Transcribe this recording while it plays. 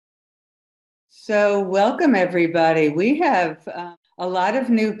So, welcome everybody. We have a lot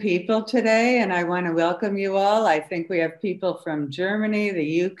of new people today, and I want to welcome you all. I think we have people from Germany,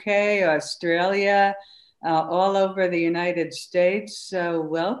 the UK, Australia, all over the United States. So,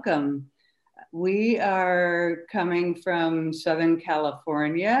 welcome. We are coming from Southern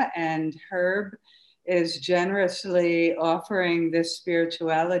California, and Herb is generously offering this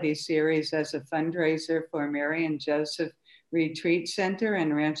spirituality series as a fundraiser for Mary and Joseph Retreat Center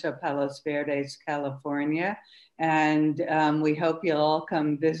in Rancho Palos Verdes, California. And we hope you'll all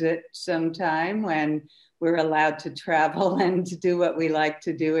come visit sometime when we're allowed to travel and to do what we like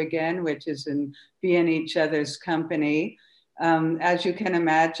to do again, which is be in each other's company. As you can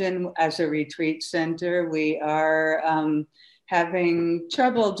imagine, as a retreat center, we are having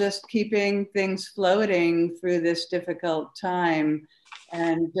trouble just keeping things floating through this difficult time,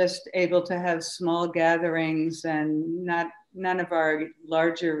 and just able to have small gatherings and none of our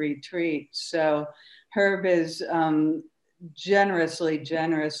larger retreats. So Herb is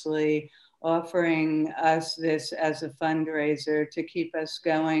generously offering us this as a fundraiser to keep us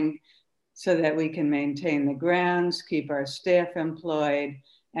going so that we can maintain the grounds, keep our staff employed,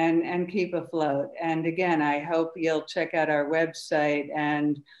 and keep afloat. And again, I hope you'll check out our website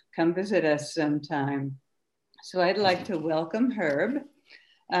and come visit us sometime. So I'd like to welcome Herb.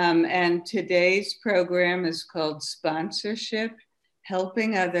 And today's program is called Sponsorship,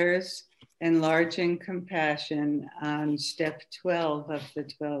 Helping Others, Enlarging Compassion on Step 12 of the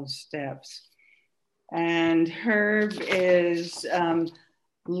 12 Steps. And Herb is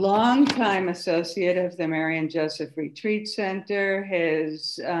longtime associate of the Mary and Joseph Retreat Center.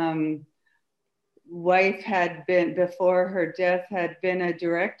 His wife had been, before her death, had been a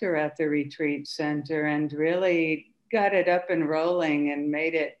director at the Retreat Center and really got it up and rolling and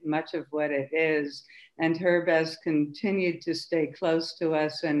made it much of what it is. And Herb has continued to stay close to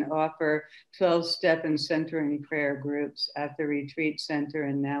us and offer 12-step and centering prayer groups at the Retreat Center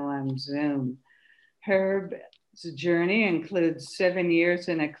and now on Zoom. Herb's journey includes 7 years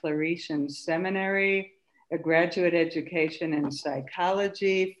in a Claretian seminary, a graduate education in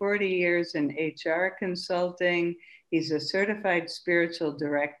psychology, 40 years in HR consulting. He's a certified spiritual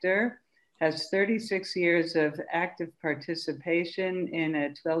director, has 36 years of active participation in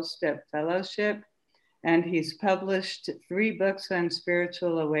a 12-step fellowship, and he's published 3 books on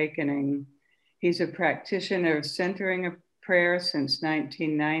spiritual awakening. He's a practitioner of centering of prayer since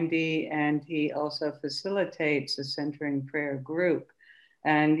 1990, and he also facilitates a centering prayer group.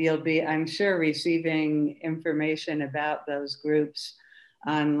 And you'll be, I'm sure, receiving information about those groups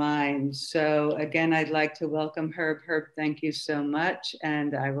online. So again, I'd like to welcome Herb. Herb, thank you so much,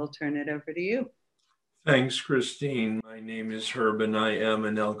 and I will turn it over to you. Thanks, Christine. My name is Herb, and I am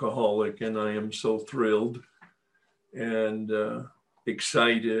an alcoholic, and I am so thrilled and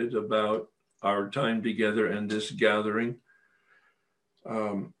excited about our time together and this gathering.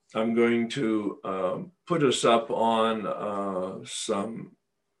 I'm going to put us up on some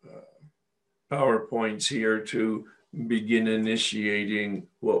PowerPoints here to begin initiating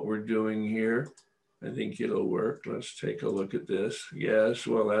what we're doing here. I think it'll work. Let's take a look at this. Yes,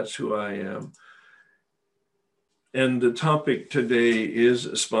 well, that's who I am. And the topic today is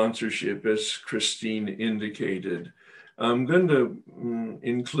sponsorship, as Christine indicated. I'm going to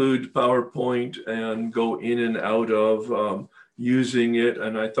include PowerPoint and go in and out of using it.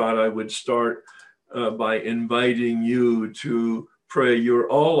 And I thought I would start by inviting you to pray. You're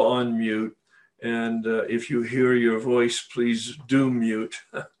all on mute. And if you hear your voice, please do mute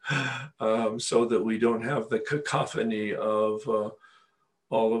so that we don't have the cacophony of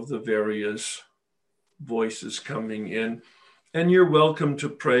all of the various voices coming in. And you're welcome to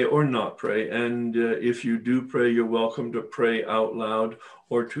pray or not pray. And if you do pray, you're welcome to pray out loud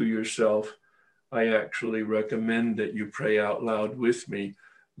or to yourself. I actually recommend that you pray out loud with me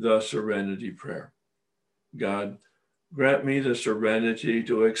the Serenity Prayer. God, grant me the serenity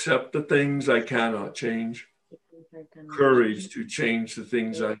to accept the things I cannot change, courage to change the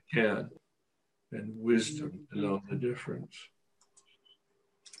things I can, and wisdom to know the difference.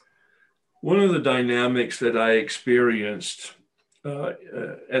 One of the dynamics that I experienced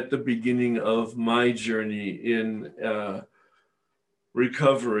at the beginning of my journey in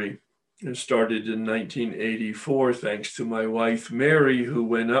recovery, it started in 1984, thanks to my wife, Mary, who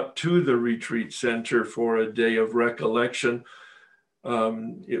went up to the retreat center for a day of recollection.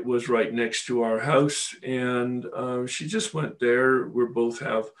 It was right next to our house, and she just went there. We both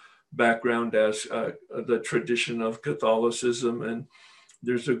have background as the tradition of Catholicism, and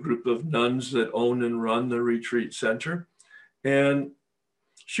there's a group of nuns that own and run the retreat center. And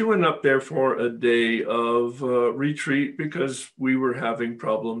she went up there for a day of retreat because we were having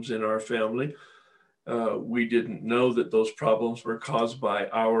problems in our family. We didn't know that those problems were caused by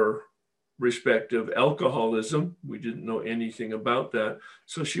our respective alcoholism. We didn't know anything about that.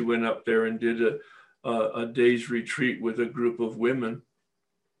 So she went up there and did a day's retreat with a group of women.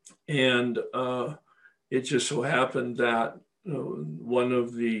 And it just so happened that one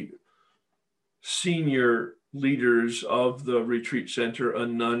of the senior leaders of the retreat center, a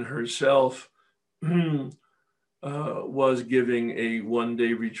nun herself, was giving a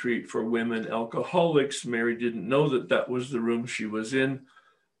one-day retreat for women alcoholics. Mary didn't know that that was the room she was in,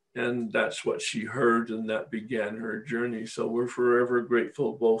 and that's what she heard, and that began her journey. So we're forever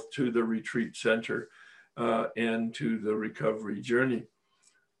grateful both to the retreat center and to the recovery journey.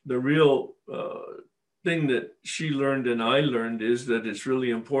 The real thing that she learned and I learned is that it's really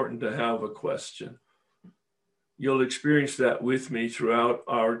important to have a question. You'll experience that with me throughout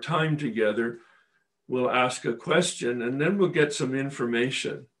our time together. We'll ask a question and then we'll get some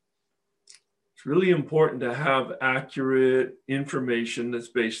information. It's really important to have accurate information that's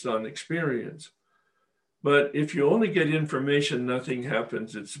based on experience. But if you only get information, nothing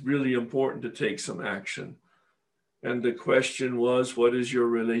happens. It's really important to take some action. And the question was, what is your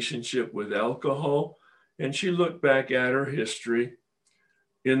relationship with alcohol? And she looked back at her history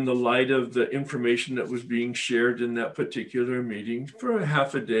in the light of the information that was being shared in that particular meeting for a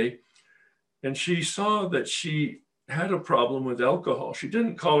half a day. And she saw that she had a problem with alcohol. She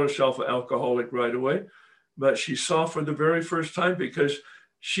didn't call herself an alcoholic right away, but she saw for the very first time, because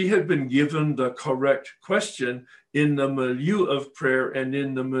she had been given the correct question in the milieu of prayer and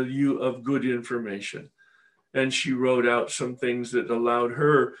in the milieu of good information. And she wrote out some things that allowed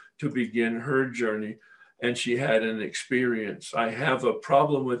her to begin her journey. And she had an experience. I have a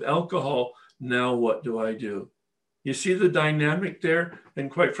problem with alcohol. Now what do I do? You see the dynamic there? And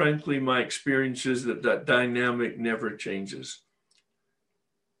quite frankly, my experience is that that dynamic never changes.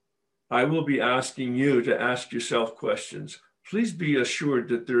 I will be asking you to ask yourself questions. Please be assured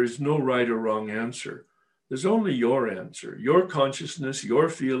that there is no right or wrong answer. There's only your answer, your consciousness, your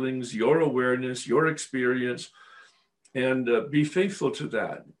feelings, your awareness, your experience, and be faithful to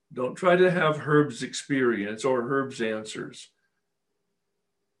that. Don't try to have Herb's experience or Herb's answers.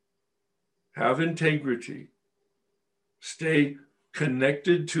 Have integrity. Stay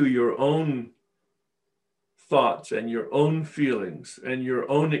connected to your own thoughts and your own feelings and your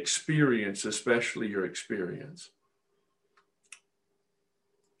own experience, especially your experience.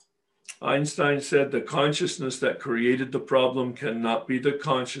 Einstein said the consciousness that created the problem cannot be the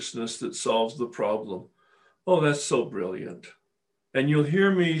consciousness that solves the problem. Oh, that's so brilliant. And you'll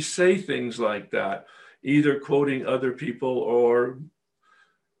hear me say things like that, either quoting other people or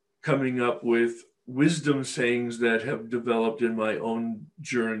coming up with wisdom sayings that have developed in my own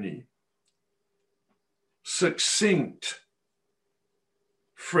journey. Succinct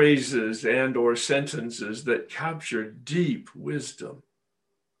phrases and or sentences that capture deep wisdom.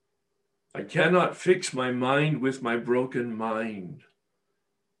 I cannot fix my mind with my broken mind.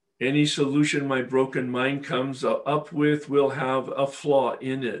 Any solution my broken mind comes up with will have a flaw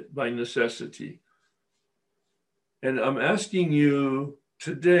in it by necessity. And I'm asking you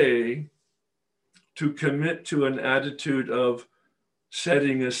today to commit to an attitude of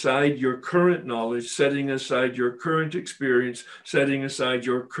setting aside your current knowledge, setting aside your current experience, setting aside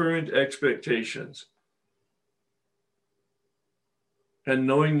your current expectations, and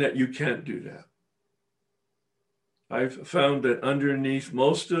knowing that you can't do that. I've found that underneath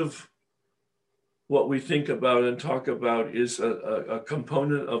most of what we think about and talk about is a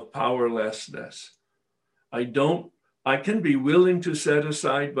component of powerlessness. I can be willing to set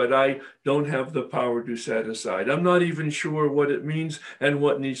aside, but I don't have the power to set aside. I'm not even sure what it means and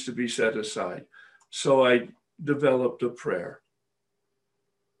what needs to be set aside. So I developed a prayer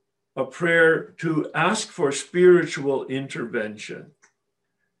to ask for spiritual intervention.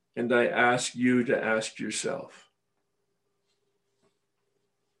 And I ask you to ask yourself,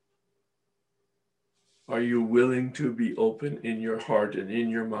 are you willing to be open in your heart and in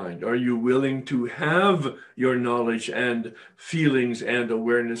your mind? Are you willing to have your knowledge and feelings and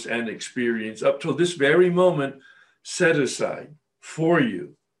awareness and experience up till this very moment set aside for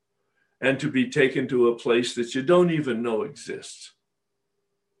you and to be taken to a place that you don't even know exists?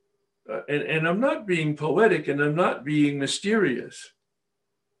 And I'm not being poetic and I'm not being mysterious.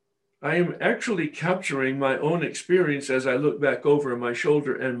 I am actually capturing my own experience as I look back over my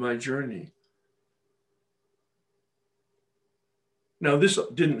shoulder and my journey. Now, this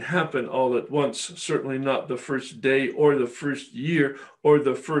didn't happen all at once, certainly not the first day or the first year or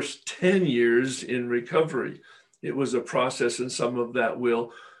the first 10 years in recovery. It was a process, and some of that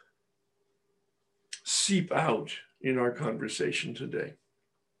will seep out in our conversation today.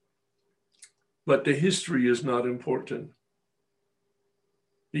 But the history is not important.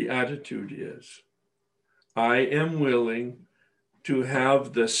 The attitude is. I am willing to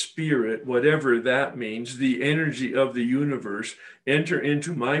have the spirit, whatever that means, the energy of the universe, enter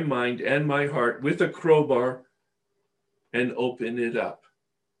into my mind and my heart with a crowbar and open it up.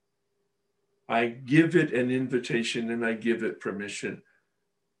 I give it an invitation and I give it permission.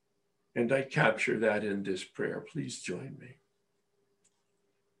 And I capture that in this prayer. Please join me.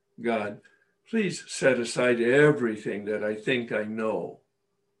 God, please set aside everything that I think I know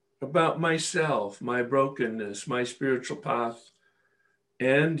about myself, my brokenness, my spiritual path,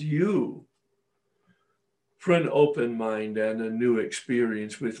 and you, for an open mind and a new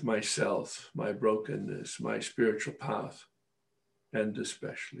experience with myself, my brokenness, my spiritual path, and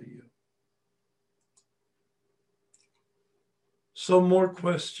especially you. Some more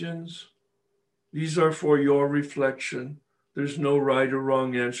questions. These are for your reflection. There's no right or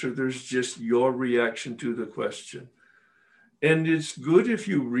wrong answer. There's just your reaction to the question. And it's good if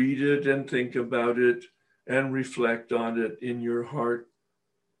you read it and think about it and reflect on it in your heart.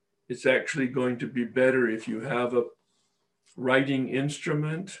 It's actually going to be better if you have a writing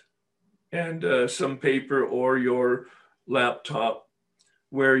instrument and some paper or your laptop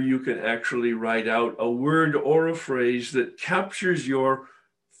where you can actually write out a word or a phrase that captures your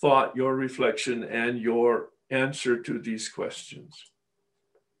thought, your reflection, and your answer to these questions.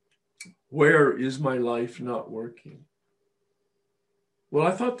 Where is my life not working? Well,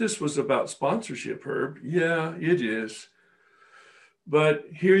 I thought this was about sponsorship, Herb. Yeah, it is. But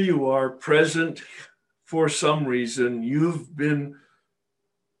here you are, present for some reason. You've been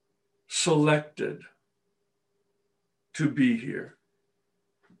selected to be here.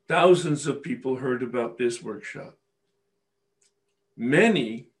 Thousands of people heard about this workshop.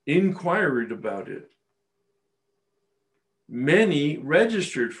 Many inquired about it. Many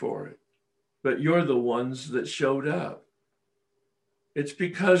registered for it, but you're the ones that showed up. It's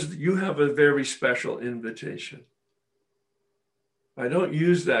because you have a very special invitation. I don't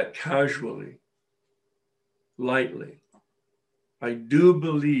use that casually, lightly. I do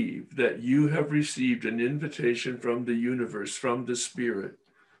believe that you have received an invitation from the universe, from the Spirit,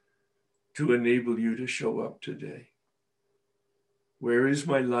 to enable you to show up today. Where is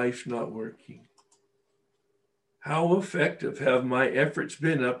my life not working? How effective have my efforts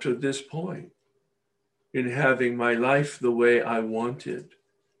been up to this point in having my life the way I want it?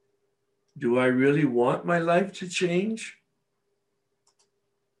 Do I really want my life to change?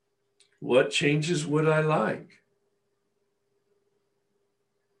 What changes would I like?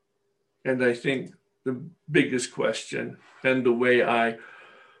 And I think the biggest question, and the way I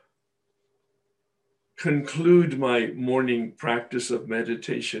conclude my morning practice of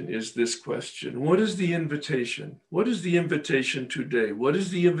meditation, is this question. What is the invitation? What is the invitation today? What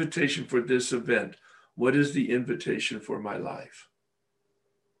is the invitation for this event? What is the invitation for my life?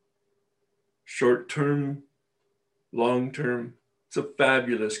 Short term, long term? It's a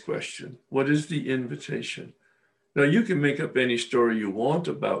fabulous question. What is the invitation? Now, you can make up any story you want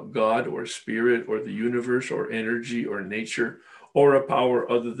about God or spirit or the universe or energy or nature or a power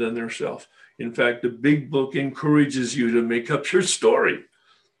other than yourself. In fact, the big book encourages you to make up your story.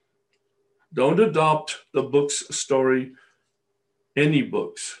 Don't adopt the book's story, any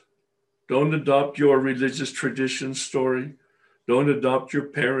books. Don't adopt your religious tradition story. Don't adopt your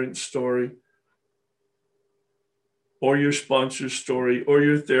parents' story, or your sponsor's story, or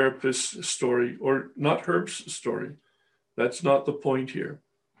your therapist's story, or not Herb's story. That's not the point here.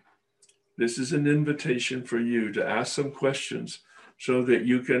 This is an invitation for you to ask some questions so that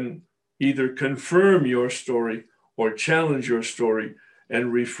you can either confirm your story or challenge your story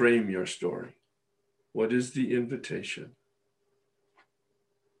and reframe your story. What is the invitation?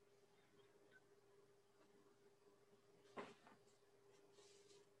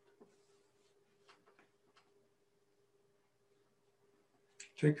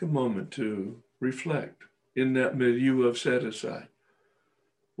 Take a moment to reflect in that milieu of set aside.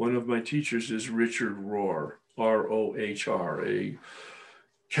 One of my teachers is Richard Rohr, R-O-H-R, a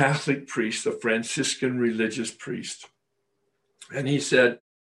Catholic priest, a Franciscan religious priest. And he said,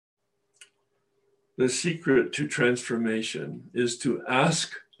 the secret to transformation is to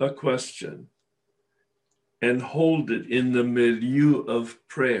ask a question and hold it in the milieu of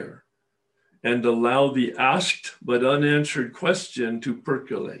prayer and allow the asked but unanswered question to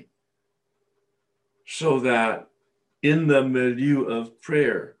percolate, so that in the milieu of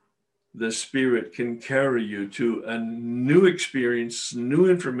prayer, the Spirit can carry you to a new experience, new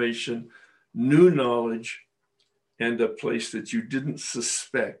information, new knowledge, and a place that you didn't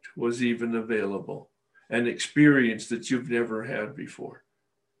suspect was even available, an experience that you've never had before.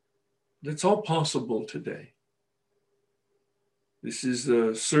 That's all possible today. This is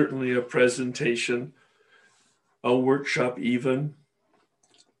certainly a presentation, a workshop even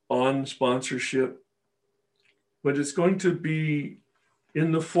on sponsorship, but it's going to be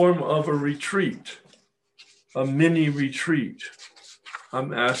in the form of a retreat, a mini retreat.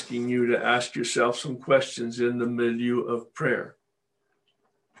 I'm asking you to ask yourself some questions in the milieu of prayer.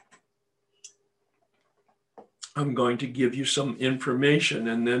 I'm going to give you some information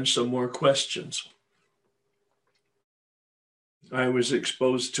and then some more questions. I was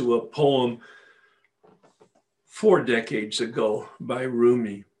exposed to a poem 4 decades ago by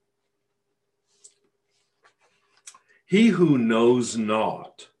Rumi. He who knows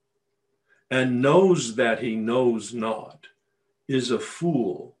not and knows that he knows not is a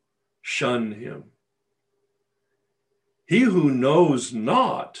fool, shun him. He who knows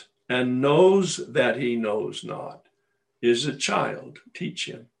not and knows that he knows not is a child, teach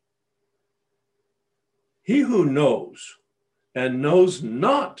him. He who knows and knows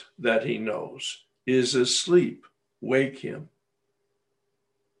not that he knows is asleep, wake him.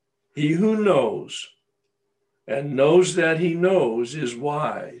 He who knows and knows that he knows is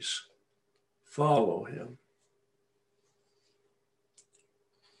wise, follow him.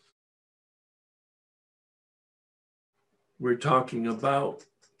 We're talking about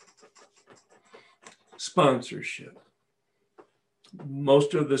sponsorship.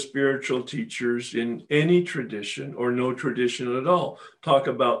 Most of the spiritual teachers in any tradition or no tradition at all talk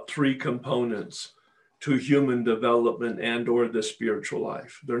about 3 components to human development and or the spiritual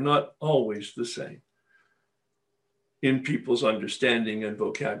life. They're not always the same in people's understanding and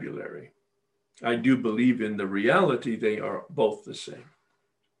vocabulary. I do believe in the reality they are both the same.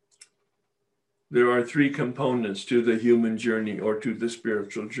 There are 3 components to the human journey or to the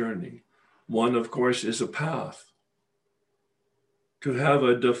spiritual journey. One, of course, is a path. To have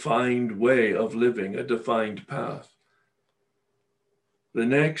a defined way of living, a defined path. The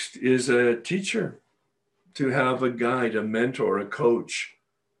next is a teacher, to have a guide, a mentor, a coach,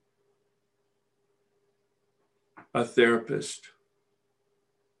 a therapist,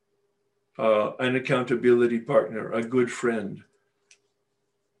 an accountability partner, a good friend.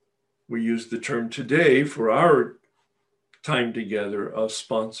 We use the term today for our time together, a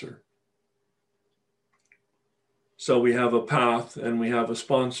sponsor. So we have a path and we have a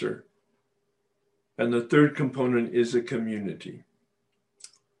sponsor. And the third component is a community.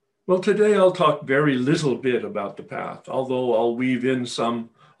 Well, today I'll talk very little bit about the path, although I'll weave in some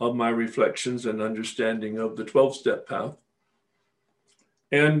of my reflections and understanding of the 12-step path.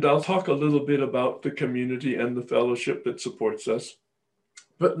 And I'll talk a little bit about the community and the fellowship that supports us,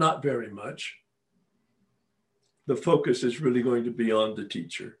 but not very much. The focus is really going to be on the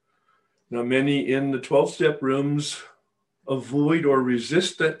teacher. Now, many in the 12-step rooms avoid or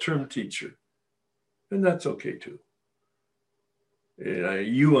resist that term teacher, and that's okay too.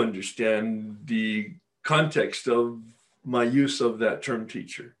 You understand the context of my use of that term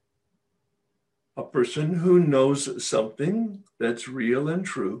teacher. A person who knows something that's real and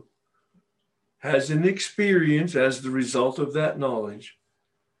true, has an experience as the result of that knowledge,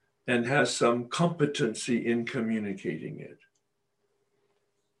 and has some competency in communicating it.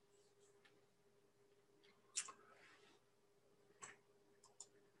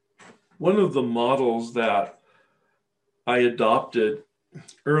 One of the models that I adopted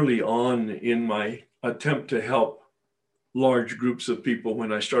early on in my attempt to help large groups of people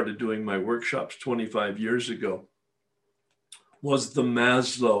when I started doing my workshops 25 years ago was the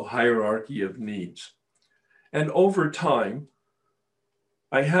Maslow hierarchy of needs. And over time,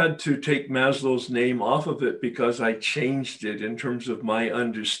 I had to take Maslow's name off of it because I changed it in terms of my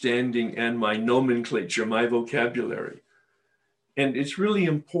understanding and my nomenclature, my vocabulary. And it's really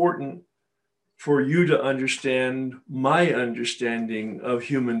important for you to understand my understanding of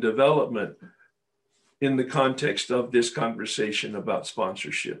human development in the context of this conversation about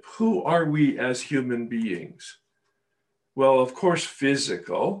sponsorship. Who are we as human beings? Well, of course,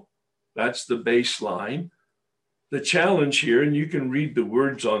 physical, that's the baseline. The challenge here, and you can read the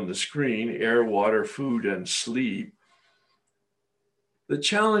words on the screen, air, water, food, and sleep. The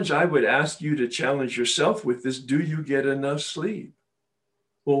challenge I would ask you to challenge yourself with is, do you get enough sleep?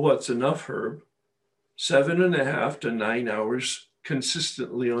 Well, what's enough, Herb? 7.5 to 9 hours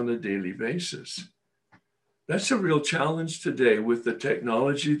consistently on a daily basis. That's a real challenge today with the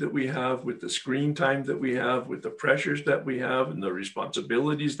technology that we have, with the screen time that we have, with the pressures that we have and the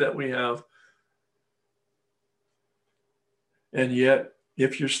responsibilities that we have. And yet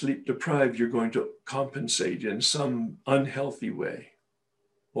If you're sleep deprived, you're going to compensate in some unhealthy way.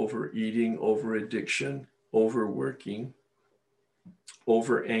 Overeating, over addiction, overworking,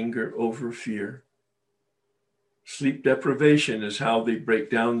 over anger, over fear. Sleep deprivation is how they break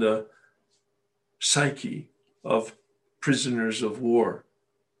down the psyche of prisoners of war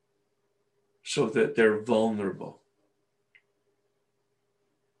so that they're vulnerable.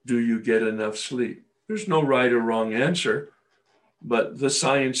 Do you get enough sleep? There's no right or wrong answer, but the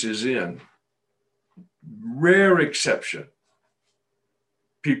science is in. Rare exception.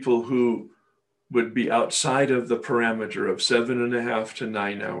 People who would be outside of the parameter of 7.5 to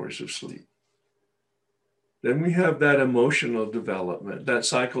 9 hours of sleep. Then we have that emotional development, that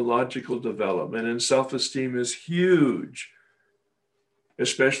psychological development, and self-esteem is huge,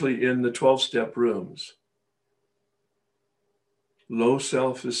 especially in the 12-step rooms. Low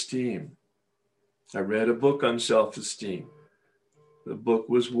self-esteem. I read a book on self-esteem. The book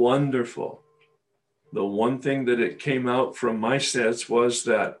was wonderful. The one thing that it came out from my sense was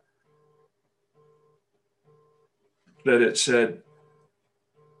that it said,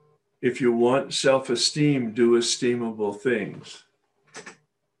 if you want self-esteem, do esteemable things.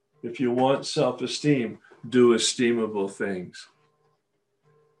 If you want self-esteem, do esteemable things.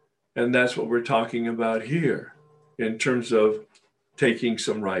 And that's what we're talking about here in terms of taking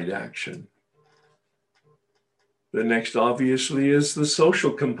some right action. The next, obviously, is the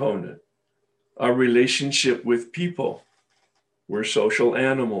social component, our relationship with people. We're social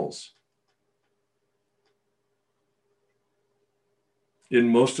animals. In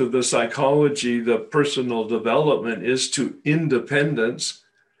most of the psychology, the personal development is to independence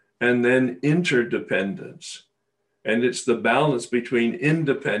and then interdependence. And it's the balance between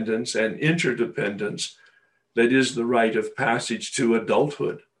independence and interdependence that is the rite of passage to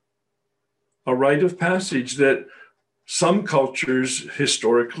adulthood. A rite of passage that some cultures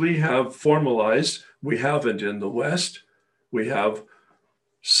historically have formalized. We haven't in the West. We have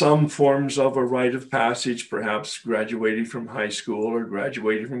some forms of a rite of passage, perhaps graduating from high school or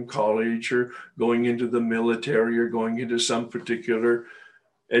graduating from college or going into the military or going into some particular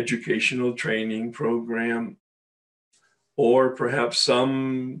educational training program, or perhaps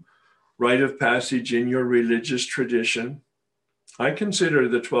some rite of passage in your religious tradition. I consider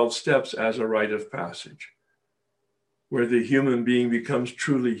the 12 steps as a rite of passage, where the human being becomes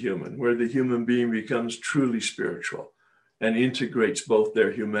truly human, where the human being becomes truly spiritual and integrates both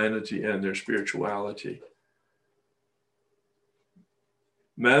their humanity and their spirituality.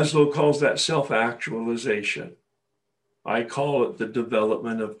 Maslow calls that self-actualization. I call it the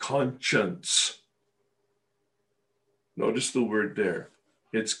development of conscience. Notice the word there.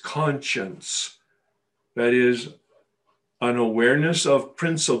 It's conscience. That is an awareness of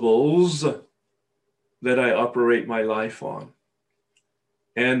principles that I operate my life on.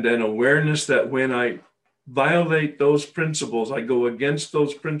 And an awareness that when I violate those principles, I go against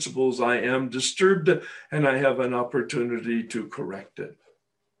those principles, I am disturbed and I have an opportunity to correct it.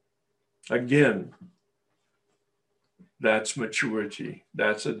 Again, that's maturity,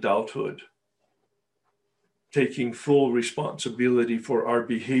 that's adulthood. Taking full responsibility for our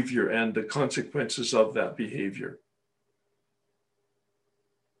behavior and the consequences of that behavior.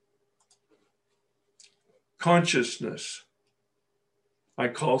 Consciousness, I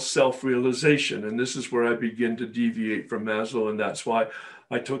call self-realization, and this is where I begin to deviate from Maslow, and that's why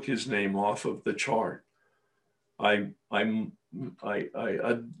I took his name off of the chart. I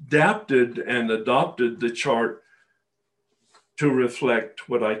adapted and adopted the chart to reflect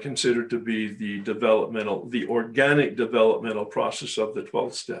what I consider to be the organic developmental process of the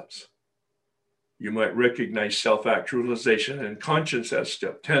 12 steps. You might recognize self-actualization and conscience as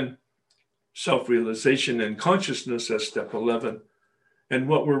step 10, self-realization and consciousness as step 11. And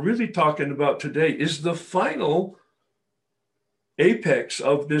what we're really talking about today is the final apex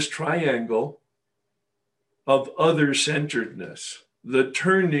of this triangle of other-centeredness, the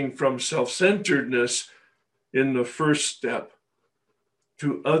turning from self-centeredness in the first step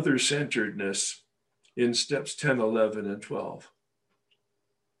to other-centeredness in steps 10, 11, and 12.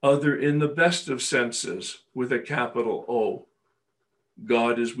 Other in the best of senses with a capital O.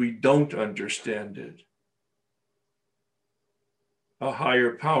 God as we don't understand it. A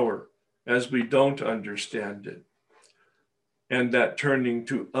higher power as we don't understand it. And that turning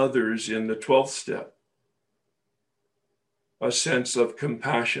to others in the 12th step. A sense of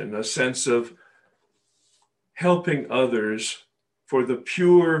compassion, a sense of helping others for the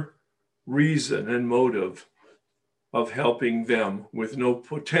pure reason and motive of helping them with no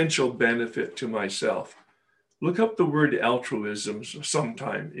potential benefit to myself. Look up the word altruism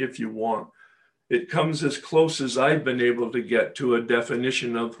sometime if you want, It comes as close as I've been able to get to a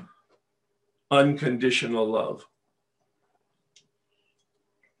definition of unconditional love.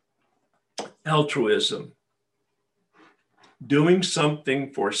 Altruism. Doing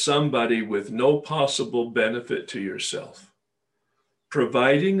something for somebody with no possible benefit to yourself.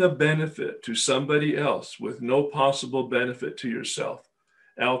 Providing a benefit to somebody else with no possible benefit to yourself.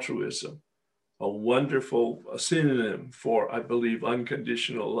 Altruism. A wonderful synonym for, I believe,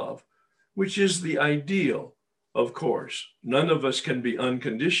 unconditional love, which is the ideal, of course. None of us can be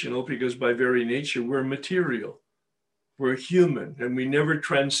unconditional because by very nature, we're material. We're human, and we never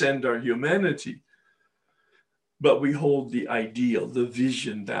transcend our humanity. But we hold the ideal, the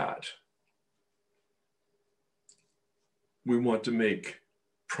vision that we want to make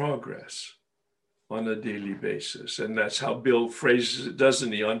progress on a daily basis. And that's how Bill phrases it,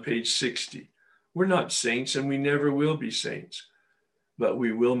 doesn't he, on page 60. We're not saints, and we never will be saints, but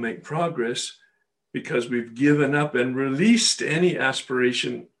we will make progress because we've given up and released any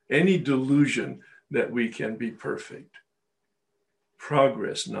aspiration, any delusion that we can be perfect.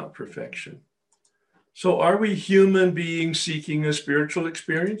 Progress, not perfection. So are we human beings seeking a spiritual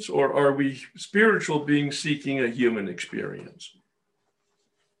experience, or are we spiritual beings seeking a human experience?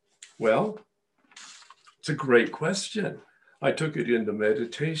 Well, it's a great question. I took it into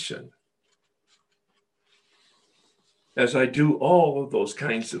meditation. As I do all of those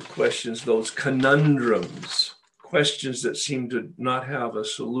kinds of questions, those conundrums, questions that seem to not have a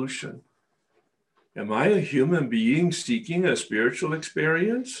solution. Am I a human being seeking a spiritual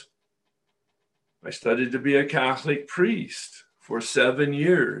experience? I studied to be a Catholic priest for 7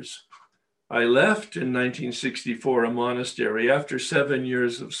 years. I left in 1964 a monastery after 7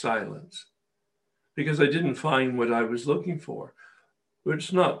 years of silence because I didn't find what I was looking for. But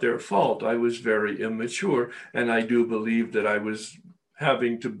it's not their fault. I was very immature, and I do believe that I was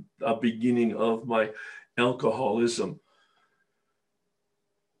having a beginning of my alcoholism.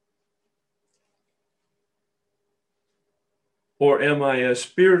 Or am I a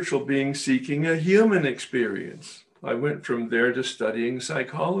spiritual being seeking a human experience? I went from there to studying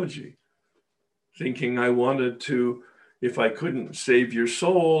psychology, thinking I wanted to, if I couldn't save your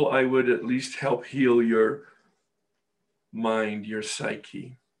soul, I would at least help heal your mind, your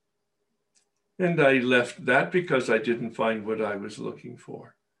psyche. And I left that because I didn't find what I was looking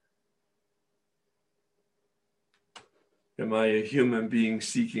for. Am I a human being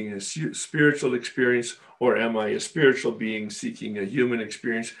seeking a spiritual experience, or am I a spiritual being seeking a human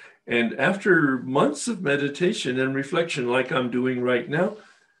experience? And after months of meditation and reflection, like I'm doing right now,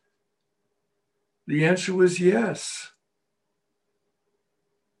 the answer was yes.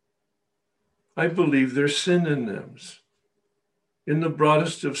 I believe they're synonyms. In the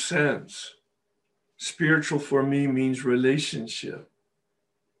broadest of sense, spiritual for me means relationship.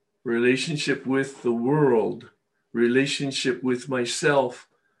 Relationship with the world, relationship with myself,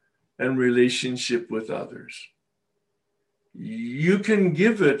 and relationship with others. You can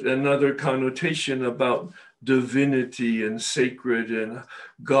give it another connotation about divinity and sacred and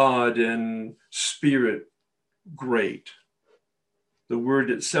God and spirit. Great. The word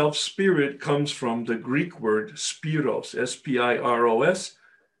itself, spirit, comes from the Greek word spiros, S-P-I-R-O-S,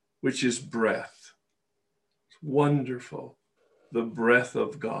 which is breath. It's wonderful, the breath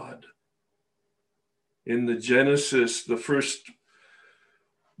of God. In the Genesis, the first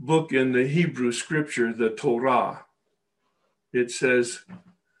book in the Hebrew scripture, the Torah, it says,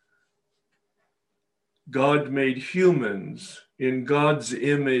 God made humans in God's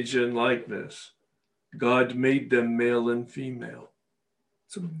image and likeness. God made them male and female.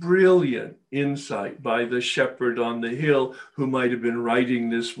 It's a brilliant insight by the shepherd on the hill who might have been writing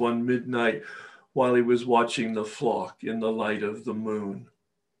this one midnight while he was watching the flock in the light of the moon.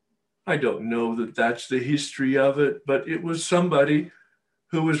 I don't know that that's the history of it, but it was somebody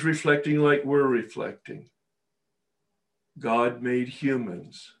who was reflecting like we're reflecting. God made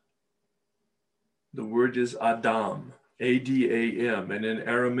humans. The word is Adam, A-D-A-M, and in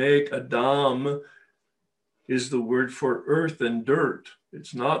Aramaic, Adam is the word for earth and dirt.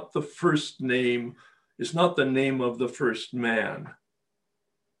 It's not the first name, it's not the name of the first man.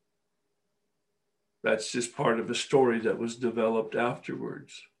 That's just part of a story that was developed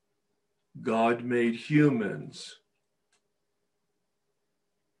afterwards. God made humans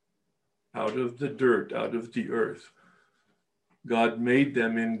out of the dirt, out of the earth. God made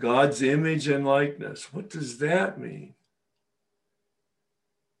them in God's image and likeness. What does that mean?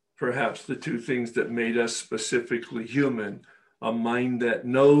 Perhaps the two things that made us specifically human, a mind that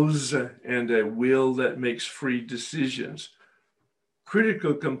knows and a will that makes free decisions.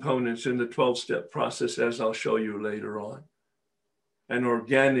 Critical components in the 12-step process, as I'll show you later on. An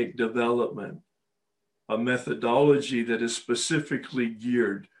organic development a methodology that is specifically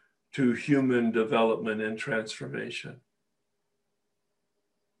geared to human development and transformation.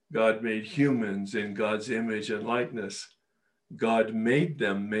 God made humans in God's image and likeness. God made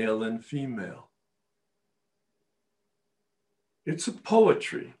them male and female. It's a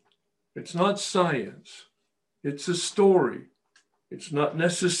poetry. It's not science. It's a story. It's not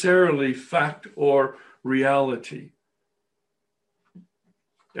necessarily fact or reality.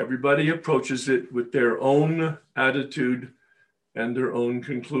 Everybody approaches it with their own attitude and their own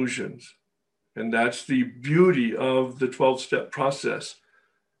conclusions. And that's the beauty of the 12-step process.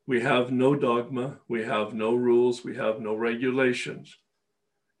 We have no dogma, we have no rules, we have no regulations.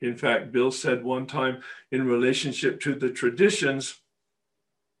 In fact, Bill said one time in relationship to the traditions,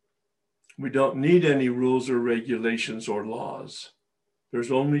 we don't need any rules or regulations or laws.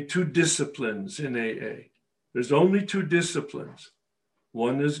 There's only two disciplines in AA. There's only two disciplines.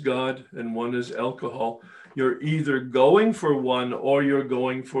 One is God and one is alcohol. You're either going for one or you're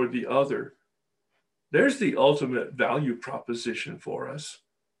going for the other. There's the ultimate value proposition for us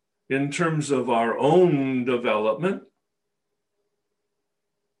in terms of our own development,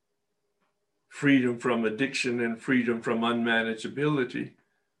 freedom from addiction and freedom from unmanageability.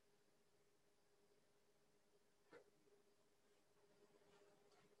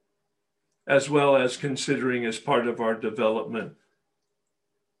 As well as considering as part of our development,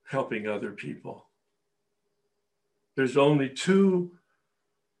 helping other people. There's only two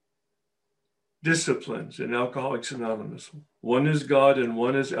disciplines in Alcoholics Anonymous. One is God and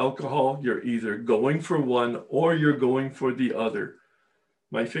one is alcohol. You're either going for one or you're going for the other.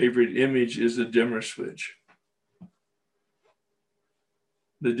 My favorite image is a dimmer switch.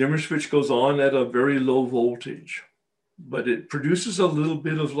 The dimmer switch goes on at a very low voltage, but it produces a little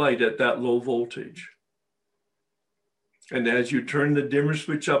bit of light at that low voltage. And as you turn the dimmer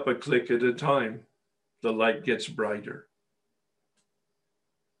switch up a click at a time, the light gets brighter.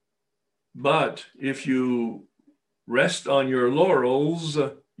 But if you rest on your laurels,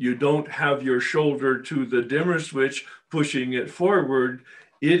 you don't have your shoulder to the dimmer switch pushing it forward.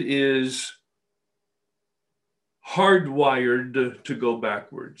 It is hardwired to go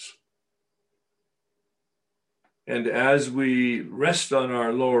backwards. And as we rest on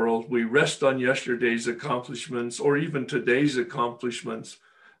our laurels, we rest on yesterday's accomplishments or even today's accomplishments,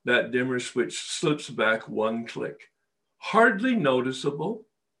 that dimmer switch slips back one click. Hardly noticeable,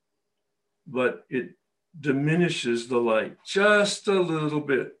 but it diminishes the light just a little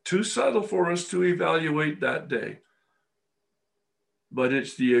bit. Too subtle for us to evaluate that day. But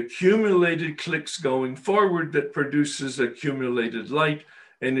it's the accumulated clicks going forward that produces accumulated light.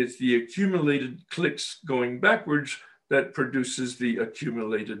 And it's the accumulated clicks going backwards that produces the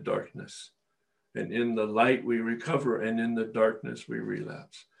accumulated darkness. And in the light we recover, and in the darkness we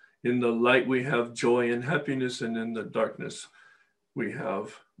relapse. In the light we have joy and happiness, and in the darkness we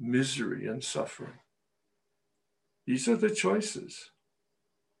have misery and suffering. These are the choices.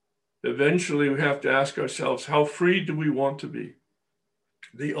 Eventually we have to ask ourselves, how free do we want to be?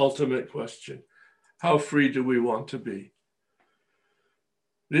 The ultimate question. How free do we want to be?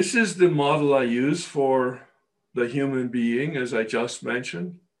 This is the model I use for the human being, as I just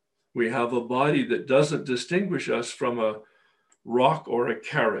mentioned. We have a body that doesn't distinguish us from a rock or a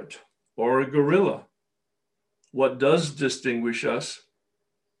carrot or a gorilla. What does distinguish us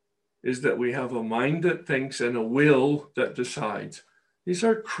is that we have a mind that thinks and a will that decides. These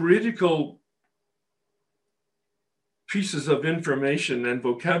are critical pieces of information and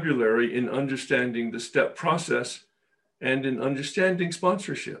vocabulary in understanding the step process and in understanding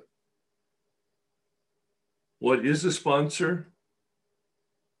sponsorship. What is a sponsor?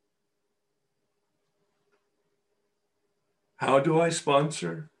 How do I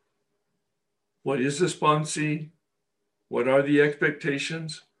sponsor? What is a sponsee? What are the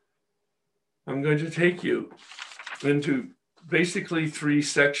expectations? I'm going to take you into basically three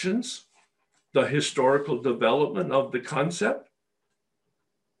sections: the historical development of the concept,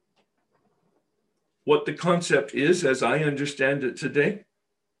 what the concept is as I understand it today,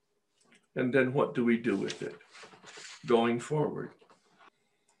 and then what do we do with it going forward.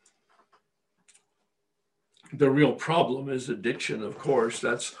 The real problem is addiction, of course.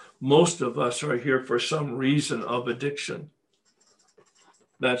 That's most of us are here for some reason of addiction.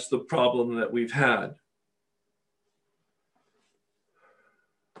 That's the problem that we've had.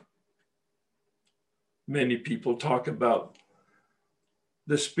 Many people talk about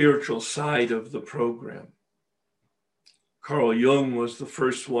the spiritual side of the program. Carl Jung was the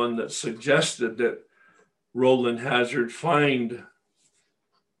first one that suggested that Rowland Hazard find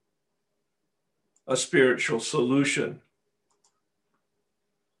a spiritual solution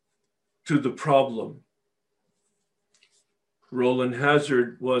to the problem Roland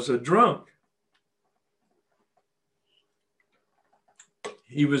Hazard was a drunk.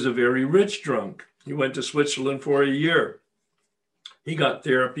 He was a very rich drunk. He went to Switzerland for a year. He got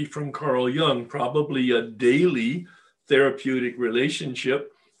therapy from Carl Jung, probably a daily therapeutic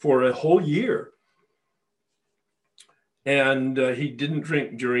relationship for a whole year. And he didn't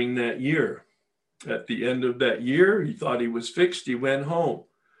drink during that year. At the end of that year, he thought he was fixed. He went home.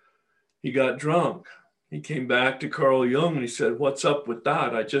 He got drunk. He came back to Carl Jung and he said, "What's up with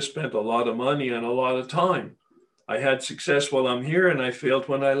that? I just spent a lot of money and a lot of time. I had success while I'm here and I failed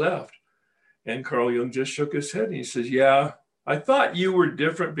when I left." And Carl Jung just shook his head and he says, "Yeah, I thought you were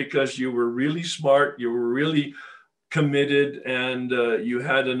different because you were really smart, you were really committed, and you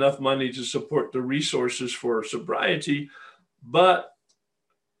had enough money to support the resources for sobriety. But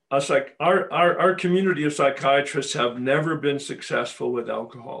our community of psychiatrists have never been successful with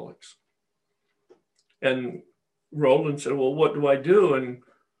alcoholics." And Roland said, "Well, what do I do?" And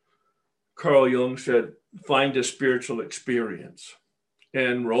Carl Jung said, "Find a spiritual experience."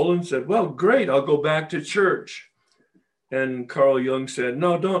 And Roland said, "Well, great, I'll go back to church." And Carl Jung said,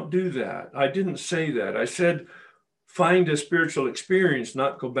 "No, don't do that. I didn't say that. I said, find a spiritual experience,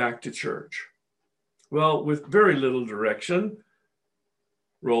 not go back to church." Well, with very little direction,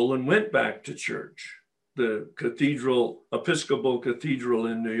 Roland went back to church, the Episcopal Cathedral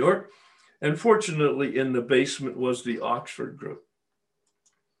in New York. And fortunately, in the basement was the Oxford group.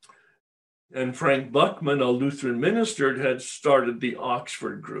 And Frank Buckman, a Lutheran minister, had started the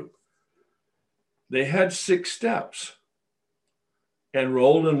Oxford group. They had 6 steps. And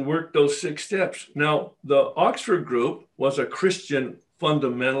Roland worked those 6 steps. Now, the Oxford group was a Christian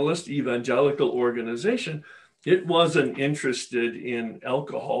fundamentalist evangelical organization. It wasn't interested in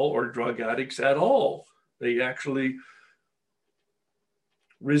alcohol or drug addicts at all. They actually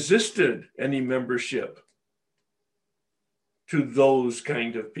resisted any membership to those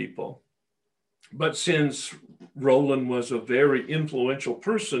kind of people. But since Roland was a very influential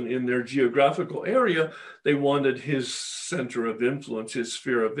person in their geographical area, they wanted his center of influence, his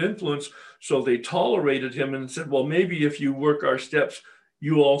sphere of influence. So they tolerated him and said, "Well, maybe if you work our steps,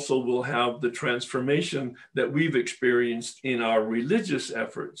 you also will have the transformation that we've experienced in our religious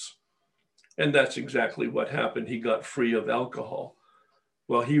efforts." And that's exactly what happened. He got free of alcohol.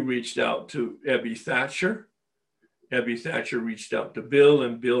 Well, he reached out to Ebby Thatcher. Ebby Thatcher reached out to Bill,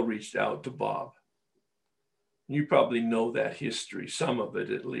 and Bill reached out to Bob. You probably know that history, some of it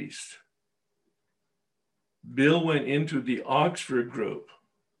at least. Bill went into the Oxford group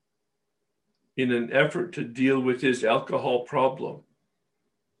in an effort to deal with his alcohol problem.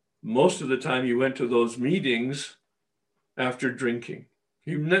 Most of the time he went to those meetings after drinking.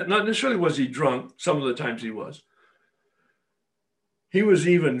 Not necessarily was he drunk, some of the times he was. He was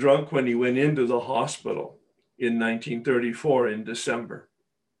even drunk when he went into the hospital in 1934 in December.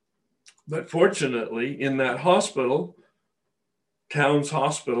 But fortunately, in that hospital, Towns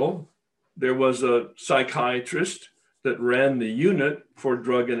Hospital, there was a psychiatrist that ran the unit for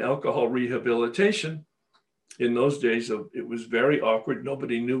drug and alcohol rehabilitation. In those days, it was very awkward.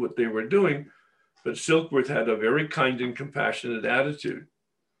 Nobody knew what they were doing, but Silkworth had a very kind and compassionate attitude.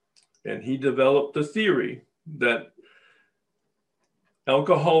 And he developed the theory that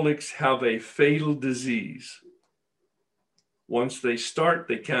alcoholics have a fatal disease. Once they start,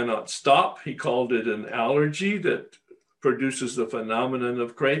 they cannot stop. He called it an allergy that produces the phenomenon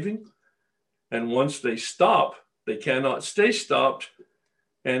of craving. And once they stop, they cannot stay stopped.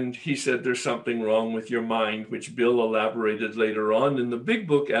 And he said, there's something wrong with your mind, which Bill elaborated later on in the big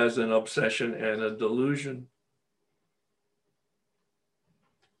book as an obsession and a delusion.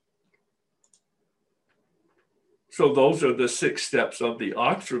 So those are the 6 steps of the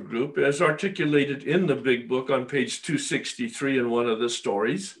Oxford group as articulated in the big book on page 263 in one of the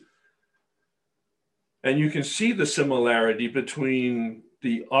stories. And you can see the similarity between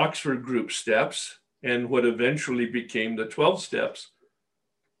the Oxford group steps and what eventually became the 12 steps.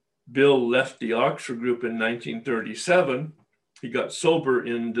 Bill left the Oxford group in 1937. He got sober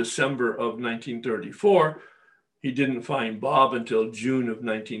in December of 1934. He didn't find Bob until June of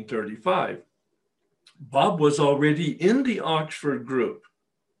 1935. Bob was already in the Oxford group.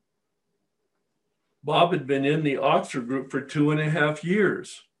 Bob had been in the Oxford group for 2.5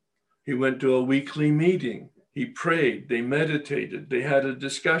 years. He went to a weekly meeting. He prayed, they meditated, they had a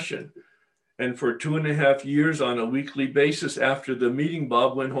discussion. And for 2.5 years on a weekly basis after the meeting,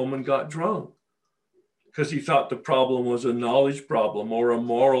 Bob went home and got drunk because he thought the problem was a knowledge problem or a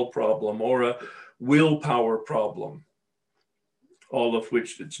moral problem or a willpower problem. All of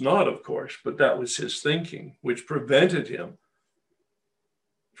which it's not, of course, but that was his thinking, which prevented him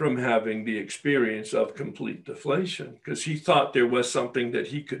from having the experience of complete deflation, because he thought there was something that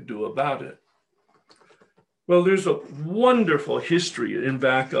he could do about it. Well, there's a wonderful history in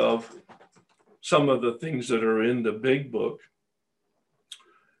back of some of the things that are in the big book.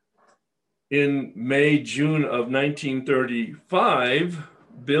 In May, June of 1935,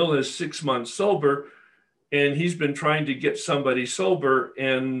 Bill is 6 months sober, and he's been trying to get somebody sober,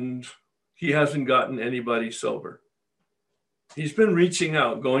 and he hasn't gotten anybody sober. He's been reaching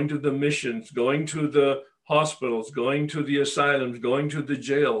out, going to the missions, going to the hospitals, going to the asylums, going to the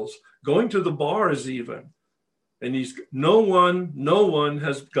jails, going to the bars even. And no one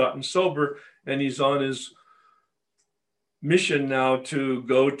has gotten sober, and he's on his mission now to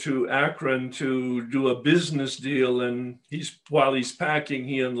go to Akron to do a business deal. And while he's packing,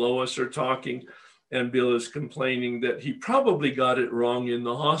 he and Lois are talking, and Bill is complaining that he probably got it wrong in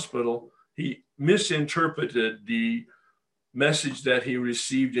the hospital. He misinterpreted the message that he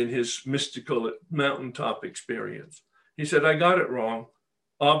received in his mystical mountaintop experience. He said, I got it wrong,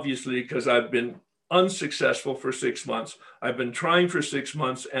 obviously, because I've been unsuccessful for 6 months. I've been trying for 6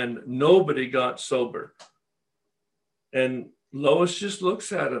 months and nobody got sober. And Lois just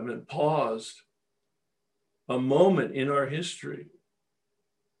looks at him and paused, a moment in our history.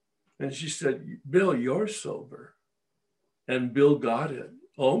 And she said, Bill, you're sober. And Bill got it.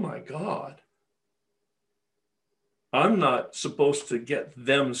 Oh my God. I'm not supposed to get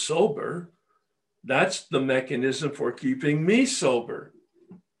them sober. That's the mechanism for keeping me sober.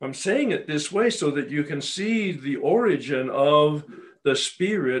 I'm saying it this way so that you can see the origin of the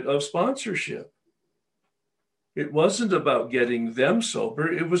spirit of sponsorship. It wasn't about getting them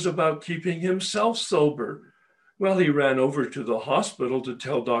sober. It was about keeping himself sober. Well, he ran over to the hospital to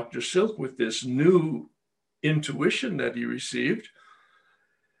tell Dr. Silk with this new intuition that he received.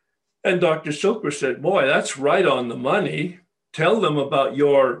 And Dr. Silkworth said, boy, that's right on the money. Tell them about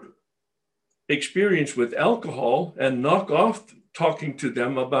your experience with alcohol and knock off talking to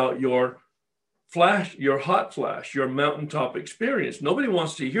them about your hot flash, your mountaintop experience. Nobody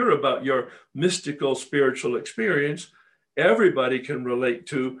wants to hear about your mystical spiritual experience. Everybody can relate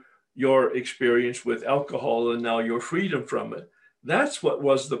to your experience with alcohol and now your freedom from it. That's what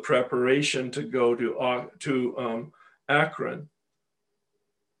was the preparation to go to Akron.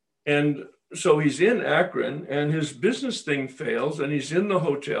 And so he's in Akron and his business thing fails and he's in the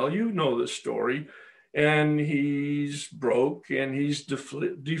hotel. You know the story. And he's broke and he's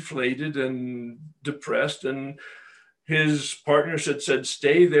deflated and depressed. And his partners had said,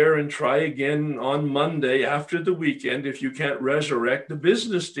 stay there and try again on Monday after the weekend if you can't resurrect the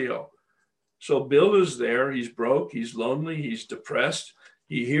business deal. So Bill is there. He's broke. He's lonely. He's depressed.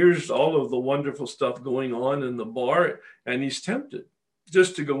 He hears all of the wonderful stuff going on in the bar and he's tempted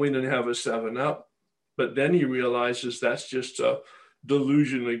just to go in and have a 7-Up. But then he realizes that's just a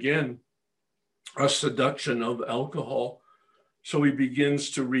delusion again, a seduction of alcohol. So he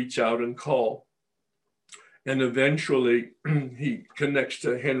begins to reach out and call. And eventually he connects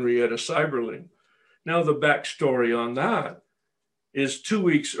to Henrietta Seiberling. Now the backstory on that is 2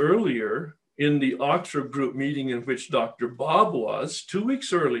 weeks earlier in the Oxford group meeting in which Dr. Bob was, 2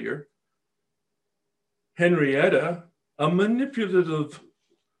 weeks earlier, Henrietta, a manipulative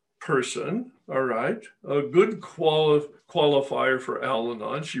person, all right, a good qualifier for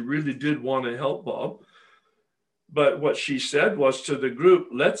Al-Anon. She really did want to help Bob. But what she said was to the group,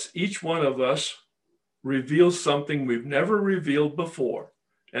 let's each one of us reveal something we've never revealed before,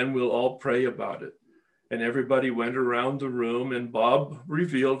 and we'll all pray about it. And everybody went around the room and Bob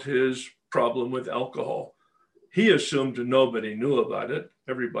revealed his problem with alcohol. He assumed nobody knew about it.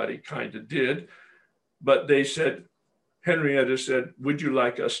 Everybody kind of did. But they said, Henrietta said, would you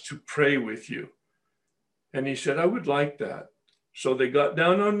like us to pray with you? And he said, I would like that. So they got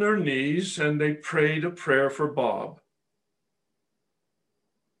down on their knees and they prayed a prayer for Bob,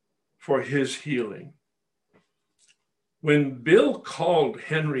 for his healing. When Bill called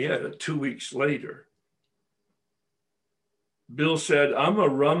Henrietta 2 weeks later, Bill said, I'm a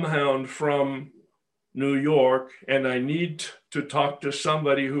rum hound from New York, and I need to talk to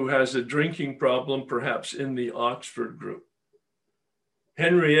somebody who has a drinking problem, perhaps in the Oxford group.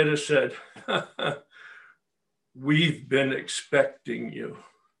 Henrietta said, we've been expecting you.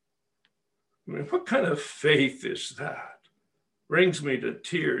 I mean, what kind of faith is that? Brings me to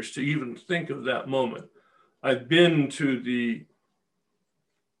tears to even think of that moment. I've been to the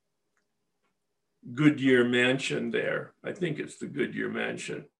Goodyear Mansion there. I think it's the Goodyear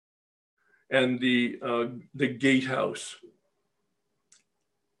Mansion. And the Gatehouse.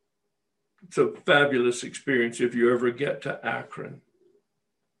 It's a fabulous experience if you ever get to Akron.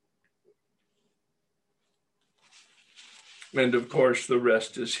 And of course, the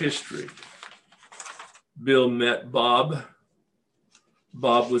rest is history. Bill met Bob.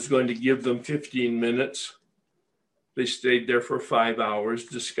 Bob was going to give them 15 minutes. They stayed there for 5 hours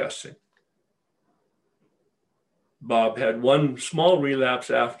discussing. Bob had one small relapse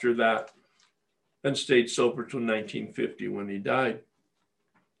after that and stayed sober till 1950 when he died.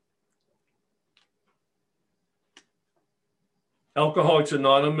 Alcoholics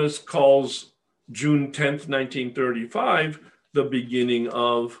Anonymous calls June 10th, 1935, the beginning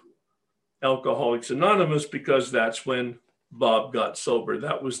of Alcoholics Anonymous, because that's when Bob got sober.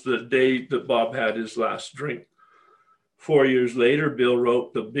 That was the day that Bob had his last drink. 4 years later, Bill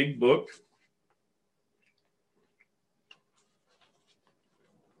wrote the big book.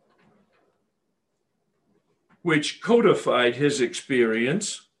 Which codified his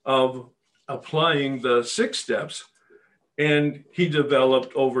experience of applying the 6 steps. And he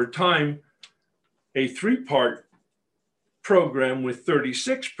developed over time a 3-part program with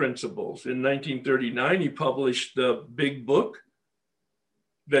 36 principles. In 1939, he published the big book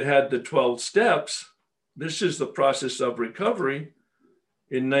that had the 12 steps. This is the process of recovery.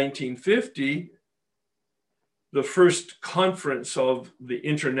 In 1950, the first conference of the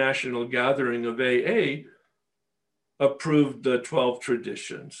International Gathering of AA approved the 12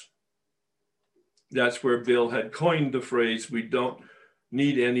 traditions. That's where Bill had coined the phrase, we don't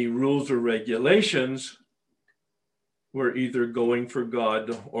need any rules or regulations. We're either going for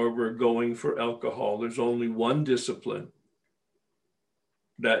God or we're going for alcohol. There's only one discipline,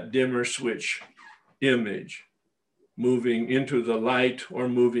 that dimmer switch image, moving into the light or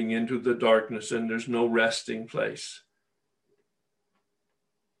moving into the darkness, and there's no resting place.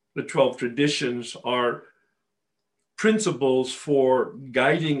 The 12 traditions are principles for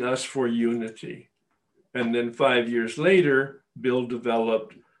guiding us for unity. And then 5 years later, Bill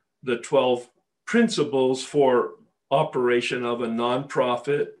developed the 12 principles for operation of a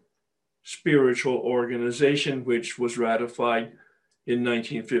nonprofit spiritual organization, which was ratified in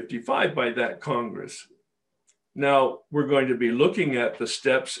 1955 by that Congress. Now, we're going to be looking at the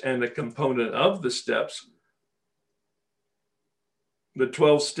steps and a component of the steps. The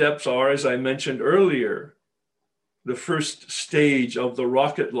 12 steps are, as I mentioned earlier, the first stage of the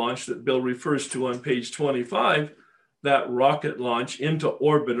rocket launch that Bill refers to on page 25, that rocket launch into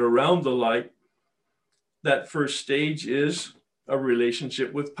orbit around the light. That first stage is a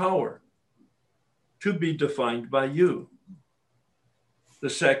relationship with power, to be defined by you. The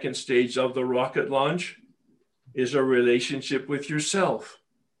second stage of the rocket launch is a relationship with yourself,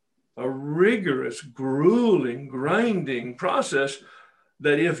 a rigorous, grueling, grinding process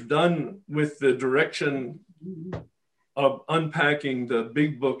that, if done with the direction of unpacking the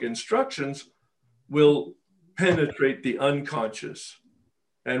big book instructions, will penetrate the unconscious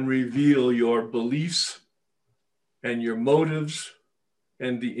and reveal your beliefs and your motives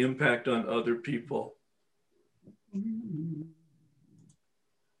and the impact on other people.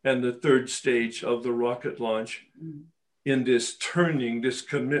 And the third stage of the rocket launch, in this turning, this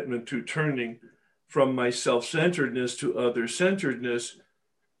commitment to turning from my self-centeredness to other-centeredness,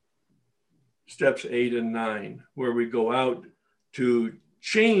 steps 8 and 9, where we go out to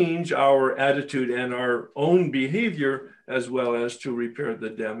change our attitude and our own behavior, as well as to repair the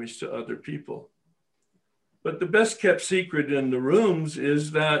damage to other people. But the best kept secret in the rooms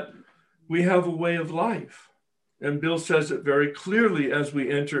is that we have a way of life. And Bill says it very clearly as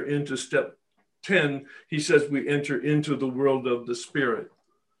we enter into step 10. He says we enter into the world of the spirit.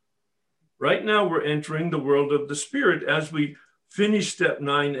 Right now, we're entering the world of the spirit as we finish step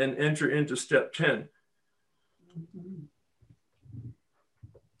 9 and enter into step 10.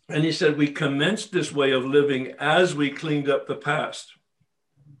 And he said, we commenced this way of living as we cleaned up the past.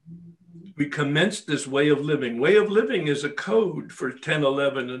 We commenced this way of living. Way of living is a code for 10,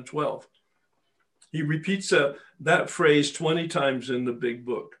 11, and 12. He repeats that phrase 20 times in the big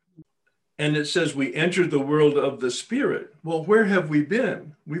book. And it says we entered the world of the spirit. Well, where have we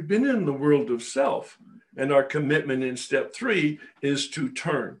been? We've been in the world of self. And our commitment in step 3 is to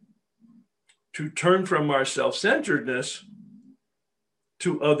turn from our self-centeredness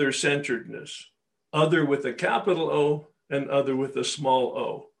to other-centeredness. Other with a capital O and other with a small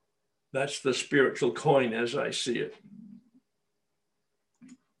o. That's the spiritual coin as I see it.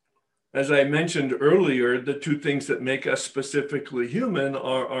 As I mentioned earlier, the two things that make us specifically human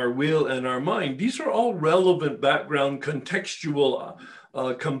are our will and our mind. These are all relevant background contextual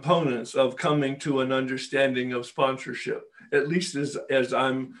components of coming to an understanding of sponsorship, at least as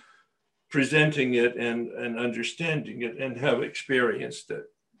I'm presenting it and understanding it and have experienced it.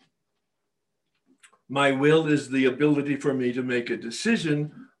 My will is the ability for me to make a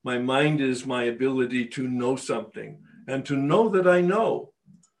decision. My mind is my ability to know something. and to know that I know.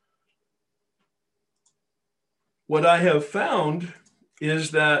 What I have found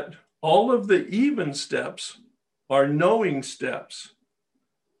is that all of the even steps are knowing steps.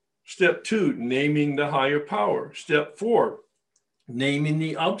 Step 2, naming the higher power. Step 4, naming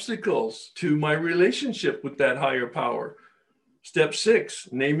the obstacles to my relationship with that higher power. Step 6,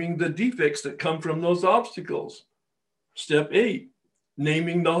 naming the defects that come from those obstacles. Step 8,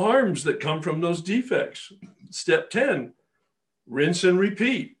 naming the harms that come from those defects. Step 10, rinse and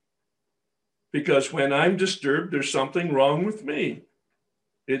repeat. Because when I'm disturbed, there's something wrong with me.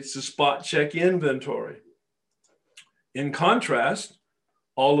 It's a spot check inventory. In contrast,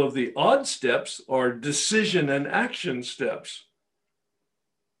 all of the odd steps are decision and action steps.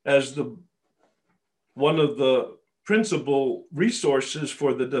 As one of the principal resources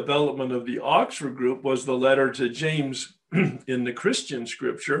for the development of the Oxford group was the letter to James in the Christian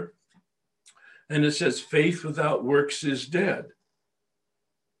scripture. And it says, faith without works is dead.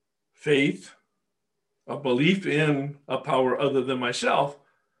 Faith, a belief in a power other than myself,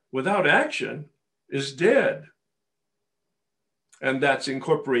 without action is dead. And that's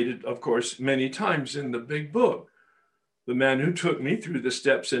incorporated, of course, many times in the big book. The man who took me through the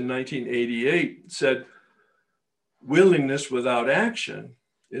steps in 1988 said, willingness without action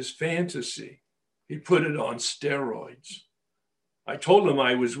is fantasy. He put it on steroids. I told him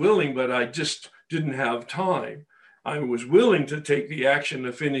I was willing, but I just didn't have time. I was willing to take the action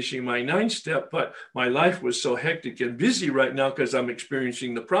of finishing my 9th step, but my life was so hectic and busy right now because I'm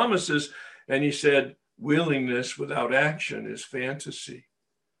experiencing the promises. And he said, willingness without action is fantasy.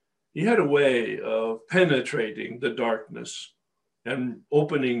 He had a way of penetrating the darkness and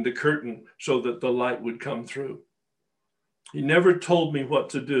opening the curtain so that the light would come through. He never told me what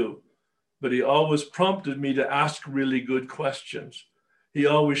to do, but he always prompted me to ask really good questions. He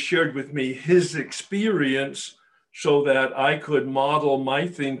always shared with me his experience so that I could model my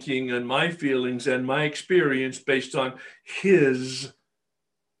thinking and my feelings and my experience based on his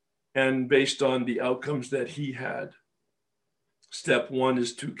and based on the outcomes that he had. Step 1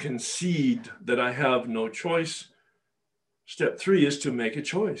 is to concede that I have no choice. Step 3 is to make a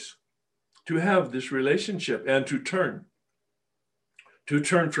choice, to have this relationship and to turn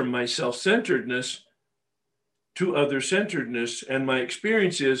from my self-centeredness to other-centeredness. And my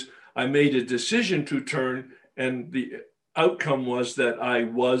experience is I made a decision to turn, and the outcome was that I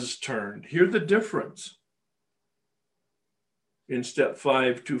was turned. Hear the difference. In step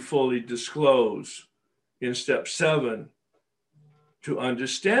 5, to fully disclose. In step 7, to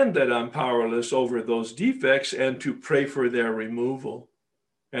understand that I'm powerless over those defects and to pray for their removal.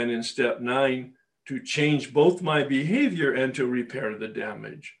 And in step 9, to change both my behavior and to repair the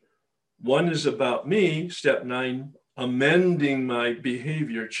damage. One is about me, step 9, amending my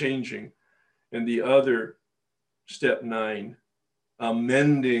behavior, changing. And the other, step 9,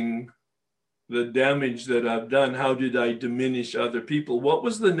 amending the damage that I've done. How did I diminish other people? What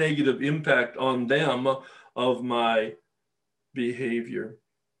was the negative impact on them of my behavior?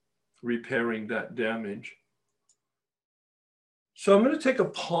 Repairing that damage. So I'm going to take a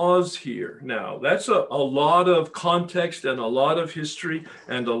pause here now. That's a lot of context and a lot of history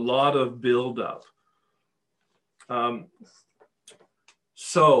and a lot of buildup.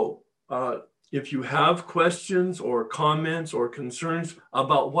 If you have questions or comments or concerns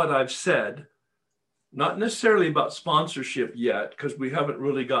about what I've said, not necessarily about sponsorship yet, because we haven't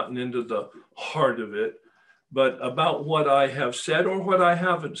really gotten into the heart of it, but about what I have said or what I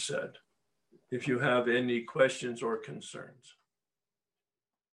haven't said, if you have any questions or concerns.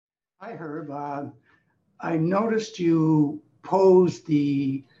 Hi, Herb. I noticed you posed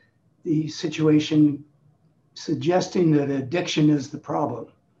the situation suggesting that addiction is the problem.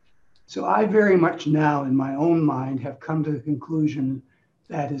 So I very much now in my own mind have come to the conclusion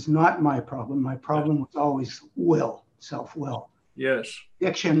that is not my problem. My problem was always will, self-will. Yes.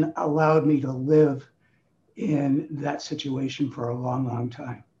 Addiction allowed me to live in that situation for a long, long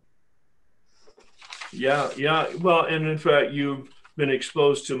time. Yeah. Well, and in fact, you've been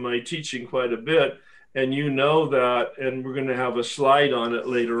exposed to my teaching quite a bit, and you know that, and we're going to have a slide on it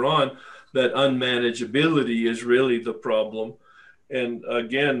later on, that unmanageability is really the problem. And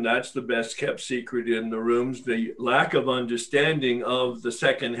again, that's the best kept secret in the rooms, the lack of understanding of the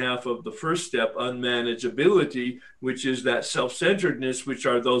second half of the first step, unmanageability, which is that self-centeredness, which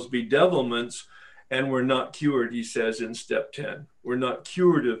are those bedevilments, and we're not cured, he says in step 10. We're not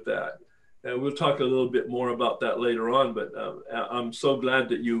cured of that. And we'll talk a little bit more about that later on, but I'm so glad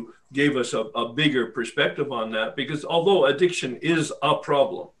that you gave us a bigger perspective on that, because although addiction is a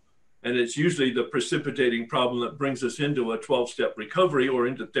problem, and it's usually the precipitating problem that brings us into a 12-step recovery or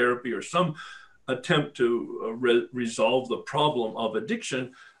into therapy or some attempt to resolve the problem of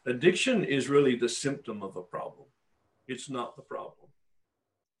addiction. Addiction is really the symptom of a problem. It's not the problem.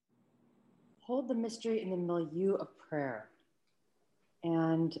 Hold the mystery in the milieu of prayer.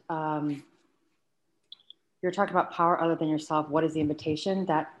 And you're talking about power other than yourself. What is the invitation?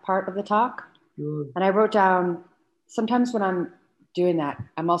 That part of the talk. Sure. And I wrote down, sometimes when I'm doing that,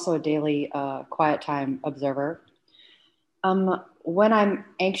 I'm also a daily quiet time observer. When I'm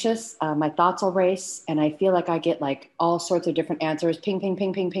anxious, my thoughts will race and I feel like I get like all sorts of different answers, ping, ping,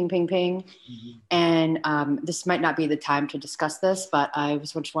 ping, ping, ping, ping, ping. Mm-hmm. And this might not be the time to discuss this, but I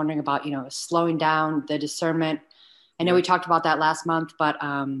was just wondering about, slowing down the discernment. I know we talked about that last month, but,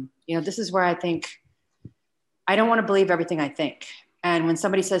 this is where I think I don't want to believe everything I think. And when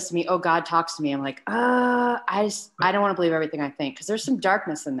somebody says to me, oh, God talks to me, I'm like, I don't want to believe everything I think, because there's some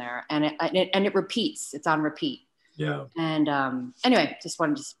darkness in there and it repeats. It's on repeat. Yeah. And anyway, just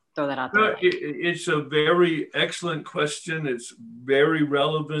wanted to throw that out there. It's a very excellent question. It's very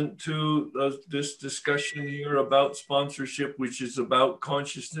relevant to this discussion here about sponsorship, which is about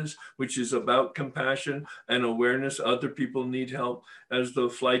consciousness, which is about compassion and awareness. Other people need help. As the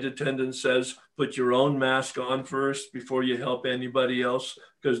flight attendant says, put your own mask on first before you help anybody else,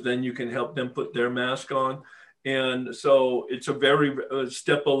 because then you can help them put their mask on. And so it's a very,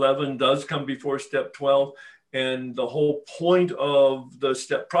 step 11 does come before step 12. And the whole point of the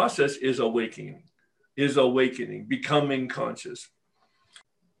step process is awakening, becoming conscious.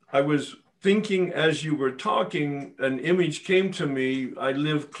 I was thinking as you were talking, an image came to me. I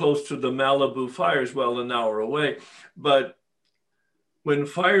live close to the Malibu fires, well, an hour away. But when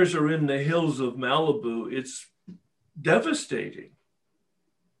fires are in the hills of Malibu, it's devastating,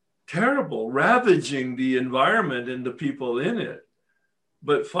 terrible, ravaging the environment and the people in it.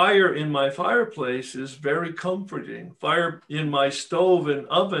 But fire in my fireplace is very comforting. Fire in my stove and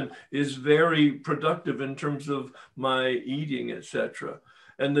oven is very productive in terms of my eating, etc.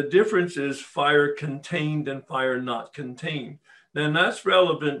 And the difference is fire contained and fire not contained. And that's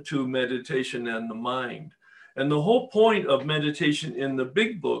relevant to meditation and the mind. And the whole point of meditation in the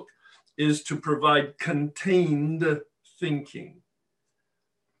big book is to provide contained thinking.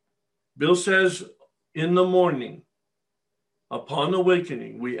 Bill says in the morning, upon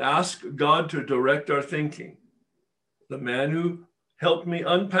awakening, we ask God to direct our thinking. The man who helped me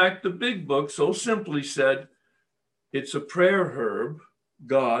unpack the big book so simply said, it's a prayer, Herb.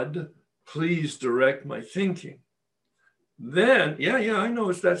 God, please direct my thinking. Then, I know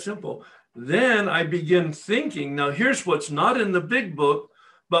it's that simple. Then I begin thinking. Now here's what's not in the big book,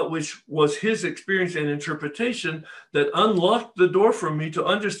 but which was his experience and interpretation that unlocked the door for me to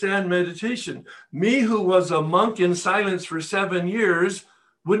understand meditation. Me, who was a monk in silence for 7 years,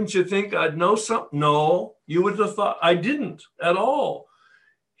 wouldn't you think I'd know something? No, you would have thought I didn't at all.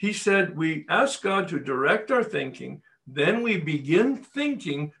 He said, we ask God to direct our thinking, then we begin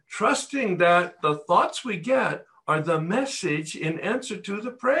thinking, trusting that the thoughts we get are the message in answer to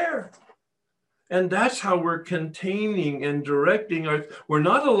the prayer. And that's how we're containing and directing we're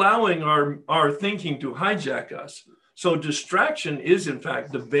not allowing our thinking to hijack us. So distraction is in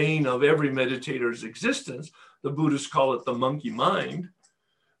fact the bane of every meditator's existence. The Buddhists call it the monkey mind.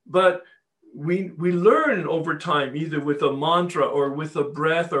 But we learn over time, either with a mantra or with a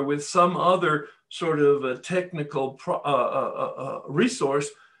breath or with some other sort of a technical resource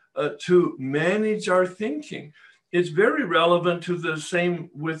to manage our thinking. It's very relevant to the same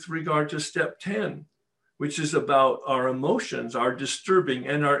with regard to step 10, which is about our emotions, our disturbing,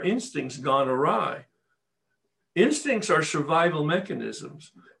 and our instincts gone awry. Instincts are survival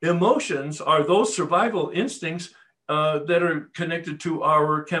mechanisms. Emotions are those survival instincts that are connected to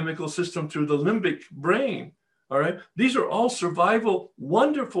our chemical system through the limbic brain. All right. These are all survival,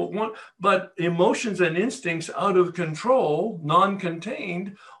 wonderful, but emotions and instincts out of control,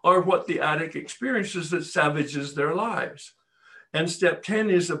 non-contained, are what the addict experiences that savages their lives. And step 10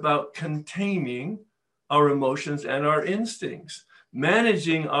 is about containing our emotions and our instincts,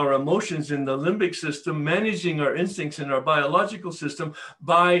 managing our emotions in the limbic system, managing our instincts in our biological system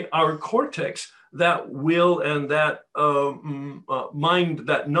by our cortex, that will and that mind,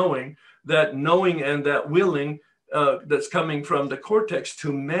 that knowing and that willing that's coming from the cortex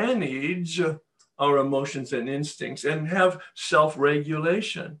to manage our emotions and instincts and have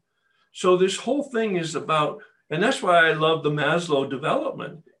self-regulation. So this whole thing is about, and that's why I love the Maslow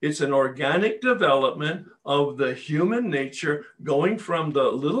development. It's an organic development of the human nature going from the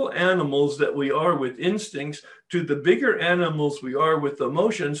little animals that we are with instincts to the bigger animals we are with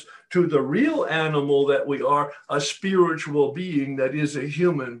emotions to the real animal that we are, a spiritual being that is a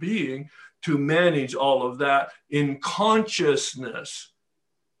human being, to manage all of that in consciousness.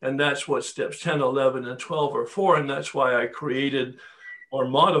 And that's what steps 10, 11, and 12 are for. And that's why I created or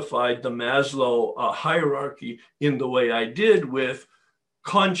modified the Maslow hierarchy in the way I did, with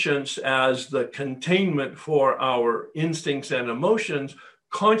conscience as the containment for our instincts and emotions,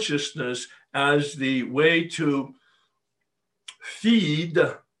 consciousness as the way to feed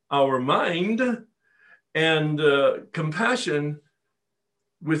our mind, and compassion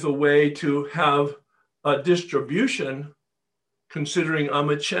with a way to have a distribution, considering I'm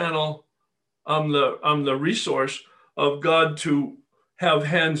a channel, I'm the resource of God to have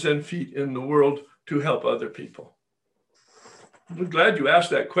hands and feet in the world to help other people. I'm glad you asked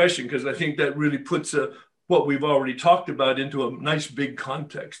that question, because I think that really puts what we've already talked about into a nice big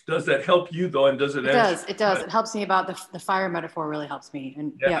context. Does that help you though? And does it? It does. It helps me about the fire metaphor. Really helps me.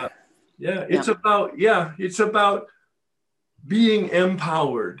 And it's about being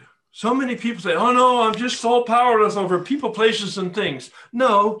empowered. So many people say, "Oh no, I'm just so powerless over people, places, and things."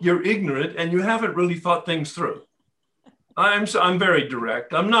 No, you're ignorant and you haven't really thought things through. I'm very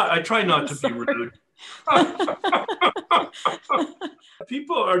direct. I try not to be rude.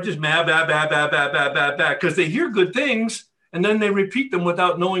 People are just mad, because they hear good things and then they repeat them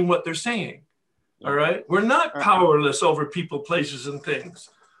without knowing what they're saying. All right? We're not powerless over people, places, and things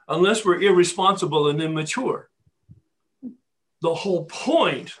unless we're irresponsible and immature. The whole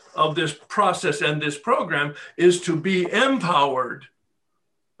point of this process and this program is to be empowered.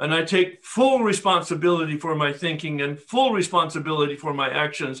 And I take full responsibility for my thinking and full responsibility for my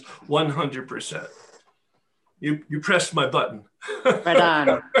actions 100%. You pressed my button. Right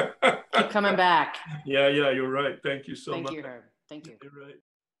on. Keep coming back. Yeah, you're right. Thank you so much. Thank you, Herb. Thank you. You're right.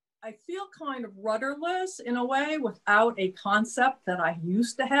 I feel kind of rudderless in a way, without a concept that I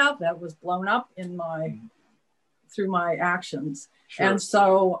used to have that was blown up in through my actions. Sure. And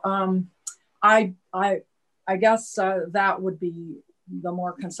so I guess that would be the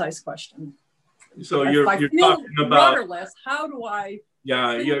more concise question. So you're talking about rudderless. How do I?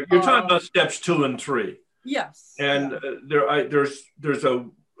 Yeah, you're talking about steps 2 and 3. Yes. And there's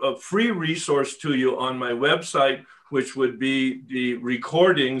a free resource to you on my website, which would be the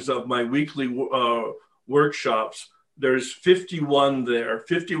recordings of my weekly workshops. There's 51 there,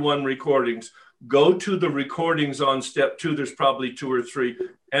 51 recordings. Go to the recordings on step 2. There's probably 2 or 3.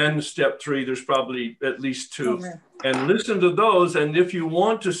 And step 3, there's probably at least 2. Okay. And listen to those. And if you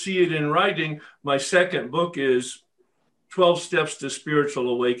want to see it in writing, my second book is 12 Steps to Spiritual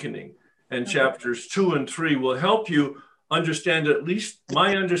Awakening. And chapters 2 and 3 will help you understand at least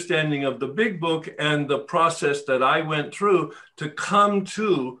my understanding of the big book and the process that I went through to come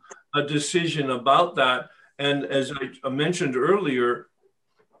to a decision about that. And as I mentioned earlier,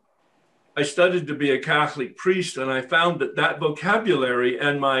 I studied to be a Catholic priest, and I found that vocabulary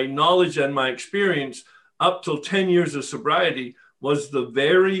and my knowledge and my experience up till 10 years of sobriety was the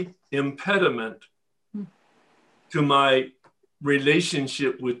very impediment to my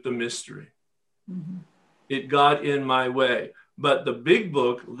relationship with the mystery. Mm-hmm. It got in my way. But the big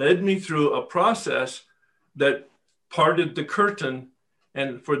book led me through a process that parted the curtain.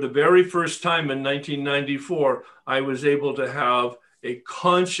 And for the very first time in 1994, I was able to have a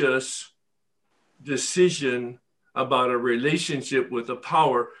conscious decision about a relationship with a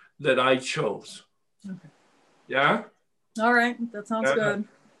power that I chose. Okay. Yeah? All right. That sounds good.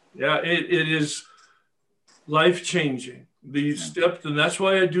 Yeah, it is life-changing. These steps, and that's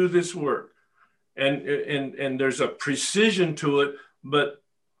why I do this work. And there's a precision to it, but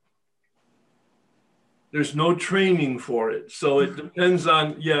there's no training for it. So it depends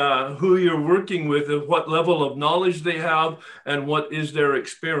on, who you're working with and what level of knowledge they have and what is their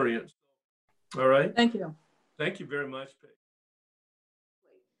experience. All right? Thank you. Thank you very much, Paige.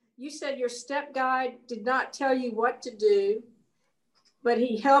 You said your step guide did not tell you what to do, but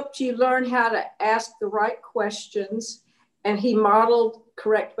he helped you learn how to ask the right questions, and he modeled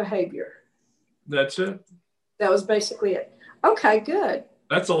correct behavior. That's it. That was basically it. Okay, good.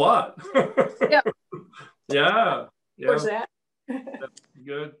 That's a lot. Yeah. Yeah. Where's that?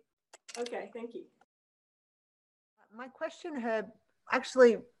 Good. Okay, thank you. My question, Herb,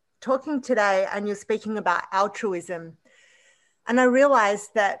 actually talking today, and you're speaking about altruism, and I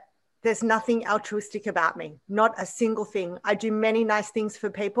realized that there's nothing altruistic about me, not a single thing. I do many nice things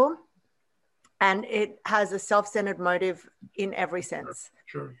for people, and it has a self-centered motive in every sense.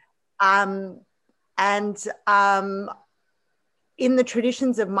 Sure. In the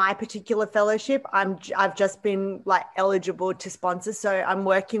traditions of my particular fellowship, I've just been like eligible to sponsor, so I'm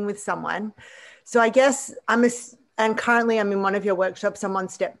working with someone. So I guess and currently I'm in one of your workshops. I'm on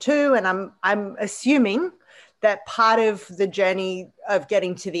step 2, and I'm assuming that part of the journey of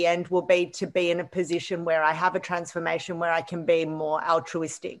getting to the end will be to be in a position where I have a transformation where I can be more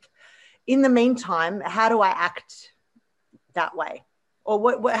altruistic. In the meantime, how do I act that way?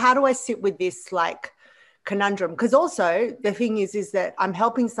 Or how do I sit with this like conundrum? Because also the thing is that I'm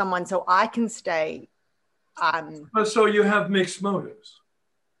helping someone so I can stay. So you have mixed motives.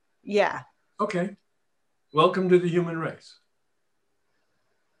 Yeah. Okay. Welcome to the human race.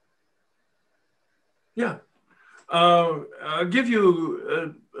 Yeah. I'll give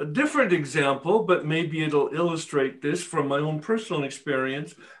you a different example, but maybe it'll illustrate this from my own personal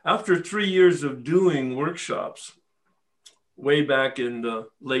experience. After 3 years of doing workshops, way back in the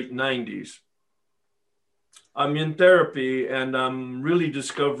late 90s, I'm in therapy and I'm really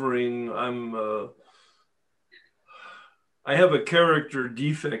discovering I have a character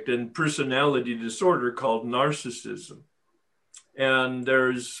defect and personality disorder called narcissism. And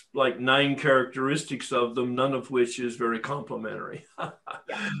there's like 9 characteristics of them, none of which is very complimentary.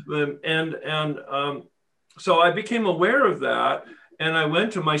 So I became aware of that. And I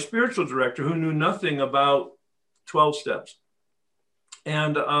went to my spiritual director who knew nothing about 12 steps.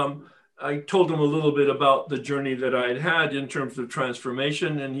 And I told him a little bit about the journey that I had had in terms of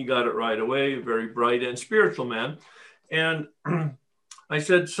transformation. And he got it right away, a very bright and spiritual man. And I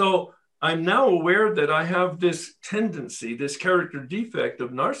said, so I'm now aware that I have this tendency, this character defect of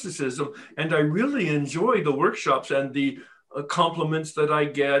narcissism, and I really enjoy the workshops and the compliments that I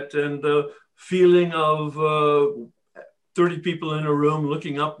get and the feeling of 30 people in a room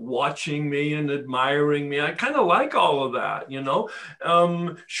looking up, watching me and admiring me. I kind of like all of that, you know.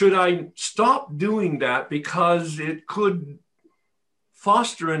 Should I stop doing that because it could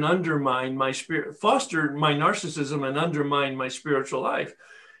foster and undermine my spirit, foster my narcissism and undermine my spiritual life?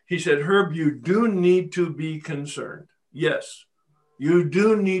 He said, Herb, you do need to be concerned. Yes. You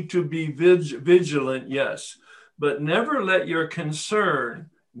do need to be vigilant. Yes. But never let your concern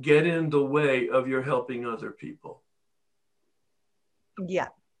get in the way of your helping other people. Yeah.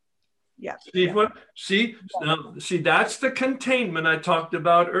 Yeah. See, that's the containment I talked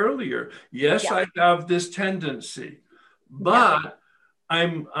about earlier. Yes, yeah. I have this tendency, but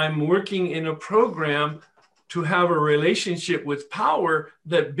yeah. I'm working in a program to have a relationship with power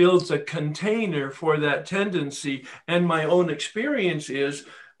that builds a container for that tendency. And my own experience is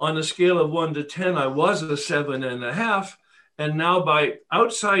on a scale of 1 to 10, I was a 7.5. And now by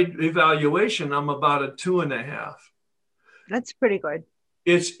outside evaluation, I'm about a 2.5. That's pretty good.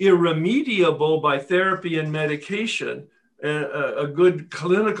 It's irremediable by therapy and medication. A good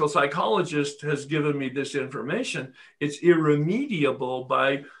clinical psychologist has given me this information. It's irremediable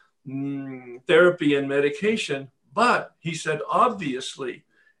by therapy and medication, but he said, obviously,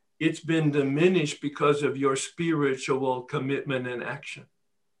 it's been diminished because of your spiritual commitment and action.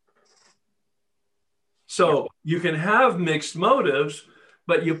 So you can have mixed motives,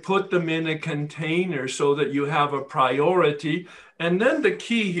 but you put them in a container so that you have a priority. And then the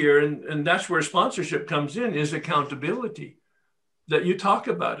key here, and that's where sponsorship comes in, is accountability, that you talk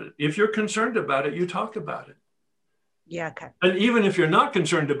about it. If you're concerned about it, you talk about it. Yeah, okay. And even if you're not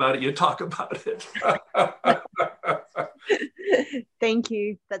concerned about it, you talk about it. Thank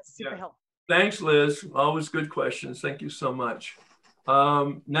you. That's super helpful. Thanks, Liz. Always good questions. Thank you so much.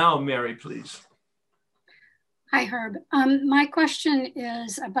 Now, Mary, please. Hi, Herb. My question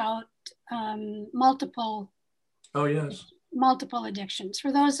is about multiple addictions.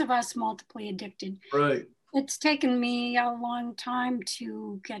 For those of us multiply addicted, right? It's taken me a long time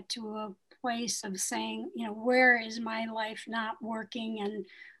to get to a place of saying, you know, where is my life not working and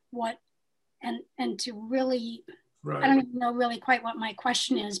what, and to really, right. I don't even know really quite what my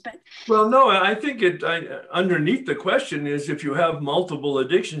question is, but. Well, no, I think underneath the question is, if you have multiple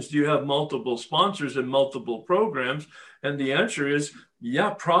addictions, do you have multiple sponsors and multiple programs? And the answer is,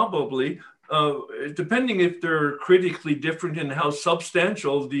 yeah, probably. Depending if they're critically different in how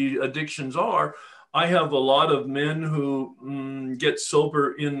substantial the addictions are. I have a lot of men who get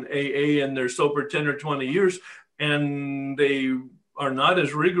sober in AA and they're sober 10 or 20 years, and they are not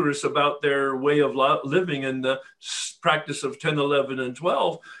as rigorous about their way of living in the practice of 10, 11, and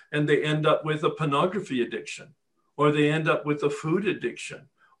 12, and they end up with a pornography addiction, or they end up with a food addiction,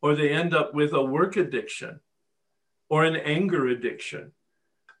 or they end up with a work addiction, or an anger addiction.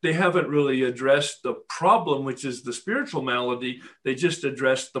 They haven't really addressed the problem, which is the spiritual malady. They just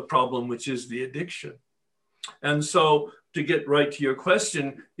addressed the problem, which is the addiction. And so to get right to your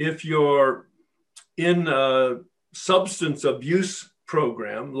question, if you're in a substance abuse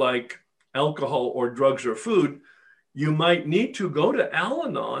program like alcohol or drugs or food, you might need to go to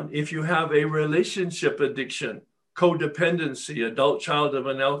Al-Anon if you have a relationship addiction codependency, adult child of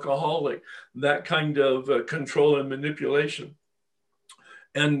an alcoholic, that kind of control and manipulation.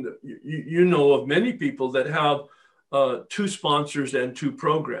 And you know of many people that have 2 sponsors and 2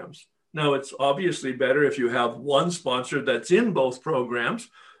 programs. Now, it's obviously better if you have one sponsor that's in both programs,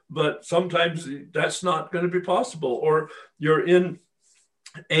 but sometimes that's not going to be possible. Or you're in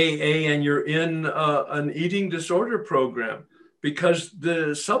AA and you're in an eating disorder program, because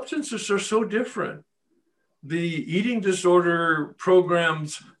the substances are so different. The eating disorder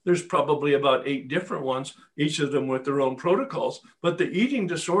programs, there's probably about 8 different ones, each of them with their own protocols, but the eating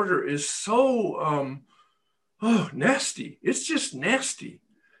disorder is so nasty. It's just nasty.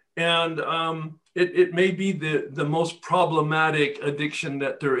 And it may be the most problematic addiction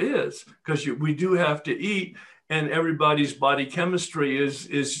that there is, because we do have to eat, and everybody's body chemistry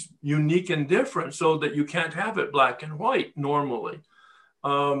is unique and different, so that you can't have it black and white normally.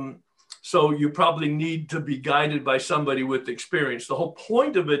 So you probably need to be guided by somebody with experience. The whole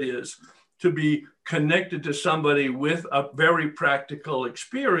point of it is to be connected to somebody with a very practical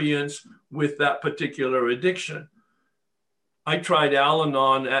experience with that particular addiction. I tried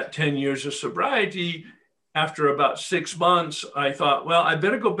Al-Anon at 10 years of sobriety. After about 6 months, I thought, well, I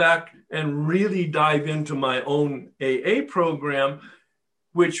better go back and really dive into my own AA program,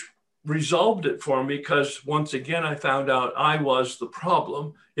 which resolved it for me, because once again, I found out I was the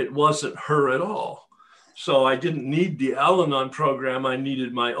problem. It wasn't her at all. So I didn't need the Al-Anon program. I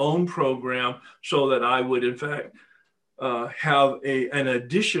needed my own program so that I would, in fact, have an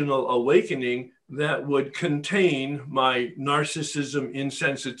additional awakening that would contain my narcissism,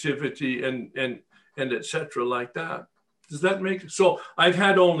 insensitivity, and et cetera, like that. Does that make sense? So I've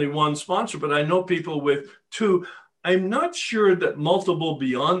had only one sponsor, but I know people with 2. I'm not sure that multiple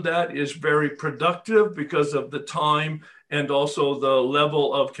beyond that is very productive because of the time and also the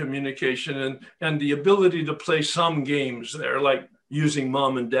level of communication and the ability to play some games there, like using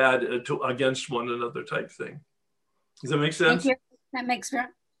mom and dad against one another type thing. Does that make sense? Thank you. That makes,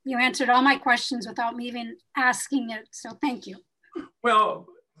 you answered all my questions without me even asking it. So thank you. Well,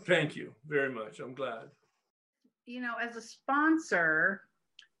 thank you very much. I'm glad. You know, as a sponsor,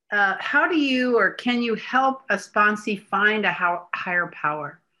 how do you or can you help a sponsee find a higher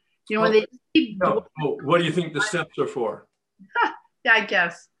power? You know, when they keep what do you think the steps are for? Yeah, I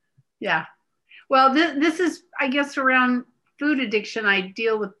guess. Yeah. Well, this is, I guess, around food addiction. I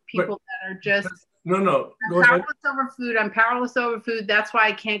deal with people that are just no. I'm powerless over food. I'm powerless over food. That's why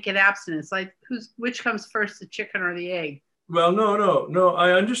I can't get abstinence. Like, which comes first, the chicken or the egg? Well, no.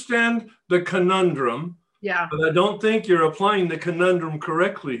 I understand the conundrum. Yeah. But I don't think you're applying the conundrum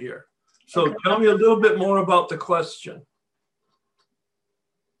correctly here. So tell me a little bit more about the question.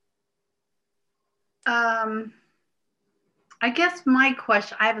 I guess my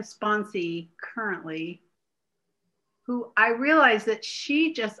question, I have a sponsee currently who I realize that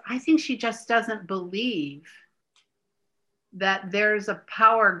I think she just doesn't believe that there's a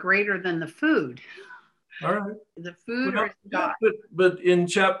power greater than the food. All right. The food or God. But in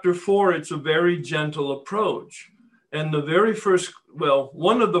chapter 4, it's a very gentle approach. And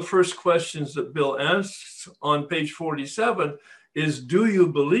one of the first questions that Bill asks on page 47 is, do you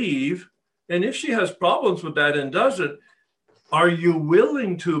believe? And if she has problems with that and doesn't, are you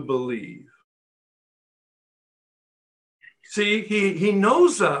willing to believe? See, he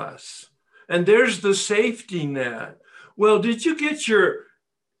knows us. And there's the safety net. Well, did you get your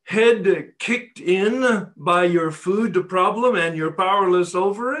head kicked in by your food problem and you're powerless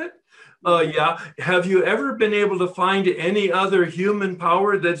over it? Yeah. Have you ever been able to find any other human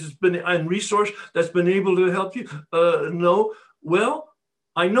power that's been and resource that's been able to help you? No. Well,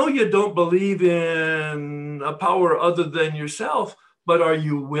 I know you don't believe in a power other than yourself, but are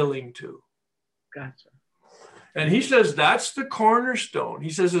you willing to? Gotcha. And he says that's the cornerstone. He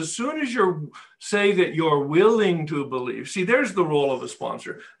says as soon as you say that you're willing to believe, see, there's the role of a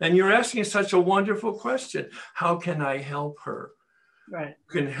sponsor. And you're asking such a wonderful question. How can I help her? Right.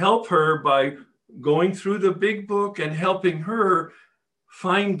 You can help her by going through the big book and helping her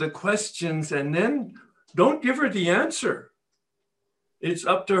find the questions, and then don't give her the answer. It's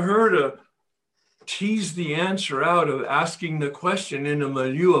up to her to tease the answer out of asking the question in a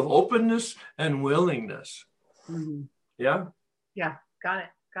milieu of openness and willingness. Mm-hmm. Yeah? Yeah, got it.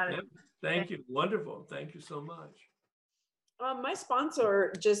 Yeah. Thank you. Wonderful. Thank you so much. My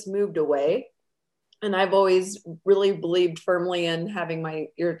sponsor just moved away, and I've always really believed firmly in having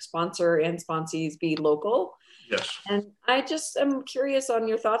your sponsor and sponsees be local. Yes. And I just am curious on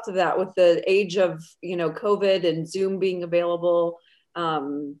your thoughts of that with the age of, COVID and Zoom being available.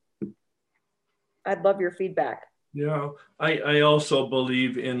 I'd love your feedback. Yeah, I also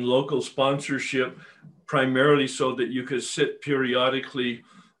believe in local sponsorship, primarily so that you could sit periodically.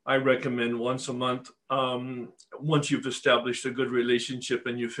 I recommend once a month, once you've established a good relationship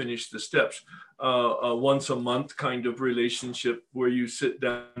and you finish the steps, a once a month kind of relationship where you sit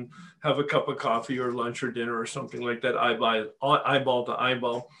down, have a cup of coffee or lunch or dinner or something like that, eyeball to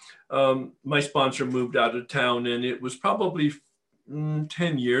eyeball. My sponsor moved out of town, and it was probably 10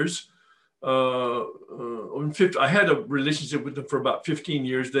 years. I had a relationship with him for about 15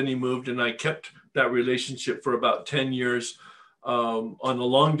 years. Then he moved, and I kept that relationship for about 10 years on a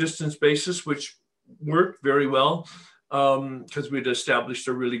long distance basis, which worked very well because we'd established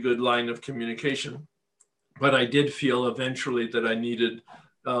a really good line of communication. But I did feel eventually that I needed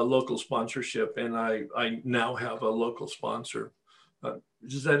local sponsorship, and I now have a local sponsor.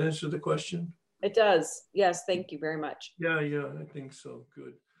 Does that answer the question? It does. Yes. Thank you very much. Yeah, I think so.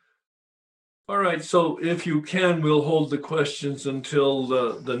 Good. All right, so if you can, we'll hold the questions until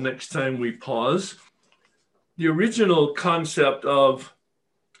the next time we pause. The original concept of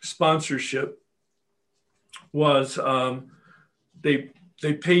sponsorship was they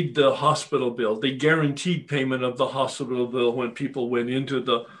paid the hospital bill. They guaranteed payment of the hospital bill when people went into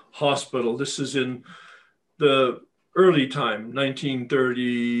the hospital. This is in the early time,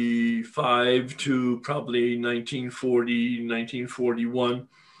 1935 to probably 1940, 1941.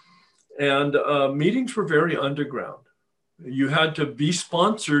 And meetings were very underground. You had to be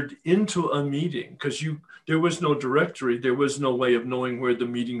sponsored into a meeting because there was no directory. There was no way of knowing where the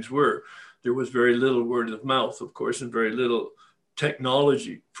meetings were. There was very little word of mouth, of course, and very little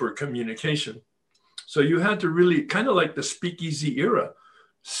technology for communication. So you had to really, kind of like the speakeasy era,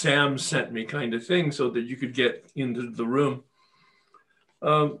 Sam sent me kind of thing so that you could get into the room.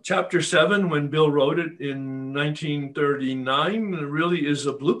 Chapter 7, when Bill wrote it in 1939, really is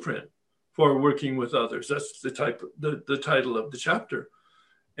a blueprint for working with others. That's the title of the chapter.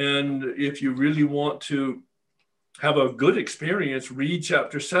 And if you really want to have a good experience, read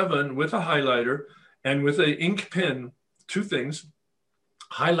chapter 7 with a highlighter and with an ink pen. Two things: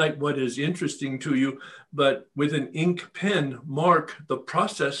 highlight what is interesting to you, but with an ink pen, mark the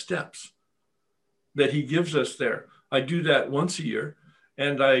process steps that he gives us there. I do that once a year,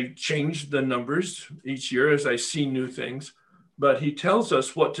 and I change the numbers each year as I see new things. But he tells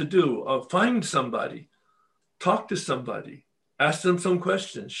us what to do. Find somebody, talk to somebody, ask them some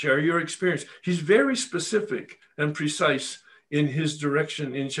questions, share your experience. He's very specific and precise in his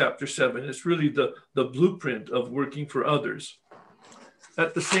direction in chapter 7. It's really the blueprint of working for others.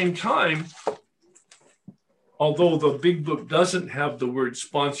 At the same time, although the big book doesn't have the word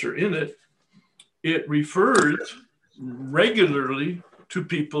sponsor in it, it refers regularly to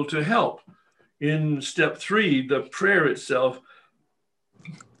people to help. In step 3, the prayer itself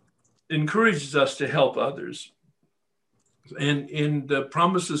encourages us to help others. And in the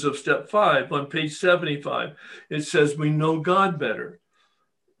promises of step 5 on page 75, it says we know God better.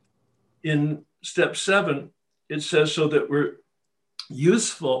 In step 7, it says so that we're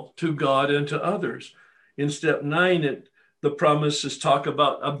useful to God and to others. In step 9, the promises talk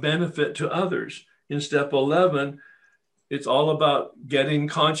about a benefit to others. In step 11, it's all about getting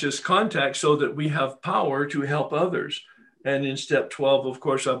conscious contact so that we have power to help others. And in step 12, of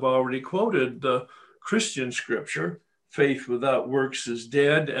course, I've already quoted the Christian scripture, faith without works is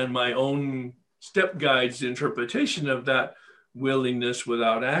dead, and my own step guide's interpretation of that, willingness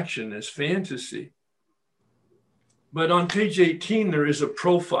without action is fantasy. But on page 18, there is a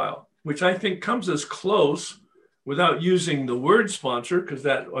profile, which I think comes as close without using the word sponsor, because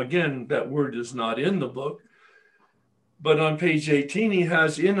that, again, that word is not in the book. But on page 18, he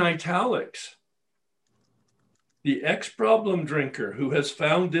has in italics, the ex-problem drinker who has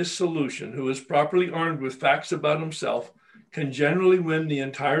found this solution, who is properly armed with facts about himself, can generally win the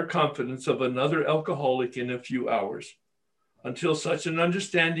entire confidence of another alcoholic in a few hours. Until such an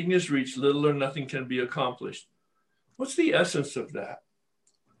understanding is reached, little or nothing can be accomplished. What's the essence of that?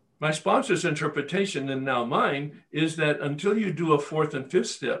 My sponsor's interpretation, and now mine, is that until you do a 4th and 5th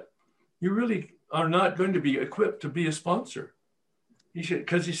step, you really are not going to be equipped to be a sponsor.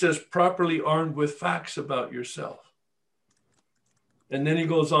 Because he says properly armed with facts about yourself. And then he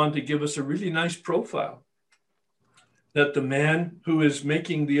goes on to give us a really nice profile that the man who is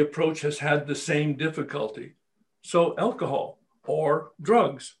making the approach has had the same difficulty. So alcohol or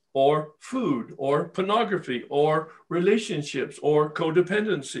drugs or food or pornography or relationships or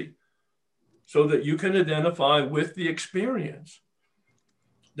codependency, so that you can identify with the experience.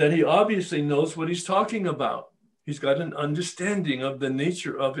 That he obviously knows what he's talking about. He's got an understanding of the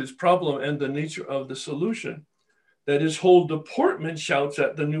nature of his problem and the nature of the solution. That his whole deportment shouts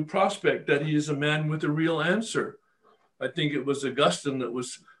at the new prospect that he is a man with a real answer. I think it was Augustine that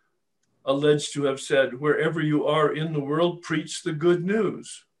was alleged to have said, wherever you are in the world, preach the good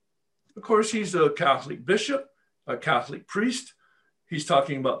news. Of course, he's a Catholic bishop, a Catholic priest. He's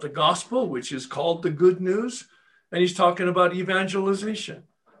talking about the gospel, which is called the good news, and he's talking about evangelization.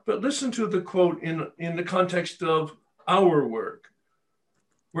 But listen to the quote in the context of our work.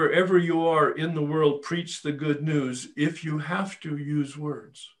 Wherever you are in the world, preach the good news. If you have to, use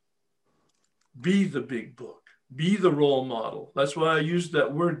words. Be the big book. Be the role model. That's why I used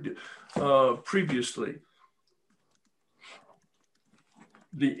that word previously.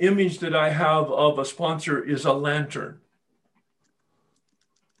 The image that I have of a sponsor is a lantern.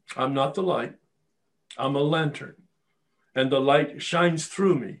 I'm not the light. I'm a lantern. And the light shines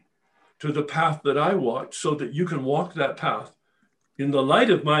through me to the path that I walk so that you can walk that path in the light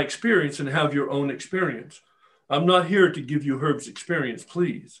of my experience and have your own experience. I'm not here to give you Herb's experience,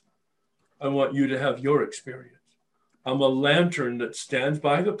 please. I want you to have your experience. I'm a lantern that stands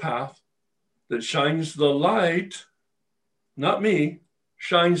by the path, that shines the light, not me,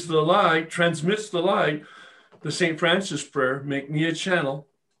 shines the light, transmits the light. The St. Francis prayer, make me a channel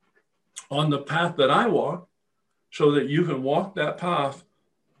on the path that I walk so that you can walk that path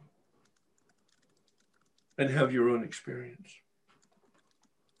and have your own experience.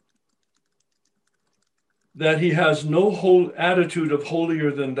 That he has no whole attitude of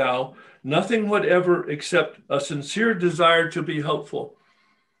holier than thou, nothing whatever except a sincere desire to be helpful.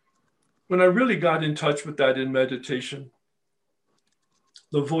 When I really got in touch with that in meditation,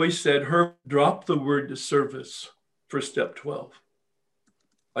 the voice said, Herb, drop the word service for step 12.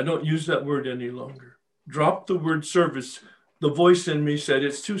 I don't use that word any longer. Drop the word service. The voice in me said,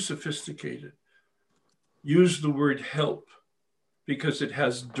 it's too sophisticated. Use the word help because it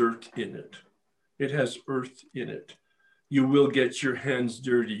has dirt in it. It has earth in it. You will get your hands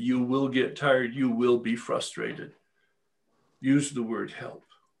dirty. You will get tired. You will be frustrated. Use the word help.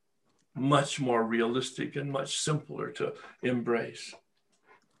 Much more realistic and much simpler to embrace.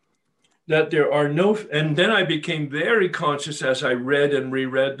 That there are no, and then I became very conscious as I read and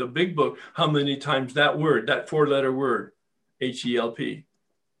reread the big book, how many times that word, that 4-letter word, H-E-L-P,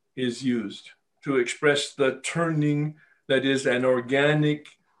 is used to express the turning that is an organic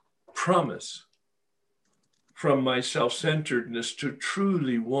promise from my self-centeredness to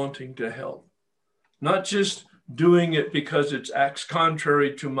truly wanting to help. Not just doing it because it acts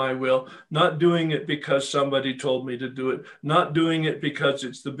contrary to my will, not doing it because somebody told me to do it, not doing it because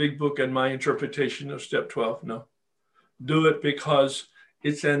it's the big book and my interpretation of step 12. No. Do it because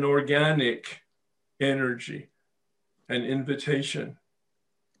it's an organic energy, an invitation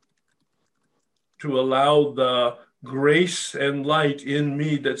to allow the grace and light in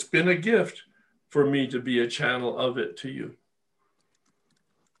me that's been a gift for me to be a channel of it to you.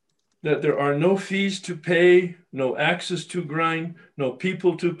 That there are no fees to pay, no axes to grind, no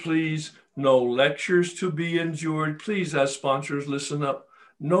people to please, no lectures to be endured. Please, as sponsors, listen up.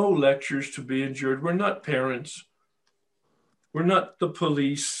 No lectures to be endured. We're not parents. We're not the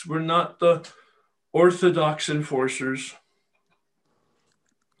police. We're not the orthodox enforcers.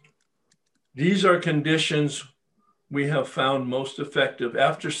 These are conditions we have found most effective.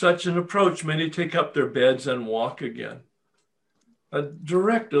 After such an approach, many take up their beds and walk again. A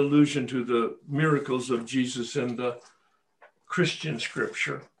direct allusion to the miracles of Jesus in the Christian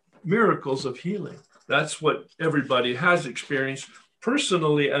scripture. Miracles of healing. That's what everybody has experienced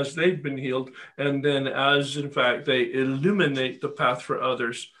personally as they've been healed, and then as, in fact, they illuminate the path for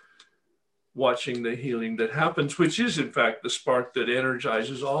others, watching the healing that happens, which is, in fact, the spark that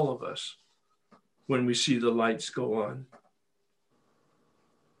energizes all of us when we see the lights go on.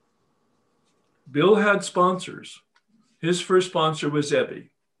 Bill had sponsors. His first sponsor was Ebby.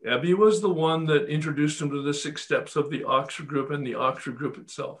 Ebby was the one that introduced him to the 6 steps of the Oxford Group and the Oxford Group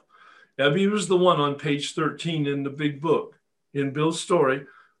itself. Ebby was the one on page 13 in the big book, in Bill's story,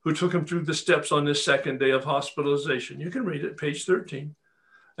 who took him through the steps on his 2nd day of hospitalization. You can read it, page 13.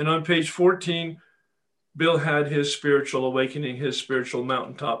 And on page 14, Bill had his spiritual awakening, his spiritual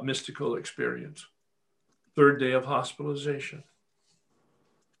mountaintop mystical experience. 3rd day of hospitalization.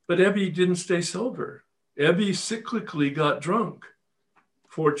 But Ebby didn't stay sober. Ebby cyclically got drunk.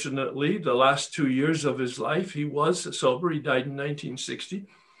 Fortunately, the last 2 years of his life, he was sober. He died in 1960.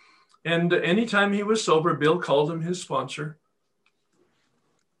 And anytime he was sober, Bill called him his sponsor.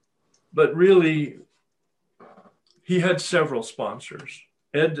 But really, he had several sponsors.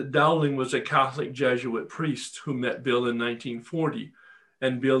 Ed Dowling was a Catholic Jesuit priest who met Bill in 1940.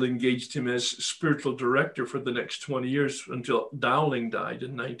 And Bill engaged him as spiritual director for the next 20 years until Dowling died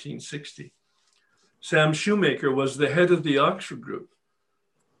in 1960. Sam Shoemaker was the head of the Oxford Group.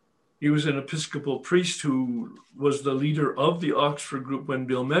 He was an Episcopal priest who was the leader of the Oxford group when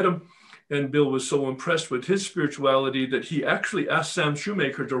Bill met him. And Bill was so impressed with his spirituality that he actually asked Sam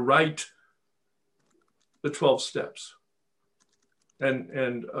Shoemaker to write the 12 steps.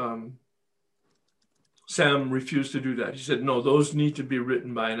 And Sam refused to do that. He said, no, those need to be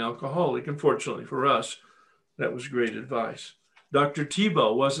written by an alcoholic. Unfortunately for us, that was great advice. Dr.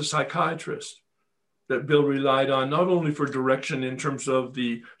 Tebow was a psychiatrist that Bill relied on, not only for direction in terms of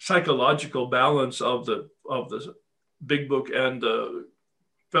the psychological balance of the Big Book and the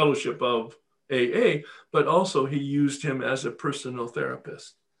Fellowship of AA, but also he used him as a personal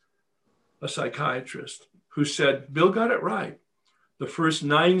therapist, a psychiatrist, who said, Bill got it right. The first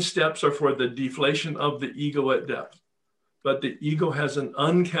 9 steps are for the deflation of the ego at depth, but the ego has an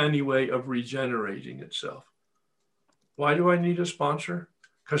uncanny way of regenerating itself. Why do I need a sponsor?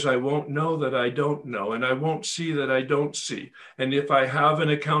 Because I won't know that I don't know, and I won't see that I don't see. And if I have an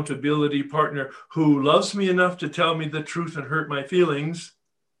accountability partner who loves me enough to tell me the truth and hurt my feelings,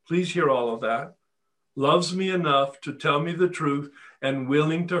 please hear all of that, loves me enough to tell me the truth and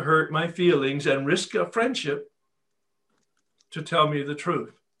willing to hurt my feelings and risk a friendship to tell me the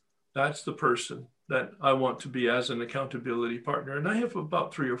truth. That's the person that I want to be as an accountability partner. And I have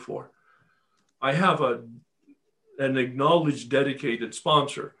about 3 or 4. I have an acknowledged dedicated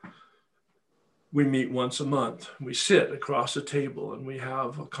sponsor. We meet once a month. We sit across a table and we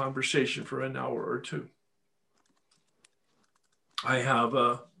have a conversation for an hour or 2. I have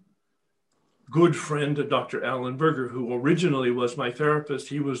a good friend, Dr. Alan Berger, who originally was my therapist.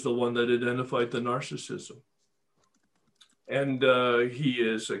 He was the one that identified the narcissism. And he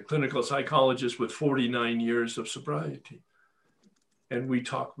is a clinical psychologist with 49 years of sobriety. And we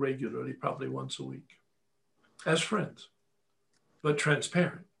talk regularly, probably once a week, as friends, but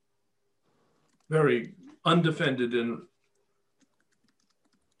transparent, very undefended and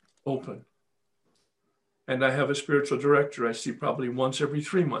open. And I have a spiritual director I see probably once every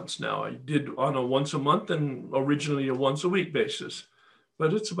 3 months now. I did on a once a month and originally a once a week basis,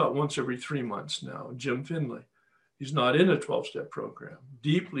 but it's about once every 3 months now. Jim Finley. He's not in a 12-step program,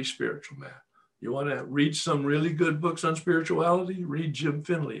 deeply spiritual man. You want to read some really good books on spirituality? Read Jim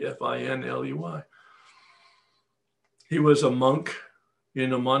Finley, F-I-N-L-E-Y. He was a monk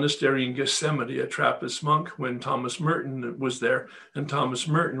in a monastery in Gethsemane, a Trappist monk, when Thomas Merton was there, and Thomas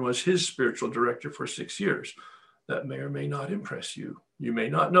Merton was his spiritual director for 6 years. That may or may not impress you. You may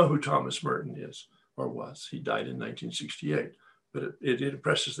not know who Thomas Merton is or was. He died in 1968, but it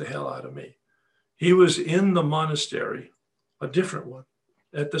impresses the hell out of me. He was in the monastery, a different one,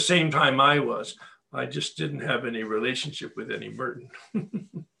 at the same time I was. I just didn't have any relationship with any Merton.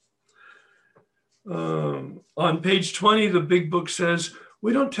 On page 20, the Big Book says,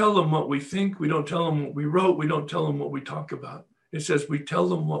 we don't tell them what we think. We don't tell them what we wrote. We don't tell them what we talk about. It says, we tell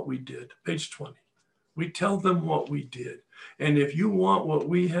them what we did. Page 20. We tell them what we did. And if you want what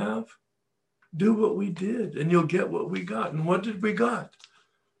we have, do what we did and you'll get what we got. And what did we got?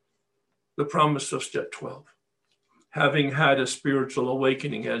 The promise of step 12. Having had a spiritual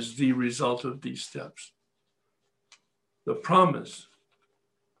awakening as the result of these steps. The promise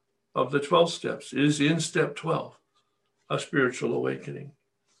of the 12 steps is in step 12, a spiritual awakening.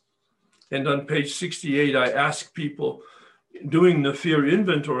 And on page 68, I ask people doing the fear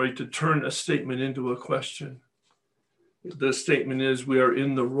inventory to turn a statement into a question. The statement is, we are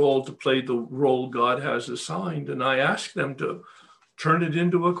in the role to play the role God has assigned. And I ask them to turn it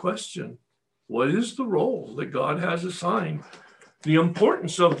into a question. What is the role that God has assigned? The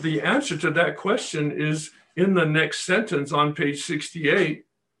importance of the answer to that question is in the next sentence on page 68.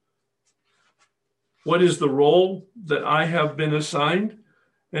 What is the role that I have been assigned?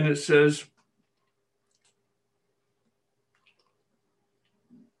 And it says,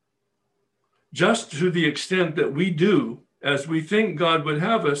 just to the extent that we do as we think God would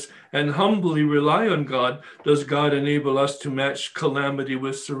have us and humbly rely on God, does God enable us to match calamity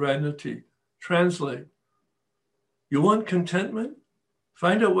with serenity. Translate. You want contentment?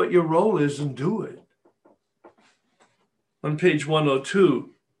 Find out what your role is and do it. On page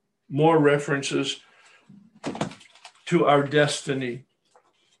 102, more references to our destiny.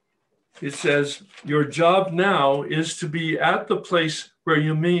 It says, your job now is to be at the place where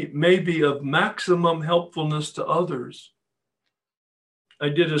you may be of maximum helpfulness to others. I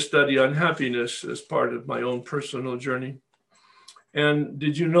did a study on happiness as part of my own personal journey. And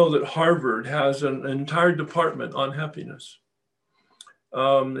did you know that Harvard has an entire department on happiness?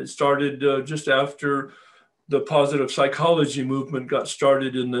 It started just after the positive psychology movement got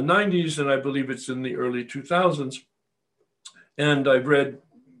started in the 90s, and I believe it's in the early 2000s. And I've read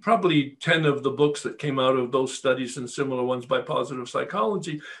probably 10 of the books that came out of those studies and similar ones by positive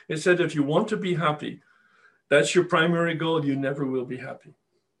psychology. It said, if you want to be happy, that's your primary goal, you never will be happy.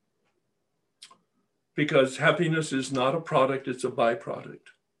 Because happiness is not a product, it's a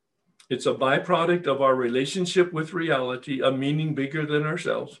byproduct. It's a byproduct of our relationship with reality, a meaning bigger than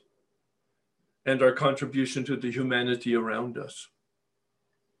ourselves, and our contribution to the humanity around us.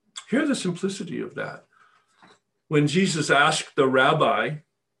 Hear the simplicity of that. When Jesus asked the rabbi,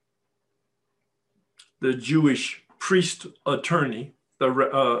 the Jewish priest attorney,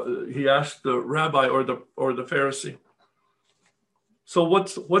 he asked the rabbi or the Pharisee, so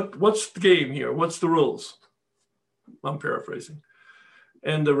what's the game here? What's the rules? I'm paraphrasing.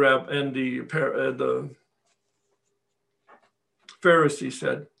 And the Pharisee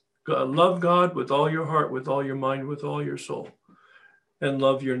said, love God with all your heart, with all your mind, with all your soul, and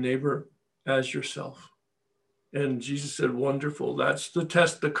love your neighbor as yourself. And Jesus said, wonderful. That's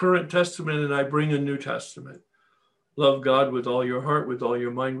the current testament, and I bring a new testament. Love God with all your heart, with all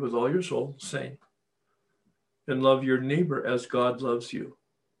your mind, with all your soul, same. And love your neighbor as God loves you.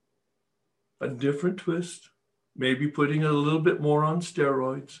 A different twist, maybe putting it a little bit more on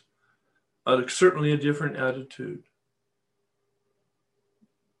steroids, certainly a different attitude.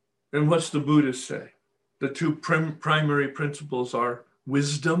 And what's the Buddhist say? The two primary principles are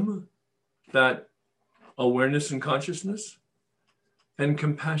wisdom, that awareness and consciousness, and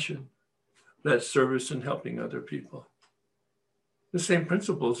compassion, that service and helping other people. The same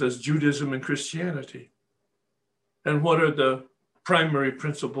principles as Judaism and Christianity. And what are the primary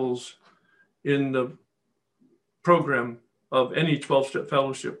principles in the program of any 12-step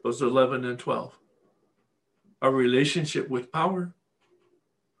fellowship? Was 11 and 12. Our relationship with power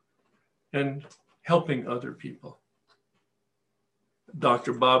and helping other people.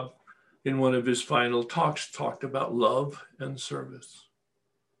 Dr. Bob, in one of his final talks, talked about love and service.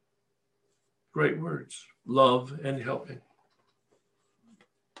 Great words, love and helping.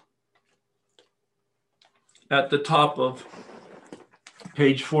 At the top of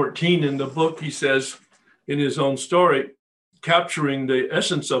page 14 in the book, he says, in his own story, capturing the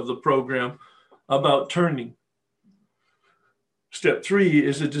essence of the program about turning. Step 3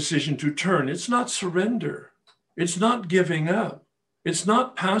 is a decision to turn. It's not surrender. It's not giving up. It's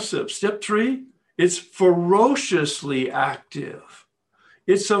not passive. Step 3, it's ferociously active.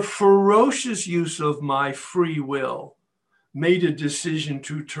 It's a ferocious use of my free will. Made a decision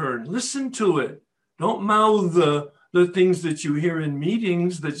to turn. Listen to it. Don't mouth the things that you hear in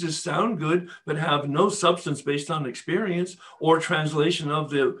meetings that just sound good, but have no substance based on experience or translation of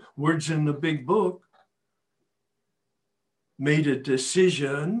the words in the big book. Made a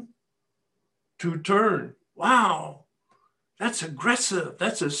decision to turn. Wow, that's aggressive,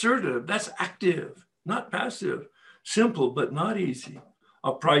 that's assertive, that's active, not passive. Simple, but not easy.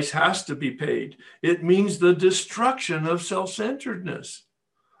 A price has to be paid. It means the destruction of self-centeredness.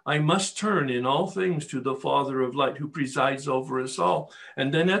 I must turn in all things to the Father of light who presides over us all.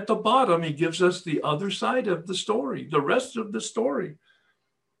 And then at the bottom, he gives us the other side of the story, the rest of the story.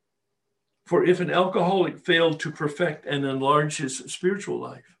 For if an alcoholic failed to perfect and enlarge his spiritual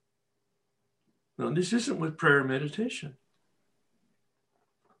life. Now, this isn't with prayer and meditation.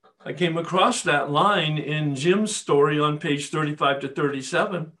 I came across that line in Jim's story on page 35 to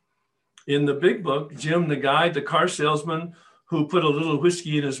 37 in the big book. Jim, the guy, the car salesman who put a little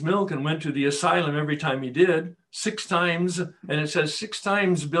whiskey in his milk and went to the asylum every time he did, 6 times. And it says 6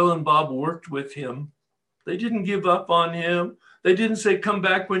 times Bill and Bob worked with him. They didn't give up on him. They didn't say, come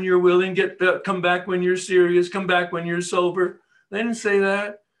back when you're willing, come back when you're serious, come back when you're sober. They didn't say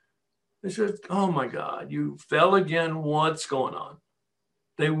that. They said, oh my God, you fell again, what's going on?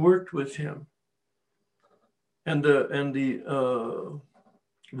 They worked with him. And the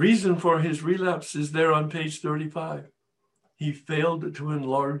reason for his relapse is there on page 35. He failed to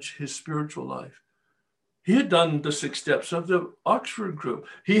enlarge his spiritual life. He had done the 6 steps of the Oxford group.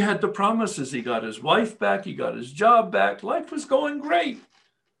 He had the promises. He got his wife back. He got his job back. Life was going great.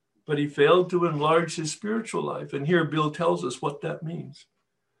 But he failed to enlarge his spiritual life. And here Bill tells us what that means.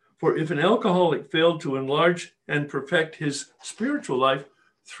 For if an alcoholic failed to enlarge and perfect his spiritual life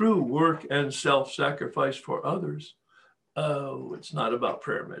through work and self-sacrifice for others, it's not about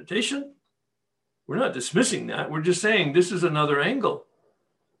prayer and meditation. We're not dismissing that. We're just saying this is another angle.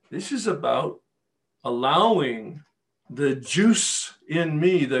 This is about allowing the juice in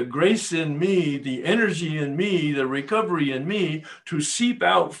me, the grace in me, the energy in me, the recovery in me to seep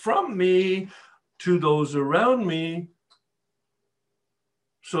out from me to those around me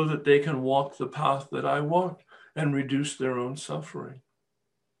so that they can walk the path that I walked and reduce their own suffering.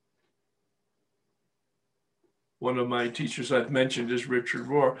 one of my teachers I've mentioned is Richard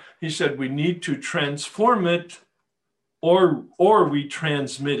Rohr. He said, we need to transform it or we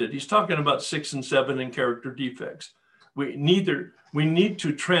transmit it. He's talking about 6 and 7 and character defects. We need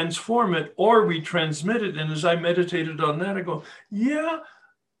to transform it or we transmit it. And as I meditated on that, I go, yeah,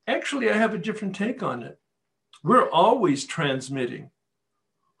 actually, I have a different take on it. We're always transmitting.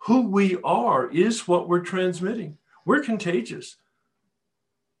 Who we are is what we're transmitting. We're contagious.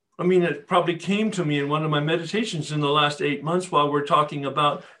 I mean, it probably came to me in one of my meditations in the last 8 months while we're talking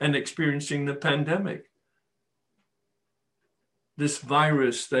about and experiencing the pandemic. This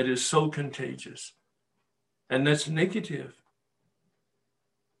virus that is so contagious, and that's negative.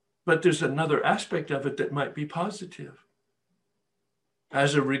 But there's another aspect of it that might be positive.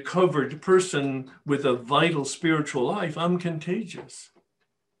 As a recovered person with a vital spiritual life, I'm contagious.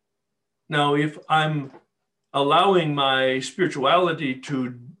 Now, if I'm allowing my spirituality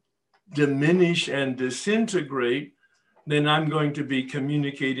to diminish and disintegrate, then I'm going to be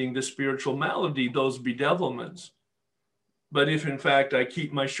communicating the spiritual malady, those bedevilments. But if in fact I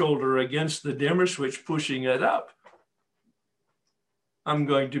keep my shoulder against the dimmer switch, pushing it up, I'm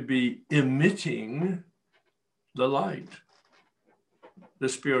going to be emitting the light, the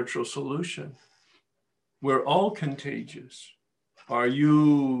spiritual solution. We're all contagious. Are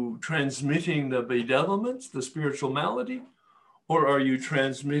you transmitting the bedevilments, the spiritual malady? Or are you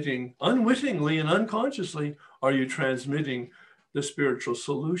transmitting unwittingly and unconsciously, are you transmitting the spiritual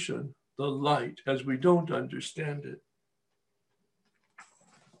solution, the light, as we don't understand it?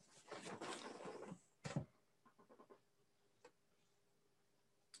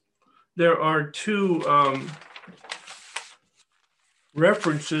 There are two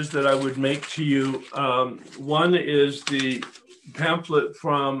references that I would make to you. One is the pamphlet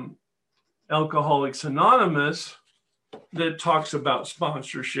from Alcoholics Anonymous that talks about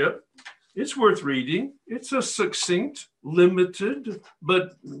sponsorship. It's worth reading. It's a succinct, limited,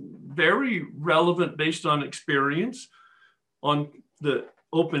 but very relevant based on experience. On the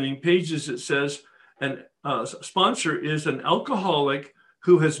opening pages, it says, a sponsor is an alcoholic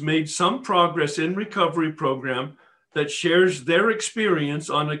who has made some progress in recovery program that shares their experience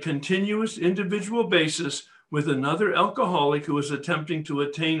on a continuous individual basis with another alcoholic who is attempting to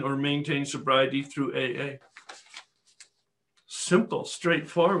attain or maintain sobriety through AA. Simple,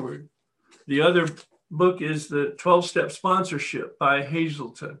 straightforward. The other book is the 12-Step Sponsorship by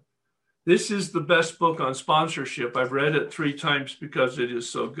Hazelton. This is the best book on sponsorship. I've read it 3 times because it is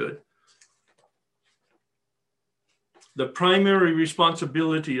so good. The primary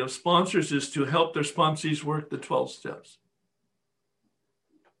responsibility of sponsors is to help their sponsees work the 12 steps.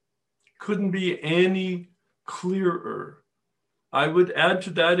 Couldn't be any clearer. I would add to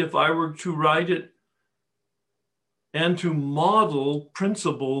that, if I were to write it, and to model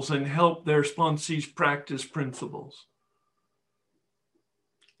principles and help their sponsees practice principles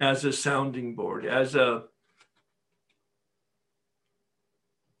as a sounding board, as a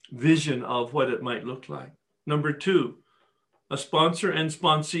vision of what it might look like. Number 2, a sponsor and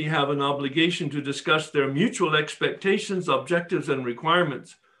sponsee have an obligation to discuss their mutual expectations, objectives, and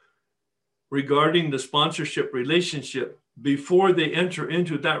requirements regarding the sponsorship relationship before they enter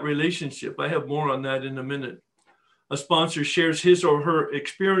into that relationship. I have more on that in a minute. A sponsor shares his or her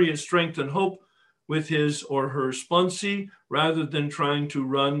experience, strength, and hope with his or her sponsee rather than trying to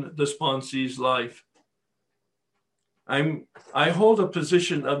run the sponsee's life. I hold a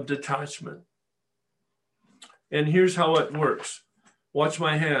position of detachment. And here's how it works. Watch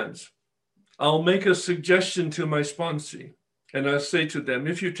my hands. I'll make a suggestion to my sponsee, and I'll say to them,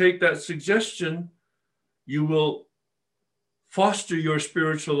 if you take that suggestion, you will foster your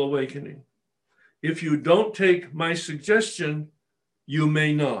spiritual awakening. If you don't take my suggestion, you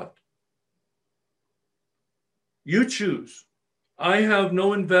may not. You choose. I have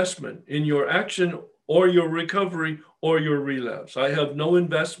no investment in your action or your recovery or your relapse. I have no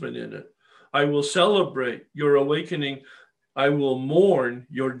investment in it. I will celebrate your awakening. I will mourn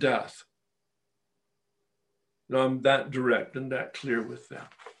your death. Now, I'm that direct and that clear with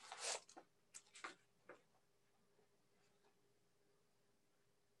that.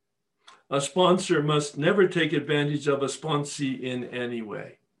 A sponsor must never take advantage of a sponsee in any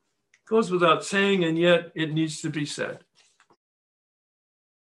way. Goes without saying, and yet it needs to be said.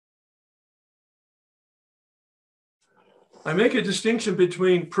 I make a distinction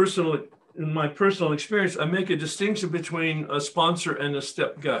between in my personal experience, I make a distinction between a sponsor and a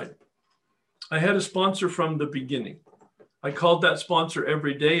step guide. I had a sponsor from the beginning. I called that sponsor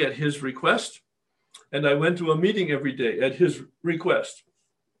every day at his request, and I went to a meeting every day at his request.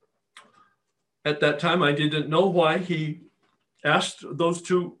 At that time, I didn't know why he asked those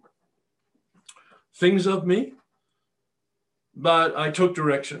 2 things of me. But I took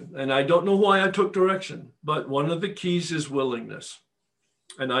direction, and I don't know why I took direction, but one of the keys is willingness.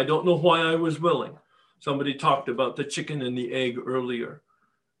 And I don't know why I was willing. Somebody talked about the chicken and the egg earlier.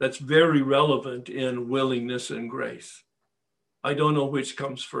 That's very relevant in willingness and grace. I don't know which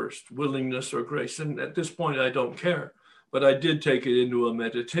comes first, willingness or grace. And at this point, I don't care. But I did take it into a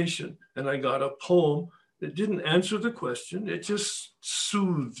meditation, and I got a poem that didn't answer the question. It just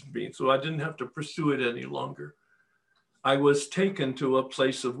soothed me, so I didn't have to pursue it any longer. I was taken to a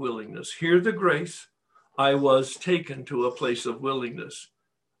place of willingness. Hear the grace. I was taken to a place of willingness.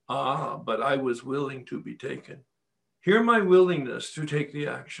 But I was willing to be taken. Hear my willingness to take the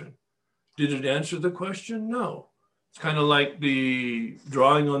action. Did it answer the question? No. It's kind of like the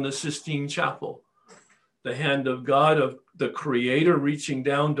drawing on the Sistine Chapel. The hand of God, of the Creator, reaching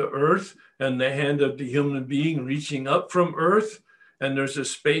down to earth, and the hand of the human being reaching up from earth, and there's a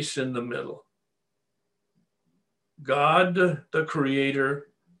space in the middle. God, the Creator,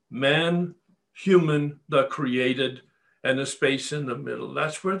 man, human, the created, and a space in the middle.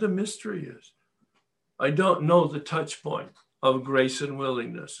 That's where the mystery is. I don't know the touch point of grace and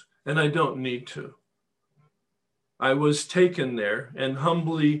willingness, and I don't need to. I was taken there and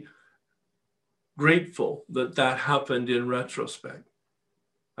humbly grateful that that happened in retrospect.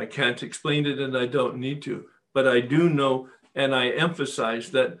 I can't explain it, and I don't need to, but I do know, and I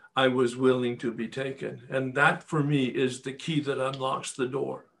emphasize that I was willing to be taken. And that for me is the key that unlocks the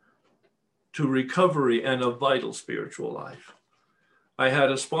door to recovery and a vital spiritual life. I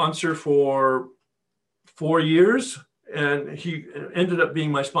had a sponsor for 4 years, and he ended up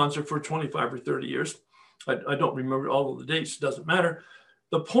being my sponsor for 25 or 30 years. I don't remember all of the dates, doesn't matter.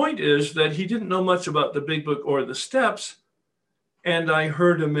 The point is that he didn't know much about the Big Book or the steps. And I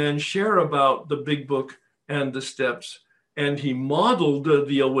heard a man share about the Big Book and the steps, and he modeled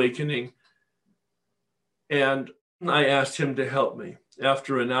the awakening. And I asked him to help me.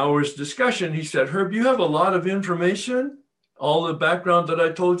 After an hour's discussion, he said, Herb, you have a lot of information, all the background that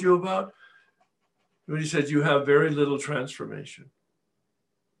I told you about. And he said, you have very little transformation.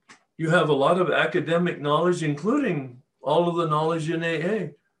 You have a lot of academic knowledge, including all of the knowledge in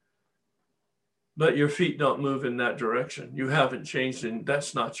AA. But your feet don't move in that direction. You haven't changed, and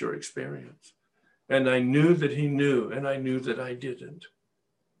that's not your experience. And I knew that he knew, and I knew that I didn't.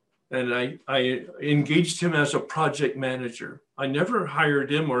 And I engaged him as a project manager. I never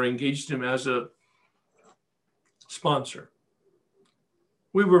hired him or engaged him as a sponsor.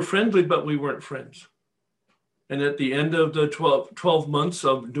 We were friendly, but we weren't friends. And at the end of the 12 months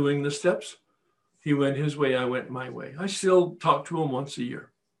of doing the steps, he went his way, I went my way. I still talk to him once a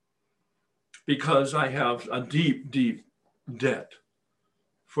year because I have a deep, deep debt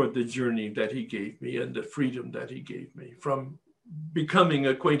for the journey that he gave me and the freedom that he gave me from becoming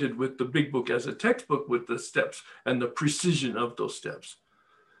acquainted with the Big Book as a textbook with the steps and the precision of those steps.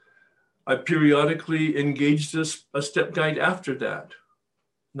 I periodically engaged a step guide after that,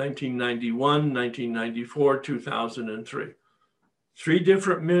 1991, 1994, 2003. 3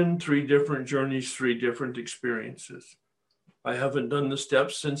 different men, 3 different journeys, 3 different experiences. I haven't done the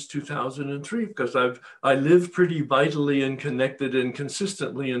steps since 2003 because I live pretty vitally and connected and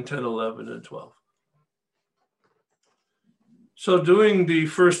consistently in 10, 11, and 12. So doing the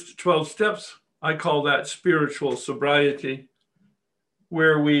first 12 steps, I call that spiritual sobriety,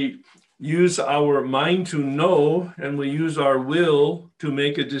 where we use our mind to know and we use our will to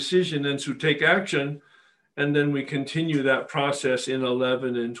make a decision and to take action. And then we continue that process in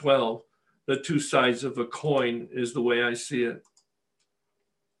 11 and 12. The 2 sides of a coin is the way I see it.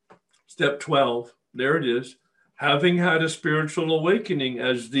 Step 12, there it is. Having had a spiritual awakening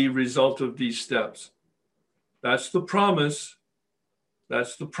as the result of these steps. That's the promise.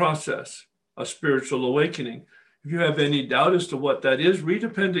 That's the process, a spiritual awakening. If you have any doubt as to what that is, read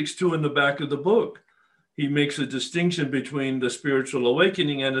Appendix 2 in the back of the book. He makes a distinction between the spiritual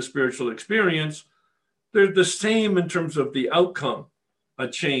awakening and a spiritual experience. They're the same in terms of the outcome, a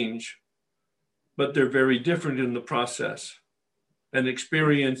change, but they're very different in the process. An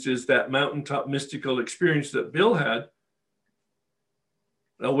experience is that mountaintop mystical experience that Bill had.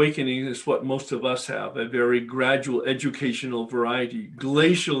 Awakening is what most of us have, a very gradual educational variety,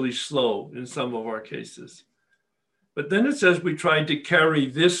 glacially slow in some of our cases. But then it says we tried to carry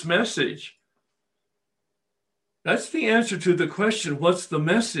this message. That's the answer to the question, what's the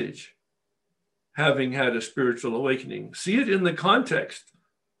message? Having had a spiritual awakening. See it in the context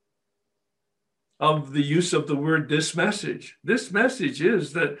of the use of the word this message. This message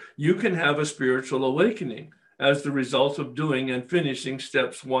is that you can have a spiritual awakening as the result of doing and finishing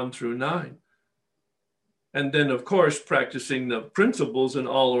steps 1 through 9. And then, of course, practicing the principles in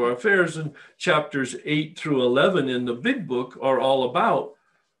all our affairs. And chapters 8 through 11 in the big book are all about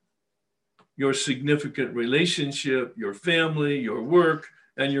your significant relationship, your family, your work,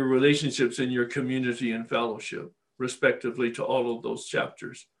 and your relationships in your community and fellowship, respectively, to all of those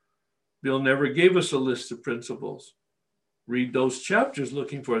chapters. Bill never gave us a list of principles. Read those chapters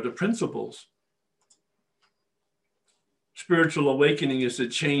looking for the principles. Spiritual awakening is a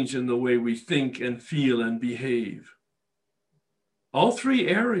change in the way we think and feel and behave. All three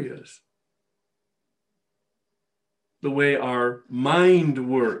areas. The way our mind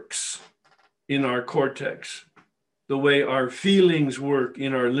works in our cortex, the way our feelings work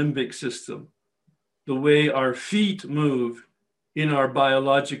in our limbic system, the way our feet move in our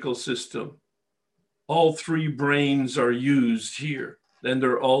biological system. All three brains are used here, and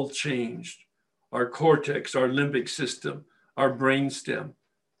they're all changed. Our cortex, our limbic system, our brainstem,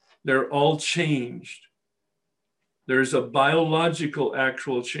 they're all changed. There's a biological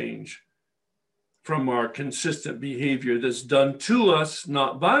actual change from our consistent behavior that's done to us,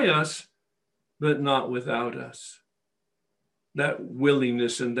 not by us, but not without us. That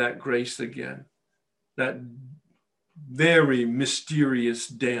willingness and that grace again, that very mysterious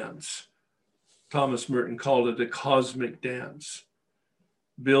dance. Thomas Merton called it a cosmic dance.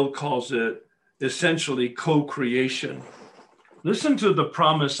 Bill calls it essentially co-creation. Listen to the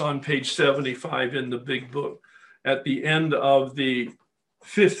promise on page 75 in the big book. At the end of the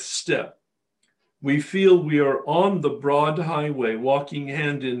 5th step, we feel we are on the broad highway, walking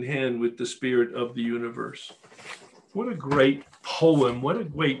hand in hand with the spirit of the universe. What a great poem, what a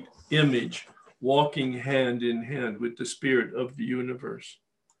great image, walking hand in hand with the spirit of the universe.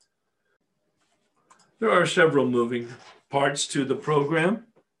 There are several moving parts to the program.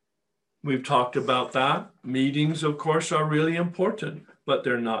 We've talked about that. Meetings, of course, are really important, but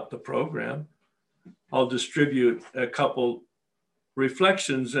they're not the program. I'll distribute a couple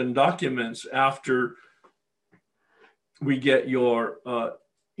reflections and documents after we get your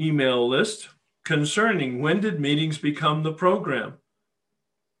email list concerning when did meetings become the program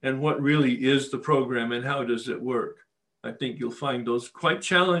and what really is the program and how does it work. I think you'll find those quite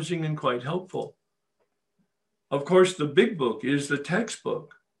challenging and quite helpful. Of course, the big book is the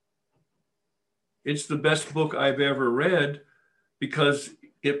textbook. It's the best book I've ever read because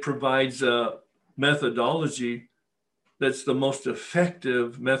it provides a methodology that's the most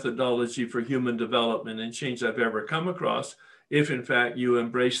effective methodology for human development and change I've ever come across, if in fact you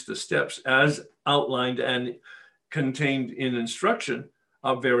embrace the steps as outlined and contained in instruction,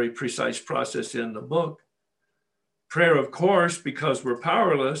 a very precise process in the book. Prayer, of course, because we're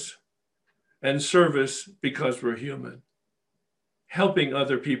powerless, and service because we're human. Helping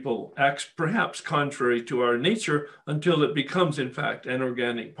other people acts perhaps contrary to our nature until it becomes, in fact, an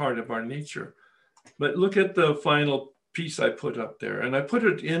organic part of our nature. But look at the final piece I put up there. And I put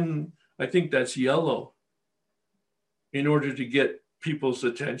it in, I think that's yellow, in order to get people's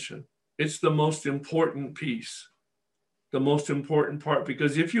attention. It's the most important piece, the most important part,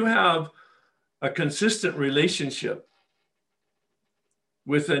 because if you have a consistent relationship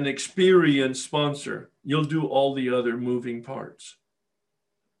with an experienced sponsor, you'll do all the other moving parts.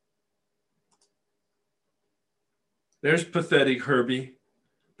 There's pathetic Herbie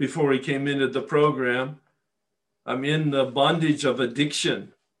before he came into the program. I'm in the bondage of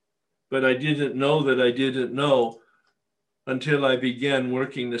addiction, but I didn't know that I didn't know until I began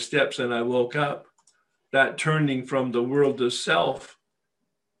working the steps and I woke up. That turning from the world of self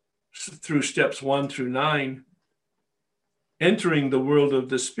through steps 1 through 9, entering the world of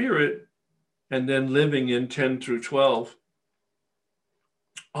the spirit, and then living in 10 through 12.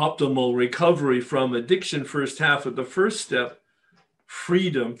 Optimal recovery from addiction, first half of the first step,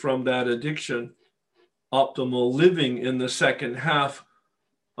 freedom from that addiction. Optimal living in the second half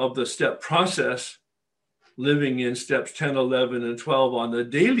of the step process, living in steps 10, 11, and 12 on a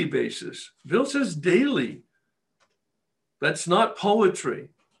daily basis. Bill says daily. That's not poetry.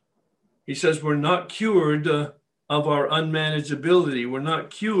 He says we're not cured of our unmanageability. We're not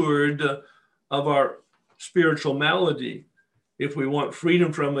cured of our spiritual malady. If we want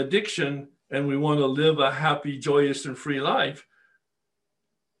freedom from addiction and we want to live a happy, joyous, and free life,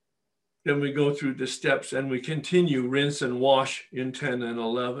 then we go through the steps and we continue rinse and wash in 10 and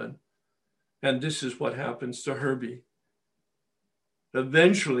 11. And this is what happens to Herbie.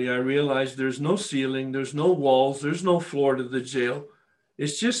 Eventually, I realized there's no ceiling, there's no walls, there's no floor to the jail.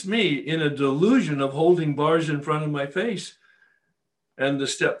 It's just me in a delusion of holding bars in front of my face. And the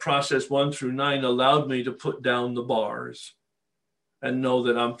step process 1 through 9 allowed me to put down the bars and know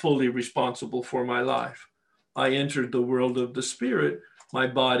that I'm fully responsible for my life. I entered the world of the spirit my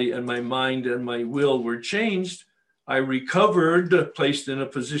body and my mind and my will were changed. I recovered, placed in a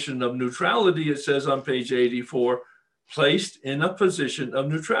position of neutrality. It says on page 84, placed in a position of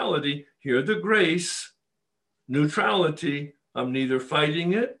neutrality. Here the grace, neutrality. I'm neither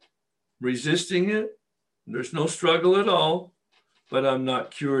fighting it, resisting it. There's no struggle at all, but I'm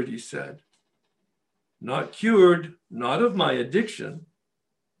not cured, he said. Not cured, not of my addiction.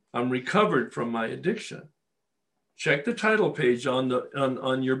 I'm recovered from my addiction. Check the title page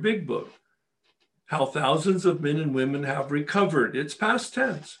on your big book. How thousands of men and women have recovered. It's past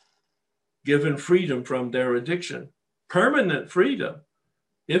tense. Given freedom from their addiction. Permanent freedom.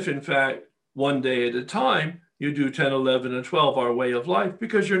 If in fact, one day at a time, you do 10, 11, and 12, our way of life,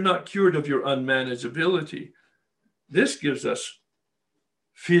 because you're not cured of your unmanageability. This gives us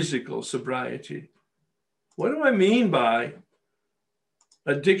physical sobriety. What do I mean by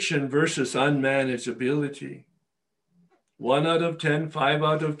addiction versus unmanageability? 1 out of 10, 5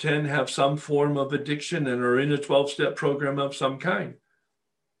 out of 10 have some form of addiction and are in a 12-step program of some kind.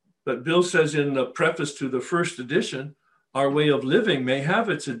 But Bill says in the preface to the first edition, our way of living may have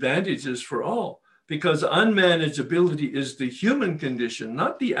its advantages for all, because unmanageability is the human condition,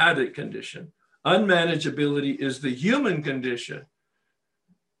 not the addict condition. Unmanageability is the human condition.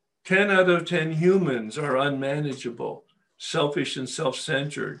 10 out of 10 humans are unmanageable, selfish and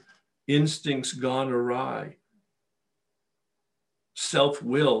self-centered, instincts gone awry,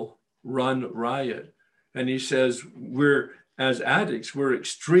 self-will run riot. And he says, as addicts, we're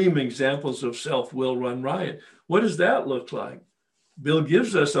extreme examples of self-will run riot. What does that look like? Bill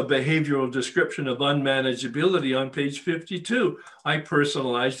gives us a behavioral description of unmanageability on page 52. I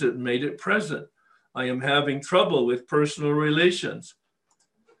personalized it and made it present. I am having trouble with personal relations.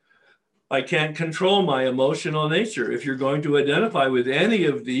 I can't control my emotional nature. If you're going to identify with any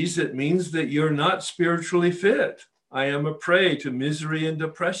of these, it means that you're not spiritually fit. I am a prey to misery and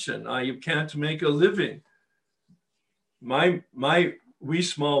depression. I can't make a living. My wee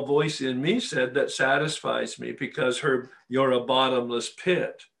small voice in me said that satisfies me, because you're a bottomless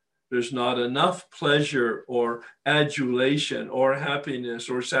pit. There's not enough pleasure or adulation or happiness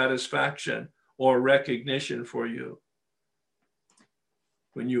or satisfaction or recognition for you.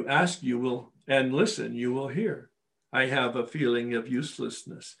 When you ask, you will, and listen, you will hear. I have a feeling of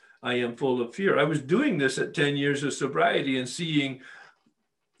uselessness. I am full of fear. I was doing this at 10 years of sobriety and seeing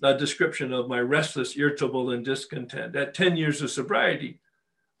a description of my restless, irritable, and discontent. At 10 years of sobriety,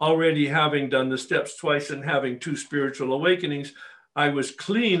 already having done the steps twice and having 2 spiritual awakenings, I was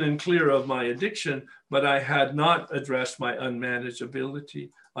clean and clear of my addiction, but I had not addressed my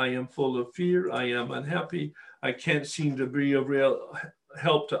unmanageability. I am full of fear. I am unhappy. I can't seem to be of real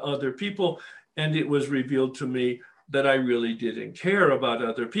help to other people. And it was revealed to me that I really didn't care about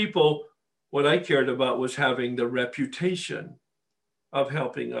other people. What I cared about was having the reputation of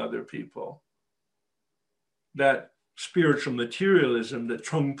helping other people. That spiritual materialism that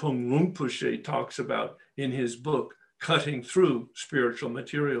Trungpa Rinpoche talks about in his book, Cutting Through Spiritual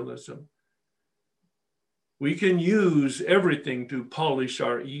Materialism. We can use everything to polish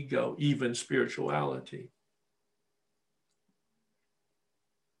our ego, even spirituality.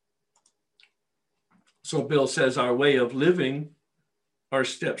 So Bill says our way of living are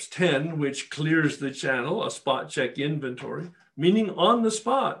steps 10, which clears the channel, a spot check inventory, meaning on the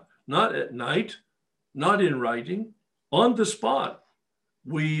spot, not at night, not in writing, on the spot.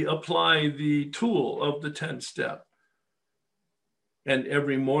 We apply the tool of the 10th step. And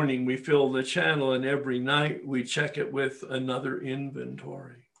every morning we fill the channel, and every night we check it with another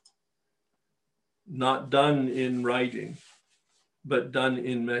inventory. Not done in writing, but done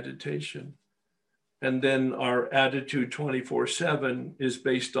in meditation. And then our attitude 24/7 is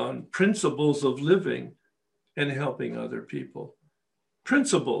based on principles of living and helping other people.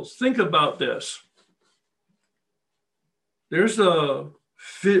 Principles, think about this. There's a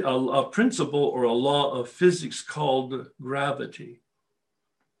principle or a law of physics called gravity.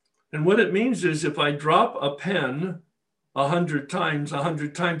 And what it means is if I drop a pen 100 times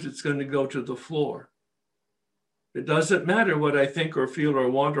it's going to go to the floor. It doesn't matter what I think or feel or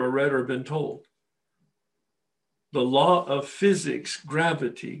want or read or been told. The law of physics,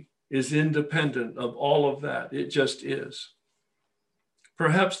 gravity, is independent of all of that. It just is.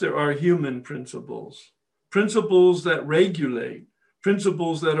 Perhaps there are human principles, principles that regulate,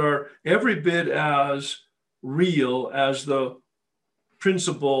 principles that are every bit as real as the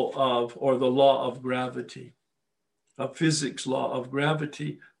principle of, or the law of gravity, a physics law of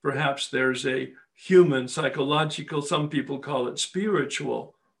gravity. Perhaps there's a human, psychological, some people call it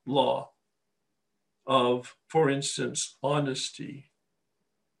spiritual law of, for instance, honesty,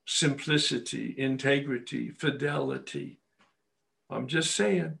 simplicity, integrity, fidelity, I'm just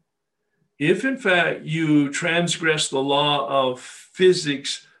saying. If in fact you transgress the law of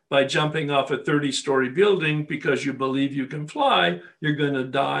physics by jumping off a 30-story building because you believe you can fly, you're going to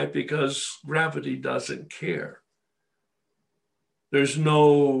die because gravity doesn't care. There's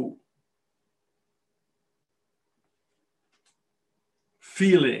no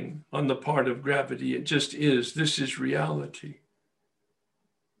feeling on the part of gravity. It just is. This is reality.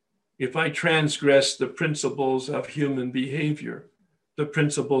 If I transgress the principles of human behavior, the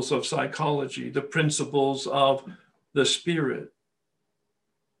principles of psychology, the principles of the spirit,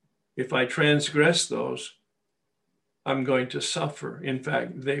 if I transgress those, I'm going to suffer. In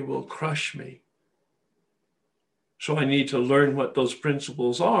fact, they will crush me. So I need to learn what those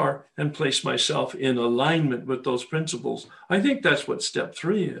principles are and place myself in alignment with those principles. I think that's what step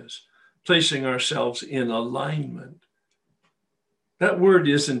 3 is, placing ourselves in alignment. That word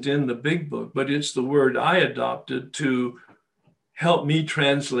isn't in the big book, but it's the word I adopted to help me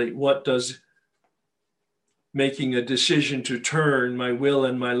translate what does making a decision to turn my will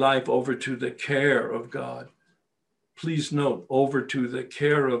and my life over to the care of God. Please note, over to the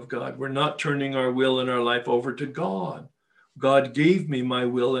care of God. We're not turning our will and our life over to God. God gave me my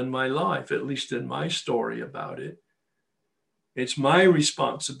will and my life, at least in my story about it. It's my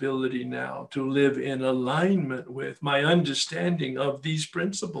responsibility now to live in alignment with my understanding of these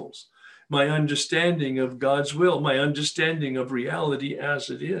principles, my understanding of God's will, my understanding of reality as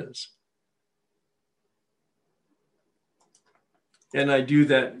it is. And I do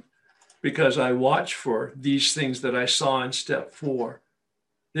that because I watch for these things that I saw in step 4.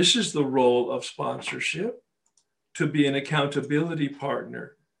 This is the role of sponsorship, to be an accountability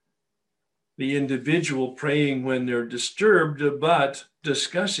partner. The individual praying when they're disturbed, but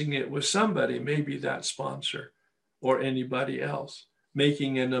discussing it with somebody, maybe that sponsor or anybody else,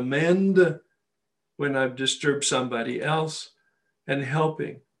 making an amend when I've disturbed somebody else, and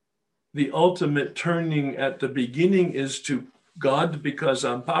helping. The ultimate turning at the beginning is to God because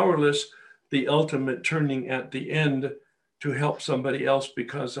I'm powerless. The ultimate turning at the end to help somebody else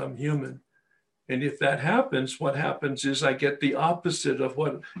because I'm human. And if that happens, what happens is I get the opposite of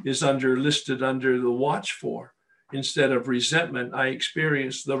what is listed under the watch for. Instead of resentment, I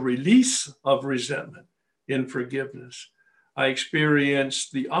experience the release of resentment in forgiveness. I experience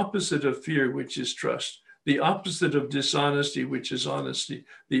the opposite of fear, which is trust. The opposite of dishonesty, which is honesty.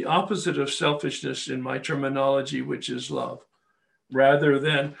 The opposite of selfishness in my terminology, which is love. Rather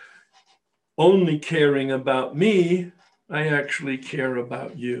than only caring about me, I actually care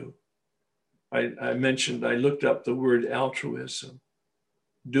about you. I mentioned, I looked up the word altruism.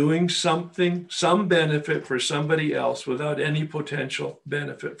 Doing something, some benefit for somebody else without any potential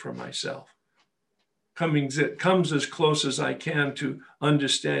benefit for myself. It comes as close as I can to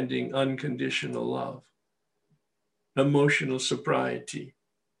understanding unconditional love. Emotional sobriety.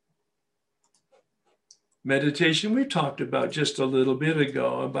 Meditation, we talked about just a little bit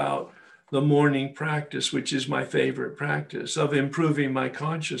ago about the morning practice, which is my favorite practice, of improving my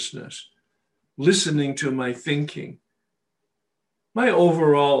consciousness, listening to my thinking. My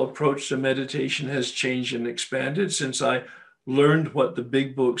overall approach to meditation has changed and expanded since I learned what the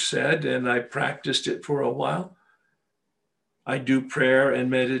big book said and I practiced it for a while. I do prayer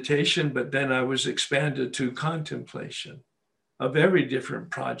and meditation, but then I was expanded to contemplation, a very different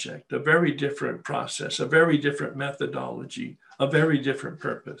project, a very different process, a very different methodology, a very different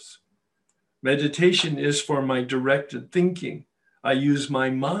purpose. Meditation is for my directed thinking. I use my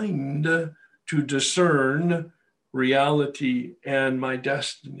mind to discern reality and my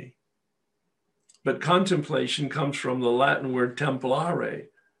destiny. But contemplation comes from the Latin word templare,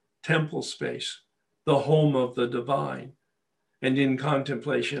 temple space, the home of the divine. And in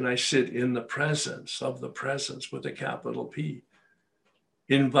contemplation, I sit in the presence of the presence with a capital P,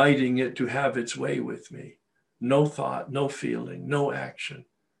 inviting it to have its way with me. No thought, no feeling, no action.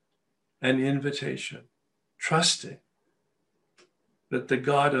 An invitation, trusting that the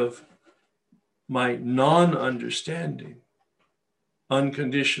God of my non-understanding,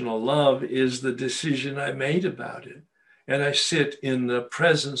 unconditional love is the decision I made about it. And I sit in the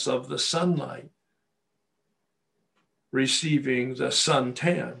presence of the sunlight, receiving the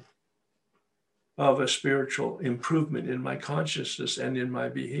suntan of a spiritual improvement in my consciousness and in my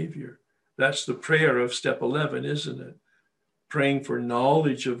behavior. That's the prayer of step 11, isn't it? Praying for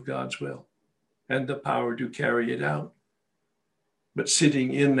knowledge of God's will and the power to carry it out. But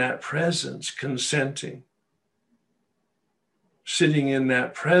sitting in that presence, consenting, sitting in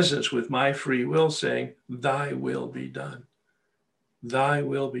that presence with my free will saying, thy will be done. Thy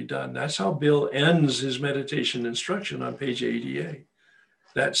will be done. That's how Bill ends his meditation instruction on page 88.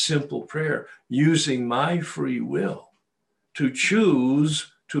 That simple prayer, using my free will to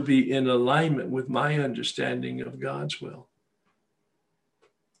choose to be in alignment with my understanding of God's will.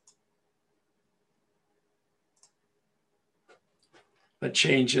 A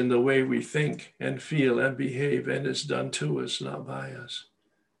change in the way we think and feel and behave, and it's done to us, not by us,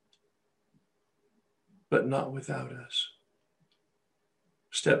 but not without us.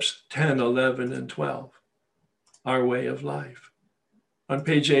 Steps 10, 11, and 12, our way of life. On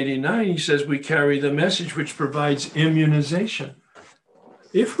page 89, he says we carry the message which provides immunization.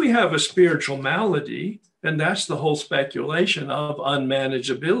 If we have a spiritual malady, and that's the whole speculation of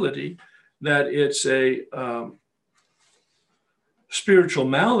unmanageability, that it's a spiritual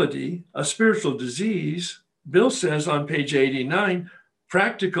malady, a spiritual disease, Bill says on page 89,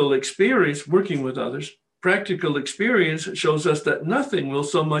 practical experience working with others, practical experience shows us that nothing will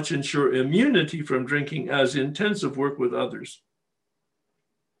so much ensure immunity from drinking as intensive work with others,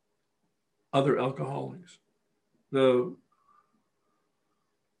 other alcoholics. The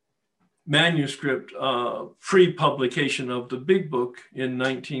manuscript pre-publication of the Big Book in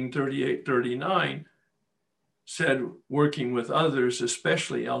 1938-39 said working with others,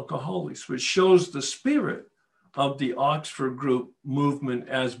 especially alcoholics, which shows the spirit of the Oxford group movement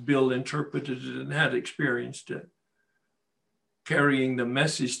as Bill interpreted it and had experienced it. Carrying the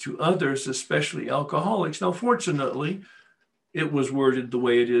message to others, especially alcoholics. Now, fortunately, it was worded the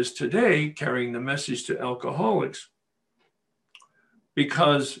way it is today, carrying the message to alcoholics,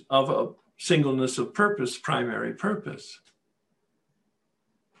 because of a singleness of purpose, primary purpose.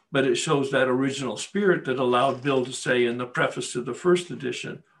 But it shows that original spirit that allowed Bill to say in the preface to the first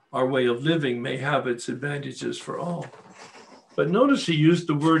edition, our way of living may have its advantages for all. But notice he used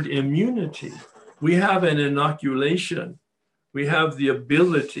the word immunity. We have an inoculation. We have the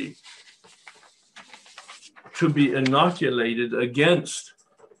ability to be inoculated against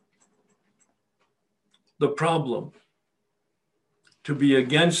the problem, to be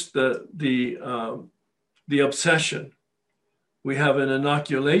against the obsession. We have an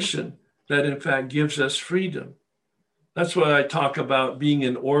inoculation that in fact gives us freedom. That's why I talk about being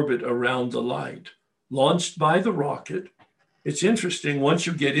in orbit around the light, launched by the rocket. It's interesting, once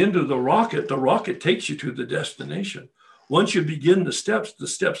you get into the rocket takes you to the destination. Once you begin the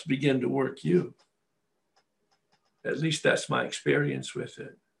steps begin to work you. At least that's my experience with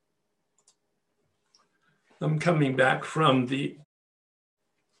it. I'm coming back from the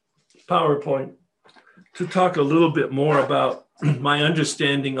PowerPoint to talk a little bit more about my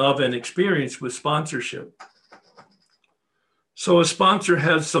understanding of and experience with sponsorship. So a sponsor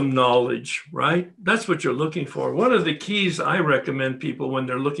has some knowledge, right? That's what you're looking for. One of the keys I recommend people when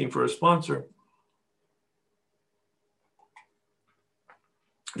they're looking for a sponsor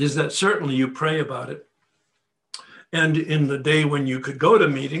is that certainly you pray about it. And in the day when you could go to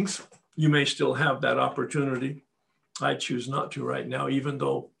meetings, you may still have that opportunity. I choose not to right now, even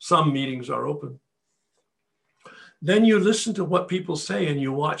though some meetings are open. Then you listen to what people say and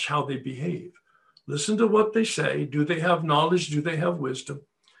you watch how they behave. Listen to what they say. Do they have knowledge? Do they have wisdom?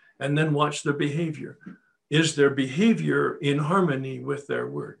 And then watch their behavior. Is their behavior in harmony with their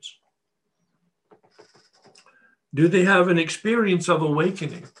words? Do they have an experience of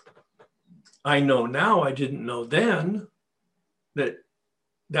awakening? I know now, I didn't know then,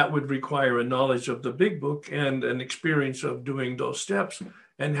 that would require a knowledge of the Big Book and an experience of doing those steps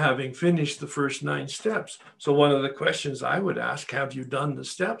and having finished the first 9 steps. So one of the questions I would ask, have you done the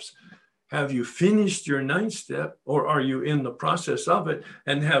steps? Have you finished your 9th step, or are you in the process of it?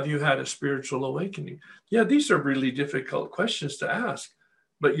 And have you had a spiritual awakening? Yeah, these are really difficult questions to ask,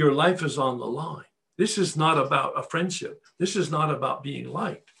 but your life is on the line. This is not about a friendship. This is not about being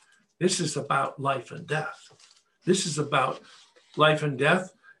liked. This is about life and death. This is about life and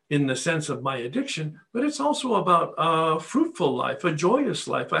death in the sense of my addiction, but it's also about a fruitful life, a joyous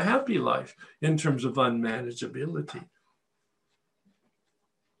life, a happy life in terms of unmanageability.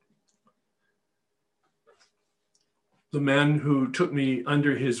 The man who took me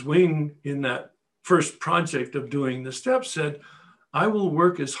under his wing in that first project of doing the steps said, I will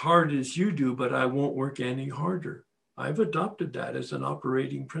work as hard as you do, but I won't work any harder. I've adopted that as an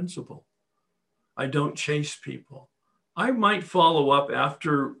operating principle. I don't chase people. I might follow up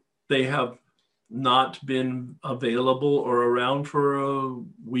after they have not been available or around for a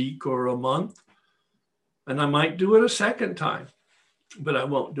week or a month. And I might do it a second time, but I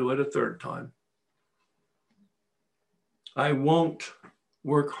won't do it a third time. I won't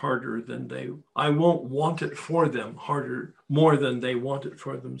work harder than I won't want it for them more than they want it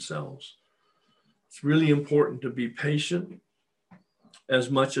for themselves. It's really important to be patient as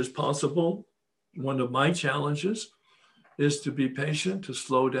much as possible. One of my challenges is to be patient, to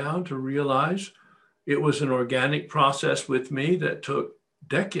slow down, to realize It was an organic process with me that took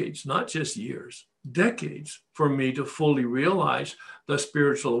decades, not just years, decades for me to fully realize the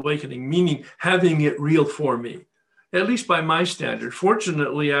spiritual awakening, meaning having it real for me, at least by my standard.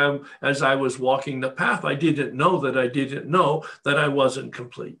 Fortunately, as I was walking the path, I didn't know that I wasn't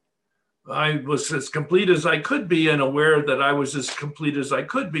complete. I was as complete as I could be and aware that I was as complete as I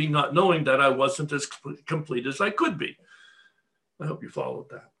could be, not knowing that I wasn't as complete as I could be. I hope you followed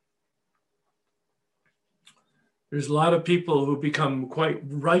that. There's a lot of people who become quite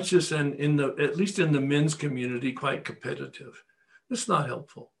righteous and at least in the men's community, quite competitive. It's not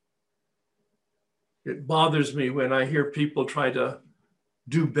helpful. It bothers me when I hear people try to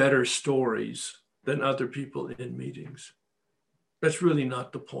do better stories than other people in meetings. That's really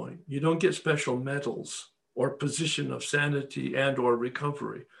not the point. You don't get special medals or position of sanity and or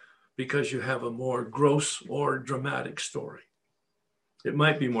recovery because you have a more gross or dramatic story. It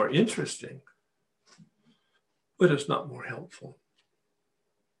might be more interesting, but it's not more helpful.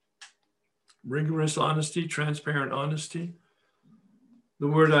 Rigorous honesty, transparent honesty. The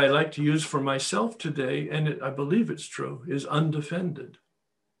word I like to use for myself today, and I believe it's true, is undefended.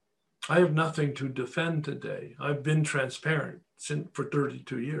 I have nothing to defend today. I've been transparent for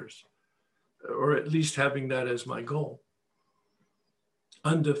 32 years, or at least having that as my goal.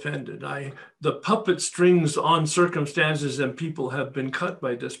 Undefended. The puppet strings on circumstances and people have been cut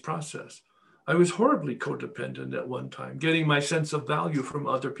by this process. I was horribly codependent at one time, getting my sense of value from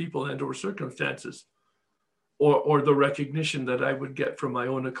other people and or circumstances, or the recognition that I would get from my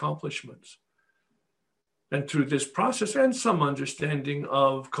own accomplishments. And through this process and some understanding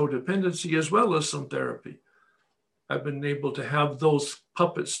of codependency as well as some therapy, I've been able to have those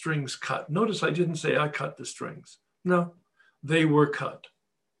puppet strings cut. Notice I didn't say I cut the strings. No, they were cut.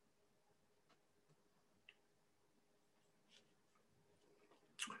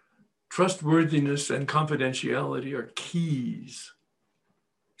 Trustworthiness and confidentiality are keys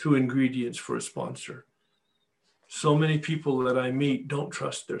to ingredients for a sponsor. So many people that I meet don't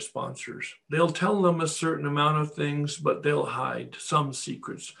trust their sponsors. They'll tell them a certain amount of things, but they'll hide some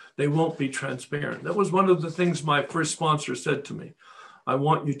secrets. They won't be transparent. That was one of the things my first sponsor said to me. I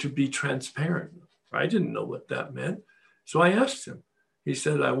want you to be transparent. I didn't know what that meant. So I asked him. He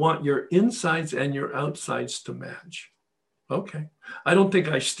said, I want your insides and your outsides to match. Okay. I don't think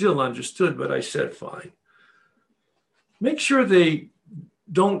I still understood, but I said, fine. Make sure they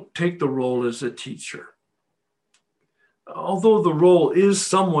don't take the role as a teacher. Although the role is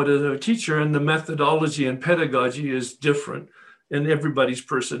somewhat as a teacher and the methodology and pedagogy is different and everybody's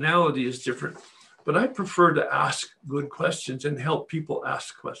personality is different, but I prefer to ask good questions and help people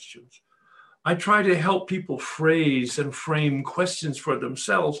ask questions. I try to help people phrase and frame questions for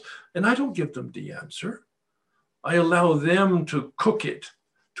themselves, and I don't give them the answer. I allow them to cook it,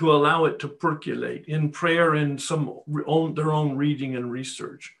 to allow it to percolate in prayer and their own reading and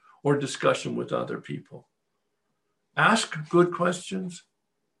research or discussion with other people. Ask good questions.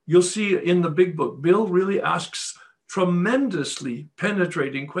 You'll see in the big book, Bill really asks tremendously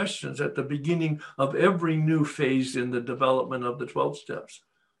penetrating questions at the beginning of every new phase in the development of the 12 steps.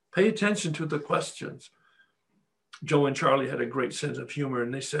 Pay attention to the questions. Joe and Charlie had a great sense of humor,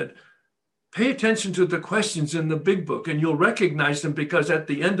 and they said, pay attention to the questions in the big book and you'll recognize them because at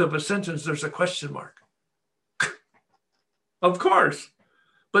the end of a sentence, there's a question mark. Of course,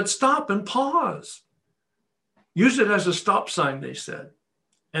 but stop and pause. Use it as a stop sign, they said,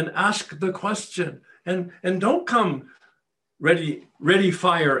 and ask the question. And don't come ready,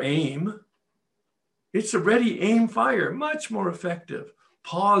 fire, aim. It's a ready, aim, fire, much more effective.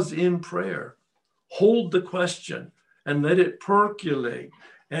 Pause in prayer, hold the question and let it percolate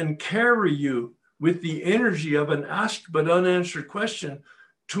and carry you with the energy of an asked but unanswered question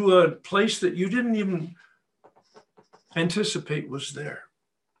to a place that you didn't even anticipate was there.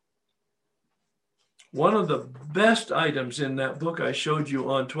 One of the best items in that book I showed you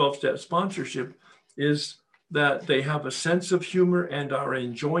on 12-step sponsorship is that they have a sense of humor and are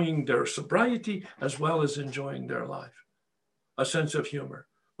enjoying their sobriety as well as enjoying their life. A sense of humor.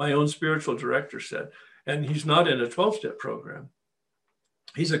 My own spiritual director said, and he's not in a 12-step program.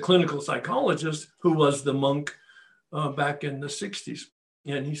 He's a clinical psychologist who was the monk back in the 60s.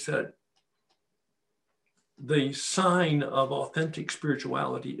 And he said, the sign of authentic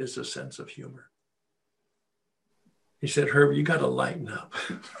spirituality is a sense of humor. He said, Herb, you got to lighten up.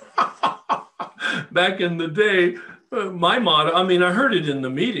 Back in the day, my motto, I heard it in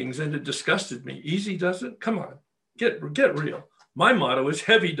the meetings and it disgusted me. Easy does it? Come on, get real. My motto is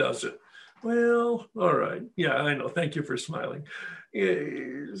heavy does it. Well, all right. Yeah, I know. Thank you for smiling.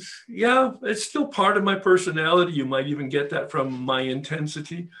 Yeah, it's still part of my personality. You might even get that from my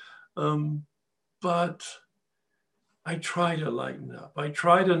intensity. but I try to lighten up. I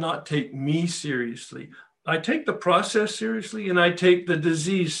try to not take me seriously. I take the process seriously, and I take the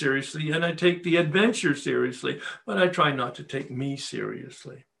disease seriously, and I take the adventure seriously, but I try not to take me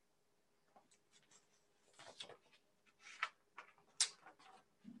seriously.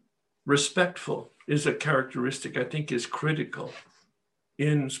 Respectful is a characteristic I think is critical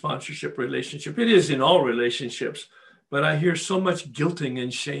in sponsorship relationship. It is in all relationships, but I hear so much guilting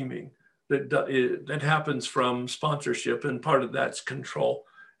and shaming that happens from sponsorship, and part of that's control,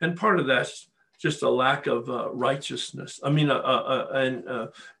 and part of that's just a lack of righteousness. I mean,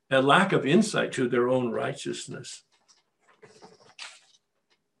 a lack of insight to their own righteousness.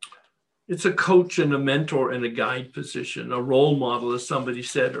 It's a coach and a mentor and a guide position, a role model, as somebody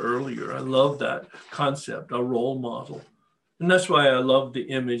said earlier. I love that concept, a role model. And that's why I love the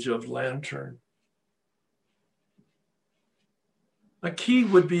image of lantern. A key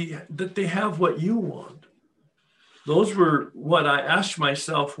would be that they have what you want. Those were what I asked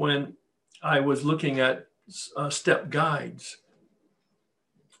myself when I was looking at step guides.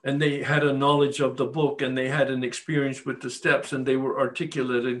 And they had a knowledge of the book, and they had an experience with the steps, and they were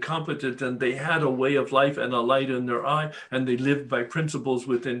articulate and competent, and they had a way of life and a light in their eye, and they lived by principles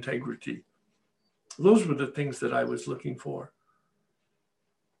with integrity. Those were the things that I was looking for.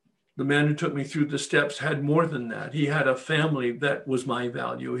 The man who took me through the steps had more than that. He had a family that was my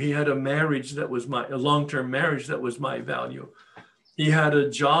value. He had a marriage that was a long-term marriage that was my value. He had a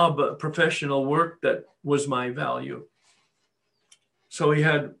job, a professional work that was my value. So he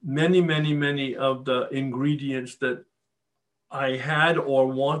had many, many, many of the ingredients that I had or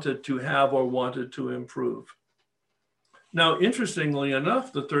wanted to have or wanted to improve. Now, interestingly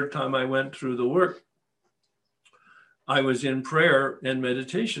enough, the third time I went through the work, I was in prayer and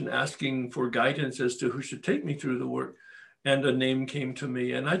meditation asking for guidance as to who should take me through the work. And a name came to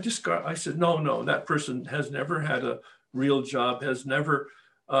me, and I said, no, that person has never had a real job, has never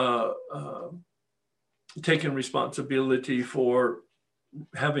taken responsibility for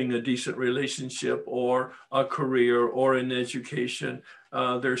having a decent relationship or a career or an education.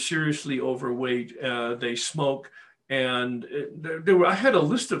 They're seriously overweight. They smoke. And I had a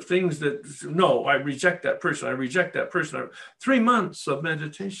list of things that, no, I reject that person. I reject that person. 3 months of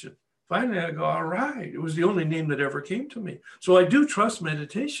meditation. Finally, I go, all right. It was the only name that ever came to me. So I do trust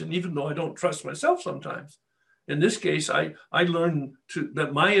meditation, even though I don't trust myself sometimes. In this case, I learned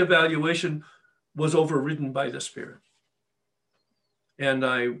that my evaluation was overridden by the Spirit. And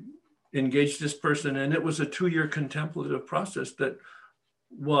I engaged this person, and it was a 2-year contemplative process that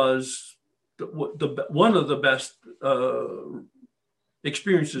was one of the best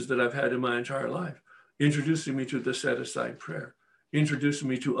experiences that I've had in my entire life, introducing me to the set-aside prayer, introducing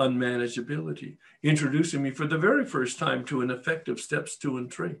me to unmanageability, introducing me for the very first time to an effective steps 2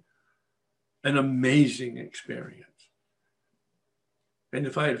 and 3. An amazing experience. And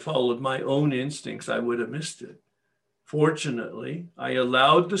if I had followed my own instincts, I would have missed it. Fortunately, I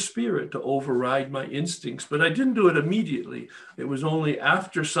allowed the Spirit to override my instincts, but I didn't do it immediately. It was only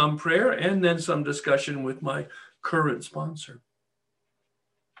after some prayer and then some discussion with my current sponsor.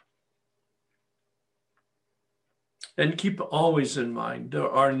 And keep always in mind, there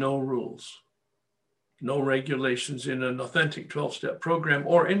are no rules, no regulations in an authentic 12-step program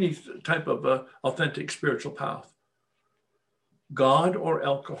or any type of authentic spiritual path. God or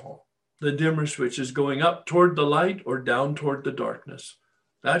alcohol. The dimmer switch is going up toward the light or down toward the darkness.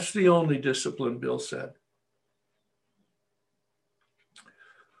 That's the only discipline, Bill said.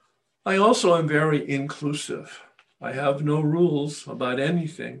 I also am very inclusive. I have no rules about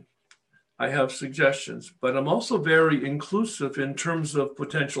anything. I have suggestions, but I'm also very inclusive in terms of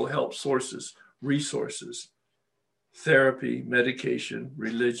potential help sources, resources, therapy, medication,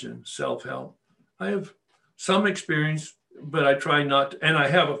 religion, self-help. I have some experience, but I try not to, and I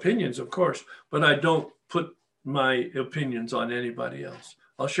have opinions, of course, but I don't put my opinions on anybody else.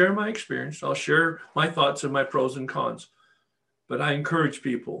 I'll share my experience. I'll share my thoughts and my pros and cons, but I encourage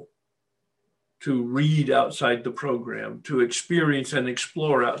people to read outside the program, to experience and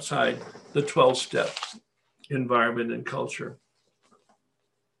explore outside the 12 steps environment and culture.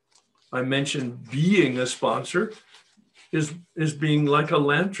 I mentioned being a sponsor is being like a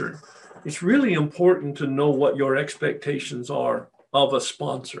lantern. It's really important to know what your expectations are of a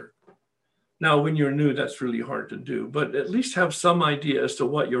sponsor. Now, when you're new, that's really hard to do, but at least have some idea as to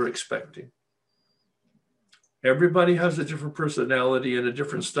what you're expecting. Everybody has a different personality and a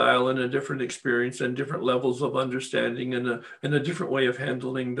different style and a different experience and different levels of understanding and a different way of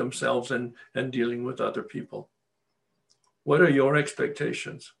handling themselves and dealing with other people. What are your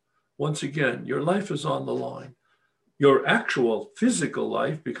expectations? Once again, your life is on the line. your actual physical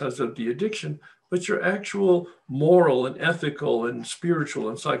life because of the addiction, but your actual moral and ethical and spiritual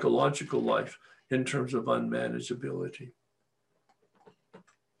and psychological life in terms of unmanageability.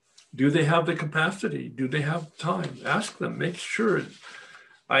 Do they have the capacity? Do they have time? Ask them, make sure.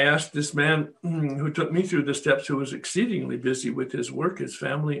 I asked this man who took me through the steps, who was exceedingly busy with his work, his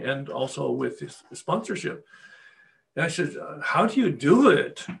family, and also with his sponsorship. And I said, how do you do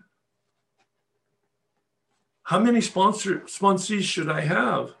it? How many sponsees should I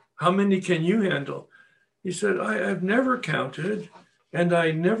have? How many can you handle? He said, I've never counted, and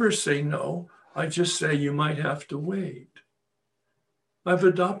I never say no. I just say you might have to wait. I've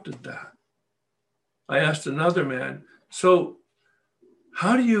adopted that. I asked another man, so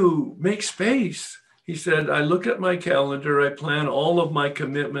how do you make space? He said, I look at my calendar, I plan all of my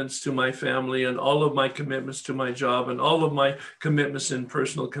commitments to my family and all of my commitments to my job and all of my commitments in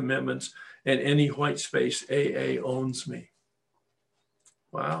personal commitments, and any white space, AA owns me.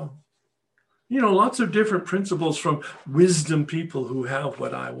 Wow. You know, lots of different principles from wisdom people who have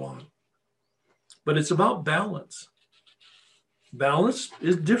what I want. But it's about balance. Balance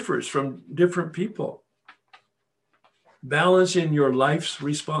differs from different people. Balance in your life's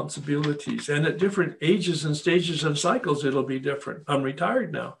responsibilities. And at different ages and stages and cycles, it'll be different. I'm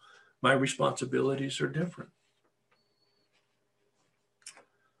retired now. My responsibilities are different.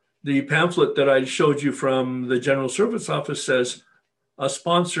 The pamphlet that I showed you from the General Service Office says, a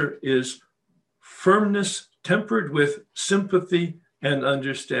sponsor is firmness tempered with sympathy and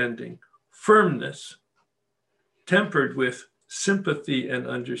understanding. Firmness tempered with sympathy and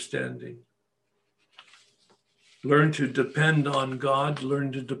understanding. Learn to depend on God,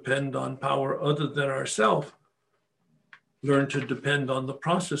 learn to depend on power other than ourselves, learn to depend on the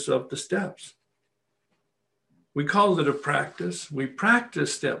process of the steps. We call it a practice. We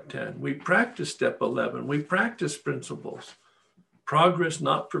practice step 10, we practice step 11, we practice principles. Progress,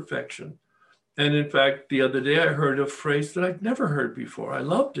 not perfection. And in fact, the other day I heard a phrase that I'd never heard before. I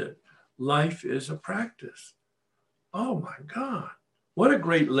loved it. Life is a practice. Oh my God, what a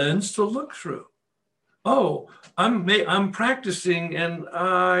great lens to look through. Oh, I'm practicing and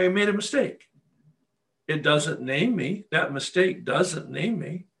I made a mistake. It doesn't name me. That mistake doesn't name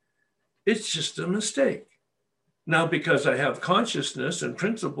me. It's just a mistake. Now, because I have consciousness and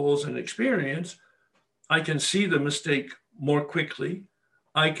principles and experience, I can see the mistake more quickly.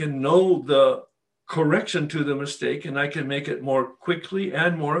 I can know the correction to the mistake, and I can make it more quickly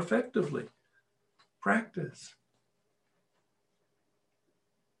and more effectively. Practice.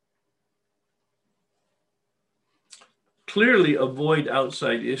 Clearly avoid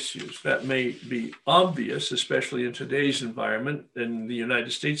outside issues. That may be obvious, especially in today's environment, in the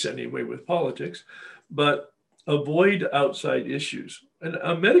United States anyway, with politics, but avoid outside issues.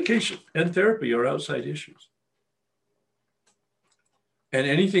 And medication and therapy are outside issues. And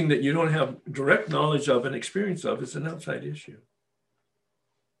anything that you don't have direct knowledge of and experience of is an outside issue.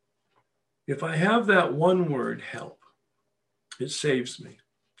 If I have that one word, help, it saves me.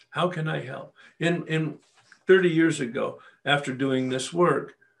 How can I help? In 30 years ago, after doing this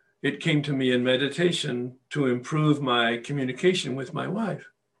work, it came to me in meditation to improve my communication with my wife,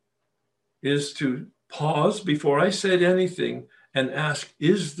 is to pause before I said anything and ask,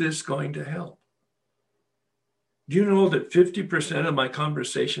 is this going to help? Do you know that 50% of my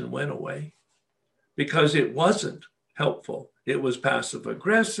conversation went away? Because it wasn't helpful. It was passive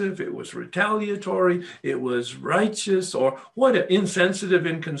aggressive, it was retaliatory, it was righteous, or what, insensitive,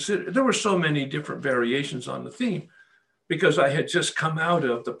 inconsiderate. There were so many different variations on the theme because I had just come out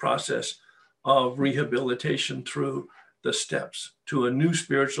of the process of rehabilitation through the steps to a new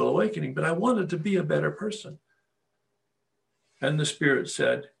spiritual awakening, but I wanted to be a better person. And the Spirit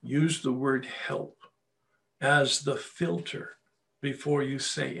said, use the word help as the filter before you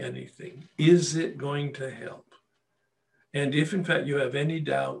say anything. Is it going to help? And if in fact you have any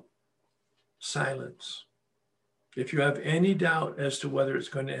doubt, silence. If you have any doubt as to whether it's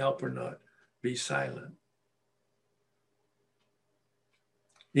going to help or not, be silent.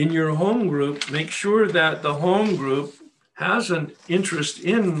 In your home group, make sure that the home group has an interest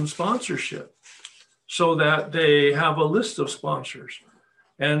in sponsorship so that they have a list of sponsors.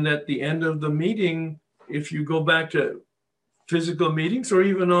 And at the end of the meeting, if you go back to physical meetings or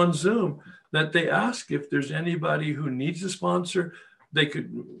even on Zoom, that they ask if there's anybody who needs a sponsor, they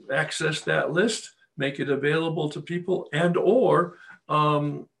could access that list, make it available to people, and or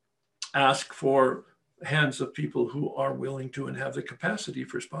ask for hands of people who are willing to and have the capacity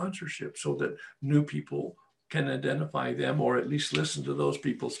for sponsorship so that new people can identify them or at least listen to those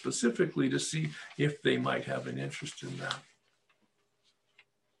people specifically to see if they might have an interest in that.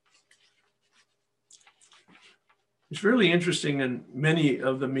 It's really interesting. In many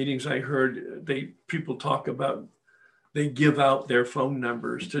of the meetings I heard, people talk about they give out their phone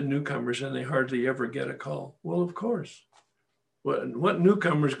numbers to newcomers and they hardly ever get a call. Well, of course. What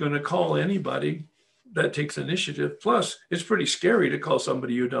newcomer is going to call anybody that takes initiative? Plus, it's pretty scary to call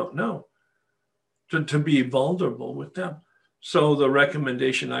somebody you don't know, to be vulnerable with them. So the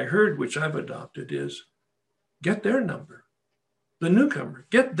recommendation I heard, which I've adopted, is get their number. The newcomer,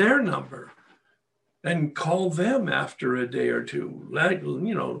 get their number and call them after a day or two.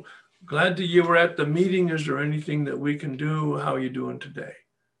 Glad that you were at the meeting. Is there anything that we can do? How are you doing today?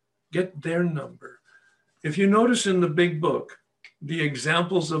 Get their number. If you notice in the big book, the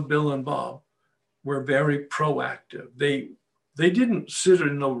examples of Bill and Bob were very proactive. They didn't sit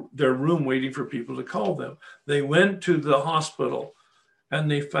in their room waiting for people to call them. They went to the hospital and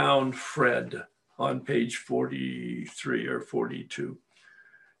they found Fred on page 43 or 42.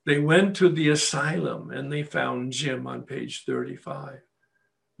 They went to the asylum and they found Jim on page 35.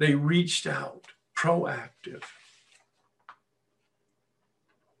 They reached out, proactive.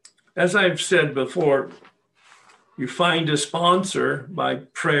 As I've said before, you find a sponsor by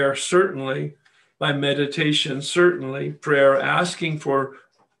prayer, certainly, by meditation, certainly, prayer, asking for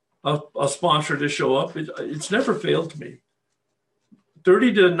a sponsor to show up. It's never failed me.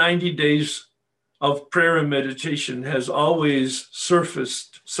 30 to 90 days of prayer and meditation has always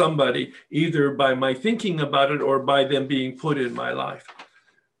surfaced somebody, either by my thinking about it or by them being put in my life.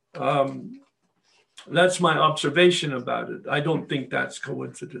 That's my observation about it. I don't think that's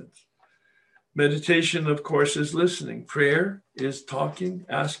coincidence. Meditation, of course, is listening. Prayer is talking,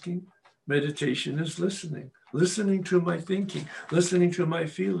 asking. Meditation is listening. Listening to my thinking, listening to my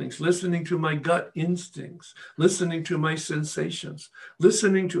feelings, listening to my gut instincts, listening to my sensations,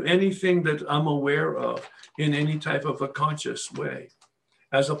 listening to anything that I'm aware of in any type of a conscious way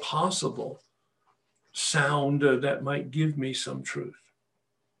as a possible sound that might give me some truth.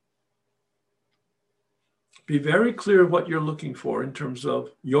 Be very clear what you're looking for in terms of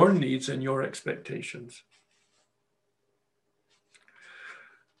your needs and your expectations.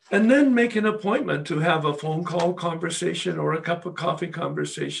 And then make an appointment to have a phone call conversation or a cup of coffee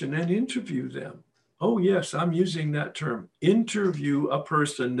conversation and interview them. Oh yes, I'm using that term. Interview a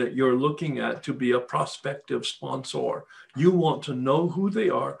person that you're looking at to be a prospective sponsor. You want to know who they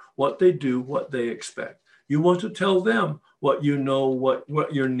are, what they do, what they expect. You want to tell them what you know,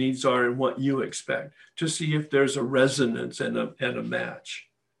 what your needs are and what you expect, to see if there's a resonance and a match.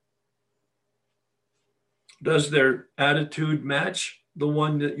 Does their attitude match the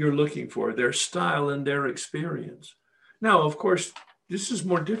one that you're looking for, their style and their experience? Now, of course, this is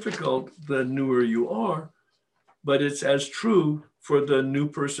more difficult the newer you are, but it's as true for the new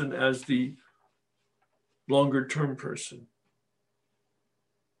person as the longer term person.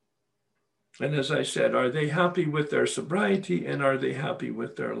 And as I said, are they happy with their sobriety and are they happy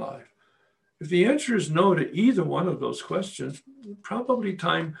with their life? If the answer is no to either one of those questions, probably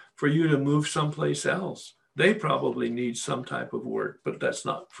time for you to move someplace else. They probably need some type of work, but that's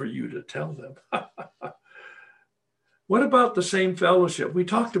not for you to tell them. What about the same fellowship? We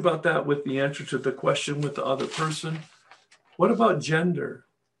talked about that with the answer to the question with the other person. What about gender?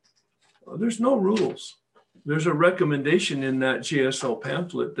 Well, there's no rules. There's a recommendation in that GSO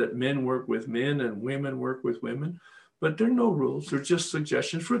pamphlet that men work with men and women work with women, but there are no rules. They're just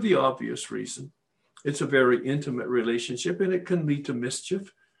suggestions for the obvious reason. It's a very intimate relationship and it can lead to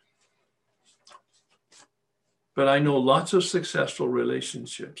mischief. But I know lots of successful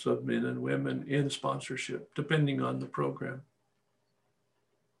relationships of men and women in sponsorship, depending on the program.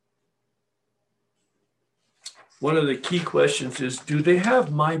 One of the key questions is, do they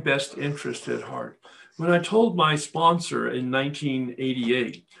have my best interest at heart? When I told my sponsor in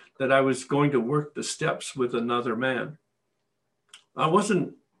 1988 that I was going to work the steps with another man, I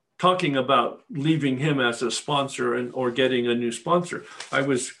wasn't talking about leaving him as a sponsor or getting a new sponsor. I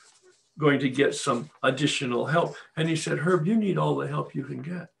was going to get some additional help. And he said, Herb, you need all the help you can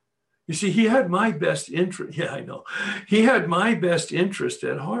get. You see, he had my best interest. Yeah, I know. He had my best interest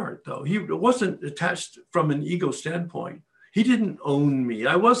at heart, though. He wasn't attached from an ego standpoint. He didn't own me.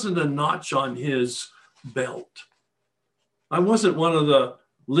 I wasn't a notch on his belt. I wasn't one of the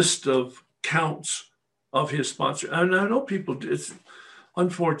list of counts of his sponsor. And I know people, it's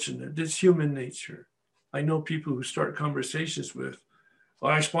unfortunate. It's human nature. I know people who start conversations with,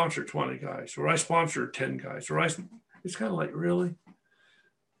 well, I sponsor 20 guys, or I sponsor 10 guys, or it's kind of like, really?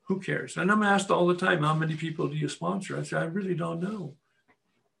 Who cares? And I'm asked all the time, how many people do you sponsor? I say, I really don't know.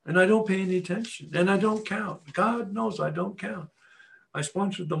 And I don't pay any attention, and I don't count. God knows I don't count. I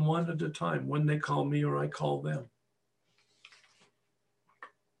sponsor them one at a time when they call me or I call them.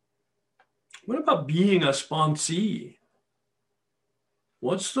 What about being a sponsee?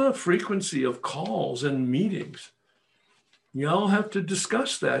 What's the frequency of calls and meetings? You all have to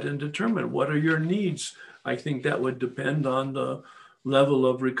discuss that and determine what are your needs. I think that would depend on the level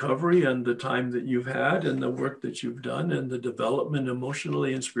of recovery and the time that you've had and the work that you've done and the development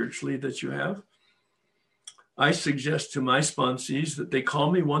emotionally and spiritually that you have. I suggest to my sponsees that they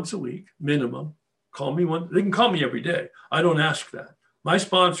call me once a week, minimum. Call me one. They can call me every day. I don't ask that. My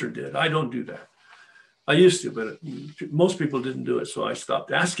sponsor did. I don't do that. I used to, but most people didn't do it, so I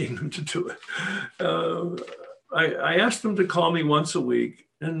stopped asking them to do it. I asked them to call me once a week,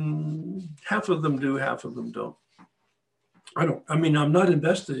 and half of them do, half of them don't. I'm not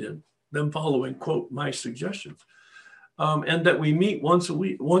invested in them following, quote, my suggestions. And that we meet once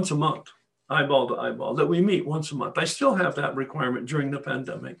a month, eyeball to eyeball, that we meet once a month. I still have that requirement during the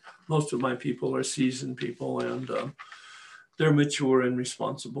pandemic. Most of my people are seasoned people, and they're mature and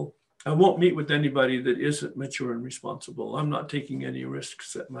responsible. I won't meet with anybody that isn't mature and responsible. I'm not taking any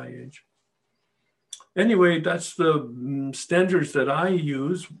risks at my age. Anyway, that's the standards that I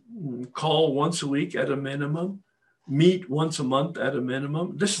use. Call once a week at a minimum, meet once a month at a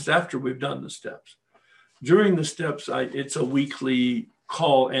minimum. This is after we've done the steps. During the steps, it's a weekly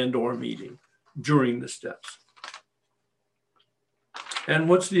call and or meeting during the steps. And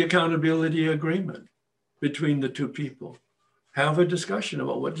what's the accountability agreement between the two people? Have a discussion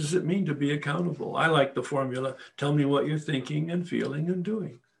about what does it mean to be accountable. I like the formula, tell me what you're thinking and feeling and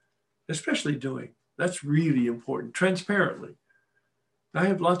doing, especially doing. That's really important, transparently. I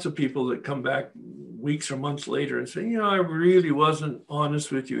have lots of people that come back weeks or months later and say, I really wasn't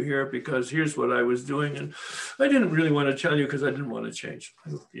honest with you here because here's what I was doing. And I didn't really want to tell you because I didn't want to change.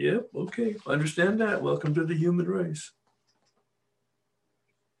 I go, yep, okay, understand that. Welcome to the human race.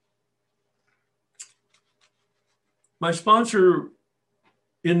 My sponsor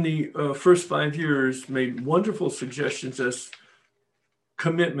in the first 5 years made wonderful suggestions as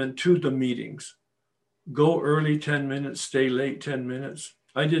commitment to the meetings. Go early 10 minutes, stay late 10 minutes.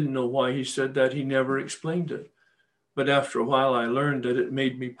 I didn't know why he said that. He never explained it. But after a while, I learned that it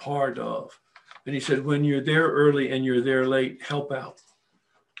made me part of. And he said, when you're there early and you're there late, help out.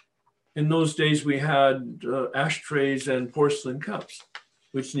 In those days, we had ashtrays and porcelain cups,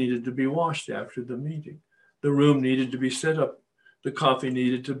 which needed to be washed after the meeting. The room needed to be set up. The coffee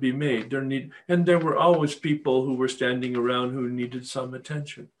needed to be made. And there were always people who were standing around who needed some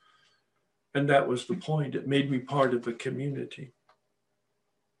attention. And that was the point. It made me part of the community.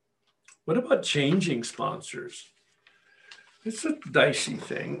 What about changing sponsors? It's a dicey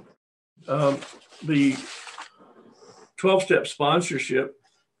thing. The 12-step sponsorship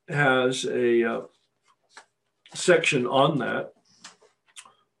has a section on that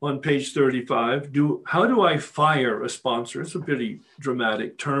on page 35. How do I fire a sponsor? It's a pretty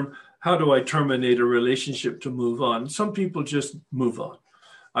dramatic term. How do I terminate a relationship to move on? Some people just move on.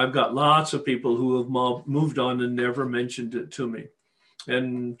 I've got lots of people who have moved on and never mentioned it to me.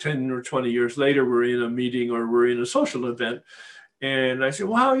 And 10 or 20 years later, we're in a meeting or we're in a social event. And I say,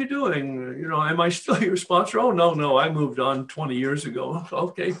 well, how are you doing? Am I still your sponsor? Oh, no, I moved on 20 years ago.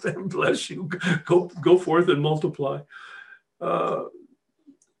 Okay, bless you. Go forth and multiply.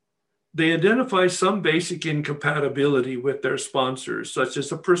 They identify some basic incompatibility with their sponsors, such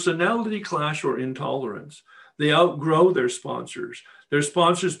as a personality clash or intolerance. They outgrow their sponsors. Their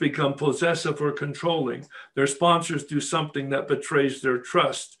sponsors become possessive or controlling. Their sponsors do something that betrays their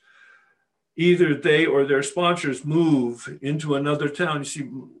trust. Either they or their sponsors move into another town. You see,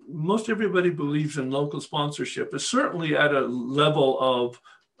 most everybody believes in local sponsorship, but certainly at a level of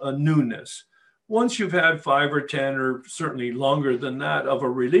newness. Once you've had 5 or 10 or certainly longer than that of a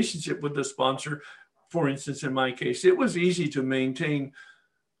relationship with the sponsor, for instance, in my case, it was easy to maintain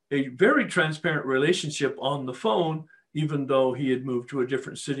a very transparent relationship on the phone, even though he had moved to a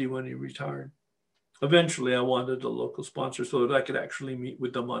different city when he retired. Eventually, I wanted a local sponsor so that I could actually meet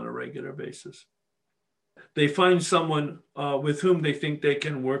with them on a regular basis. They find someone with whom they think they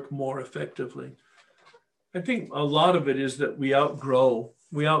can work more effectively. I think a lot of it is that we outgrow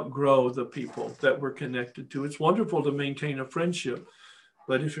the people that we're connected to. It's wonderful to maintain a friendship,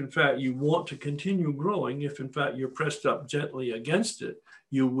 but if in fact you want to continue growing, if in fact you're pressed up gently against it,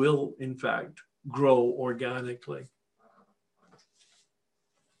 you will in fact grow organically.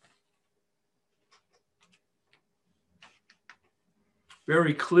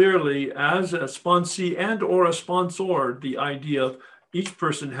 Very clearly, as a sponsee and or a sponsor, the idea of each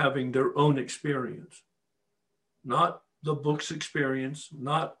person having their own experience, not the book's experience,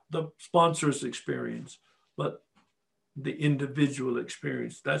 not the sponsor's experience, but the individual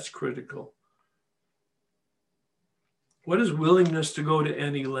experience. That's critical. What does willingness to go to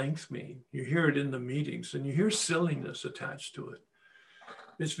any length mean? You hear it in the meetings and you hear silliness attached to it.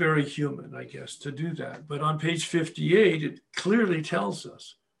 It's very human, I guess, to do that. But on page 58, it clearly tells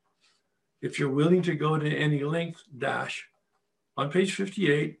us, if you're willing to go to any length, dash. On page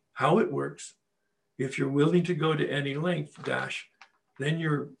 58, how it works. If you're willing to go to any length, dash, then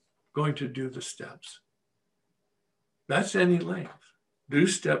you're going to do the steps. That's any length. Do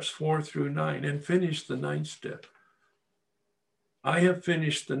steps 4 through 9 and finish the 9th step. I have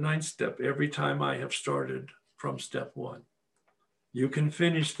finished the 9th step every time I have started from step 1. You can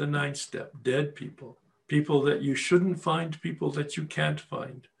finish the 9th step. Dead people, people that you shouldn't find, people that you can't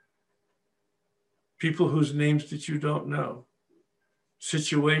find, people whose names that you don't know,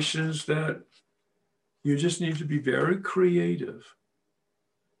 situations that you just need to be very creative.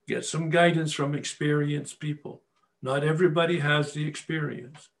 Get some guidance from experienced people. Not everybody has the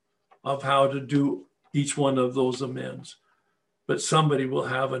experience of how to do each one of those amends, but somebody will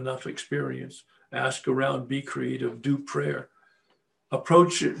have enough experience. Ask around, be creative, do prayer.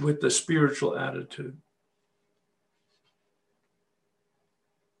 Approach it with the spiritual attitude.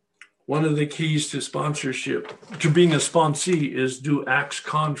 One of the keys to sponsorship, to being a sponsee, is do acts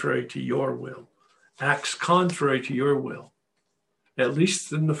contrary to your will. Acts contrary to your will, at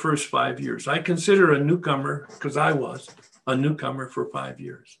least in the first 5 years. I consider a newcomer, because I was a newcomer for 5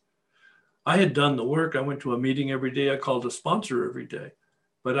 years. I had done the work. I went to a meeting every day. I called a sponsor every day.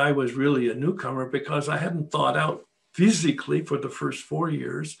 But I was really a newcomer because I hadn't thought out physically for the first 4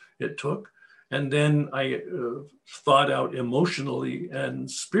 years it took. And then I thought out emotionally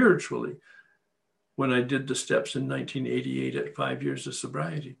and spiritually when I did the steps in 1988 at 5 years of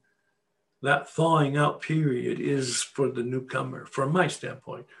sobriety. That thawing out period is for the newcomer, from my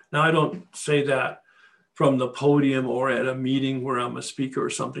standpoint. Now, I don't say that from the podium or at a meeting where I'm a speaker or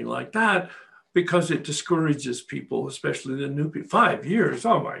something like that, because it discourages people, especially the new people. 5 years,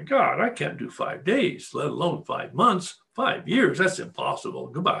 oh my God, I can't do 5 days, let alone 5 months. 5 years, that's impossible,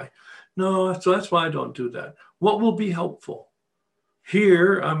 goodbye. No, so that's why I don't do that. What will be helpful?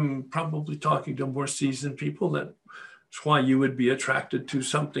 Here, I'm probably talking to more seasoned people. That's why you would be attracted to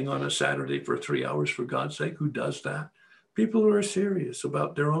something on a Saturday for 3 hours, for God's sake. Who does that? People who are serious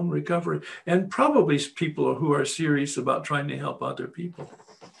about their own recovery, and probably people who are serious about trying to help other people.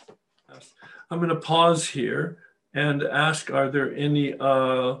 I'm going to pause here and ask, are there any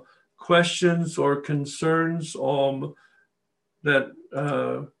questions or concerns that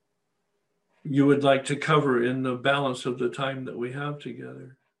you would like to cover in the balance of the time that we have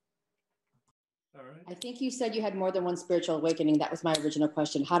together? All right. I think you said you had more than one spiritual awakening. That was my original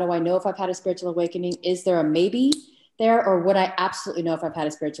question. How do I know if I've had a spiritual awakening? Is there a maybe there, or would I absolutely know if I've had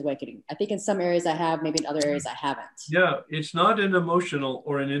a spiritual awakening? I think in some areas I have, maybe in other areas I haven't. Yeah, it's not an emotional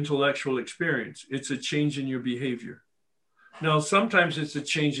or an intellectual experience. It's a change in your behavior. Now, sometimes it's a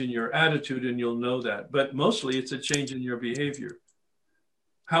change in your attitude and you'll know that, but mostly it's a change in your behavior.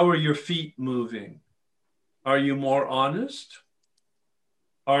 How are your feet moving? Are you more honest?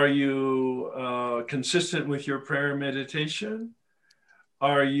 Are you consistent with your prayer and meditation?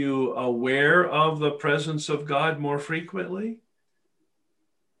 Are you aware of the presence of God more frequently?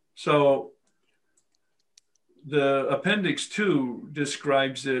 So the Appendix 2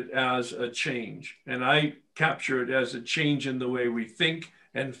 describes it as a change, and I capture it as a change in the way we think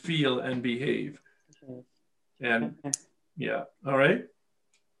and feel and behave. And yeah, all right.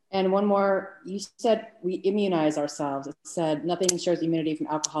 And one more, you said we immunize ourselves. It said nothing ensures immunity from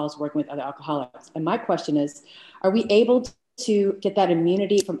alcohols working with other alcoholics. And my question is, are we able to get that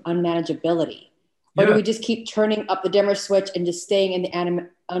immunity from unmanageability? Or do we just keep turning up the dimmer switch and just staying in the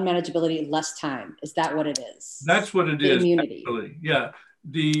unmanageability less time? Is that what it is? That's what it is. Immunity. Actually. Yeah.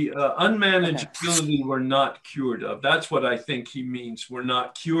 The unmanageability we're not cured of. That's what I think he means. We're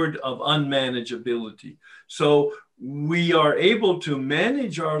not cured of unmanageability. So we are able to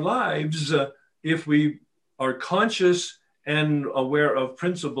manage our lives if we are conscious and aware of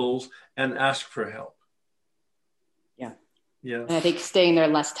principles and ask for help. Yeah. Yeah. And I think staying there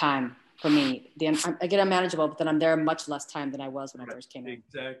less time for me. I get unmanageable, but then I'm there much less time than I was when I first came in.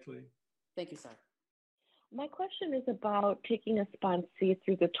 Exactly. Thank you, sir. My question is about taking a sponsee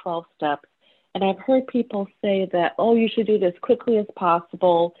through the 12 steps. And I've heard people say that, oh, you should do it as quickly as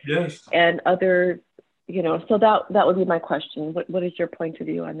possible. Yes. And other, so that would be my question. What is your point of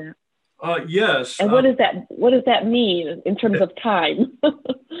view on that? Yes. And what does that mean in terms of time?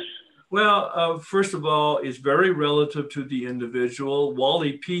 Well, first of all, it's very relative to the individual.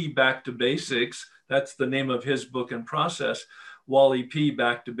 Wally P., Back to Basics, that's the name of his book and process. Wally P.,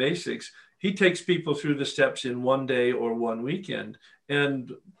 Back to Basics. He takes people through the steps in one day or one weekend.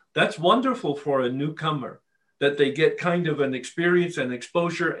 And that's wonderful for a newcomer. that they get kind of an experience and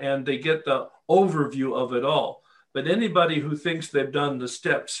exposure, and they get the overview of it all. But anybody who thinks they've done the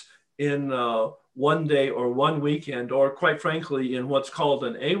steps in one day or one weekend, or quite frankly, in what's called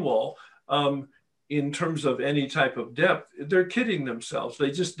an AWOL, in terms of any type of depth, they're kidding themselves.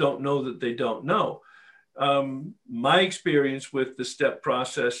 They just don't know that they don't know. My experience with the STEP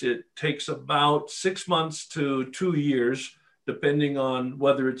process, it takes about 6 months to 2 years, depending on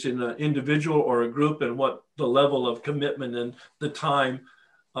whether it's in an individual or a group and what the level of commitment and the time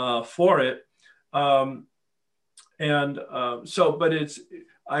for it. But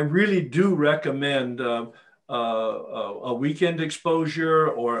I really do recommend a weekend exposure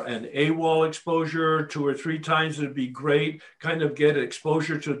or an AWOL exposure 2 or 3 times would be great. Kind of get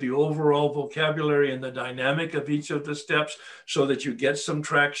exposure to the overall vocabulary and the dynamic of each of the steps so that you get some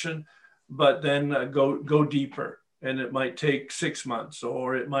traction, but then go deeper. And it might take 6 months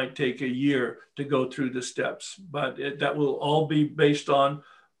or it might take a year to go through the steps, but that will all be based on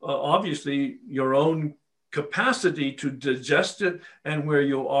obviously your own capacity to digest it and where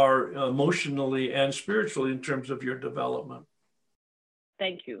you are emotionally and spiritually in terms of your development.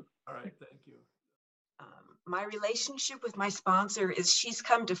 Thank you. All right, thank you. My relationship with my sponsor is she's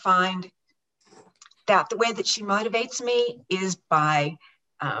come to find that the way that she motivates me is by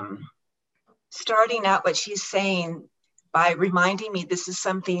starting out what she's saying by reminding me this is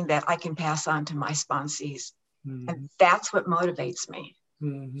something that I can pass on to my sponsees. Mm-hmm. And that's what motivates me.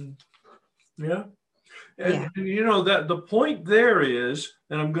 Mm-hmm. Yeah. And you know that the point there is,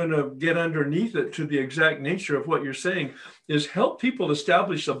 and I'm going to get underneath it to the exact nature of what you're saying, is help people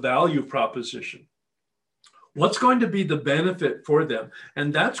establish a value proposition. What's going to be the benefit for them?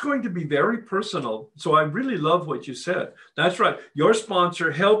 And that's going to be very personal. So I really love what you said. That's right. Your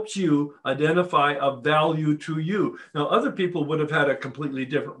sponsor helped you identify a value to you. Now, other people would have had a completely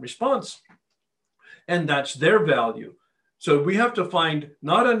different response, and that's their value. So we have to find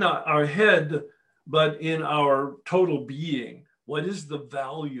not in our head, but in our total being, what is the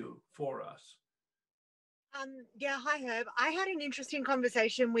value for us? Yeah, hi Herb. I had an interesting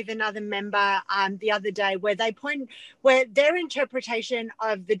conversation with another member the other day where their interpretation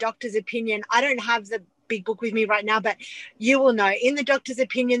of the doctor's opinion, I don't have the big book with me right now, but you will know. In the doctor's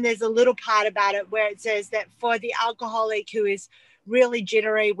opinion, there's a little part about it where it says that for the alcoholic who is really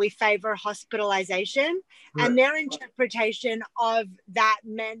jittery, we favor hospitalization. Right. And their interpretation of that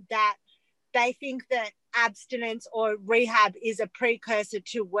meant that they think that abstinence or rehab is a precursor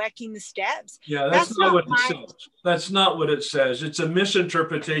to working the steps. Yeah, that's not what it says. That's not what it says. It's a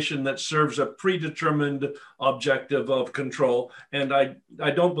misinterpretation that serves a predetermined objective of control. And I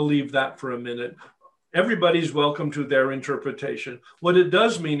don't believe that for a minute. Everybody's welcome to their interpretation. What it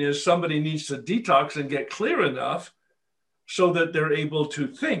does mean is somebody needs to detox and get clear enough so that they're able to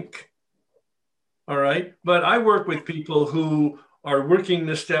think. All right. But I work with people who are working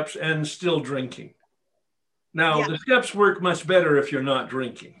the steps and still drinking. Now, the steps work much better if you're not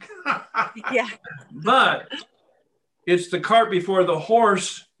drinking. Yeah. But it's the cart before the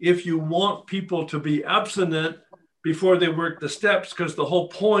horse if you want people to be abstinent before they work the steps, because the whole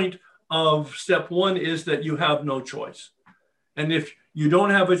point of step 1 is that you have no choice. And if you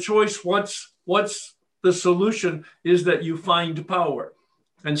don't have a choice, what's the solution is that you find power.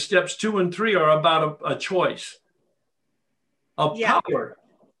 And steps 2 and 3 are about a choice. Of power,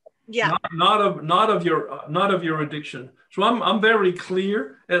 not of your addiction. So I'm very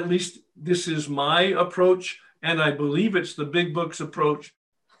clear. At least this is my approach, and I believe it's the Big Book's approach.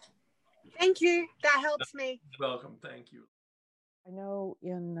 Thank you. That helps me. You're welcome. Thank you. I know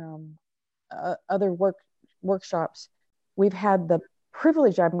in other workshops, we've had the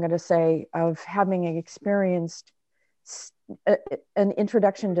privilege, I'm going to say, of having experienced an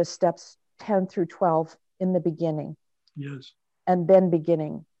introduction to steps 10 through 12 in the beginning. Yes. And then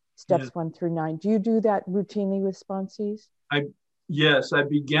beginning steps 1 through 9. Do you do that routinely with sponsees? Yes, I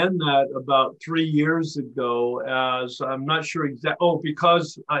began that about 3 years ago, as I'm not sure exactly.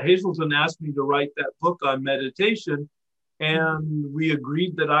 Because Hazelton asked me to write that book on meditation, and we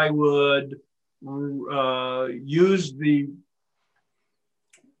agreed that I would use the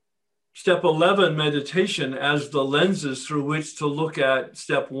step 11 meditation as the lenses through which to look at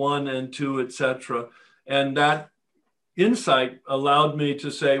step 1 and 2, etc. And that insight allowed me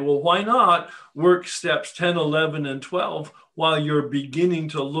to say, well, why not work steps 10, 11, and 12 while you're beginning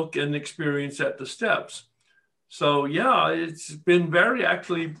to look and experience at the steps? So yeah, it's been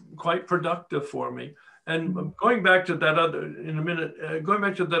actually quite productive for me. And going back to that other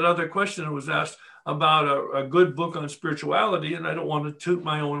question that was asked about a good book on spirituality, and I don't want to toot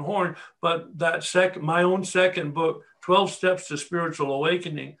my own horn, but my own second book, 12 Steps to Spiritual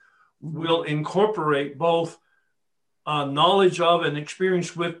Awakening, will incorporate both knowledge of and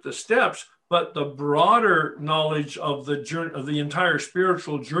experience with the steps, but the broader knowledge of the journey, of the entire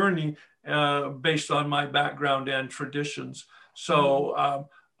spiritual journey, based on my background and traditions. So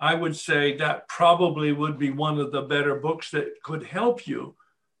I would say that probably would be one of the better books that could help you.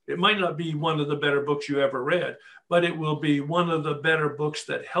 It might not be one of the better books you ever read, but it will be one of the better books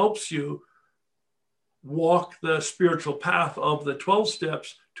that helps you walk the spiritual path of the 12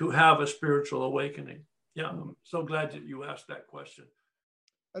 steps to have a spiritual awakening. Yeah, I'm so glad that you asked that question.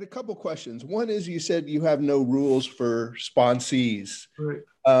 I had a couple questions. One is, you said you have no rules for sponsees. Right.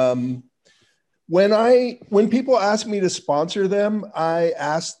 When people ask me to sponsor them, I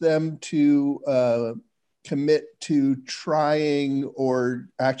ask them to commit to trying or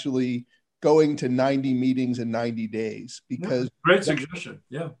actually going to 90 meetings in 90 days, because great suggestion.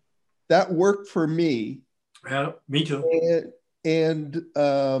 Yeah, that worked for me. Yeah, me too. And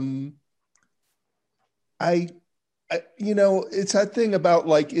I, you know, it's that thing about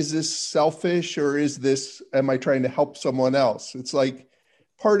like, is this selfish or am I trying to help someone else? It's like,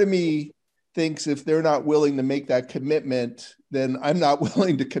 part of me thinks if they're not willing to make that commitment, then I'm not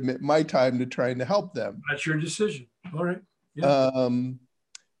willing to commit my time to trying to help them. That's your decision. All right. Yeah.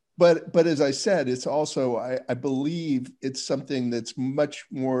 But as I said, it's also, I believe it's something that's much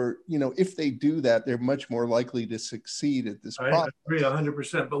more, you know, if they do that, they're much more likely to succeed at this process. I agree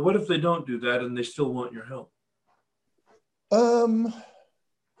 100%. But what if they don't do that and they still want your help? I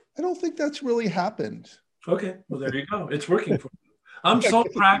don't think that's really happened. Okay, well, there you go. It's working for you. I'm so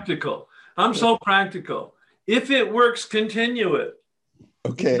practical. If it works, continue it.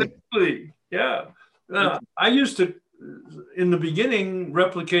 Okay. Exactly. Yeah. I used to, in the beginning,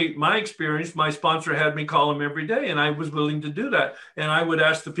 replicate my experience. My sponsor had me call him every day, and I was willing to do that. And I would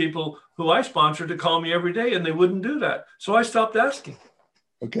ask the people who I sponsored to call me every day, and they wouldn't do that. So I stopped asking.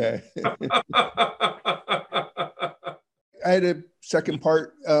 Okay. I had a second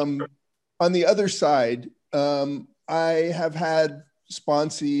part. On the other side, I have had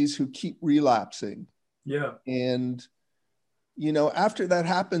sponsees who keep relapsing. Yeah. And, you know, after that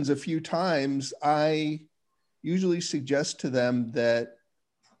happens a few times, I usually suggest to them that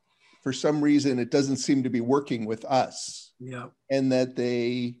for some reason it doesn't seem to be working with us. Yeah. And that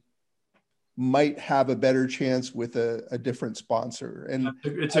they might have a better chance with a different sponsor. And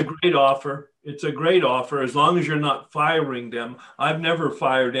it's a great offer. It's a great offer, as long as you're not firing them. I've never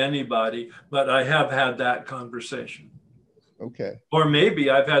fired anybody, but I have had that conversation. Okay. Or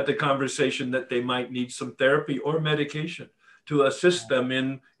maybe I've had the conversation that they might need some therapy or medication to assist them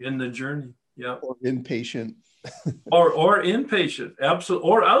in the journey. Yeah. Or inpatient. or inpatient, absolutely,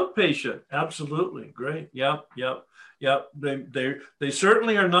 or outpatient. Absolutely. Great. Yep. They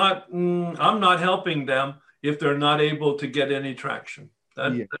certainly are not, I'm not helping them if they're not able to get any traction.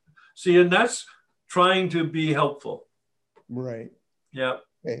 See, and that's trying to be helpful. Right. Yeah.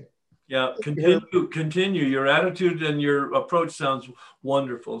 Okay. Yeah. Continue. Your attitude and your approach sounds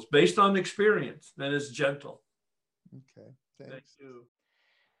wonderful. It's based on experience, and it's gentle. Okay. Thanks. Thank you.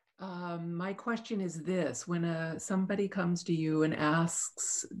 My question is this: when somebody comes to you and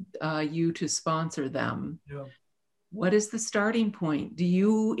asks you to sponsor them, what is the starting point? Do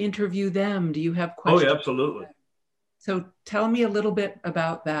you interview them? Do you have questions? Oh, yeah, absolutely. So tell me a little bit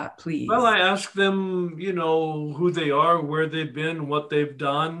about that, please. Well, I ask them, you know, who they are, where they've been, what they've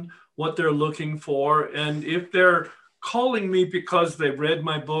done, what they're looking for. And if they're calling me because they've read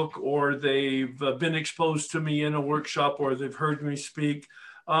my book or they've been exposed to me in a workshop or they've heard me speak,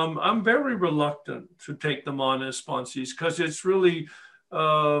 I'm very reluctant to take them on as sponsees, because it's really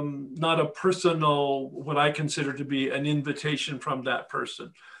not a personal, what I consider to be an invitation from that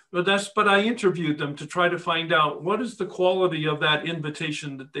person. But I interviewed them to try to find out what is the quality of that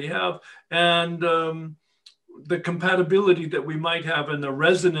invitation that they have, and the compatibility that we might have and the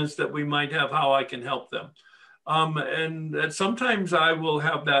resonance that we might have, how I can help them. And sometimes I will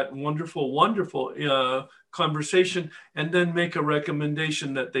have that wonderful conversation and then make a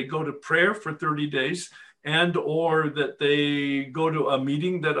recommendation that they go to prayer for 30 days and or that they go to a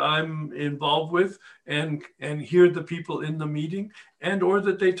meeting that I'm involved with and hear the people in the meeting, and or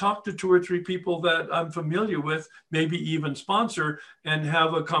that they talk to 2 or 3 people that I'm familiar with, maybe even sponsor, and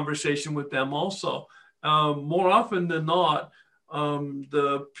have a conversation with them also. More often than not,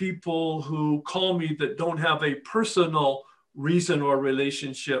 the people who call me that don't have a personal reason or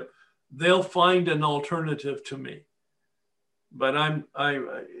relationship, they'll find an alternative to me. But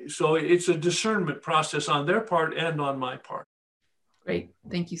so it's a discernment process on their part and on my part. Great.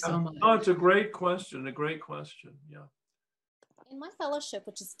 Thank you so much. Oh, it's a great question. Yeah. In my fellowship,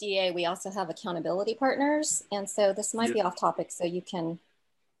 which is DA, we also have accountability partners. And so this might be off topic, so you can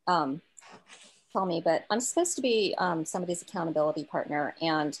tell me, but I'm supposed to be somebody's accountability partner,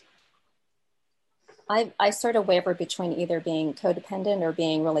 and I sort of waver between either being codependent or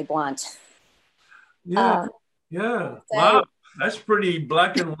being really blunt. Yeah, yeah. So, wow, that's pretty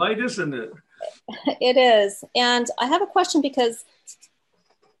black and white, isn't it? It is. And I have a question because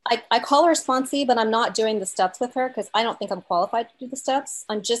I call her sponsee, but I'm not doing the steps with her because I don't think I'm qualified to do the steps.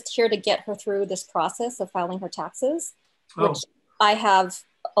 I'm just here to get her through this process of filing her taxes, which I have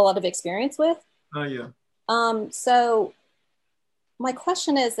a lot of experience with. Oh, yeah. So my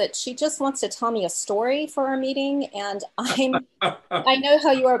question is that she just wants to tell me a story for our meeting, and I know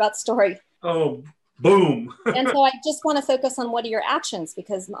how you are about story. Oh, boom. And so I just want to focus on what are your actions,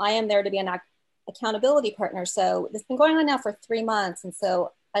 because I am there to be an accountability partner. So it's been going on now for 3 months. And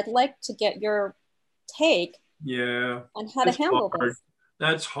so I'd like to get your take on how to handle this.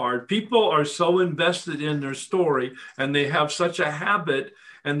 That's hard. People are so invested in their story, and they have such a habit,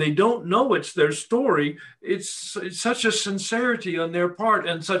 and they don't know it's their story. It's such a sincerity on their part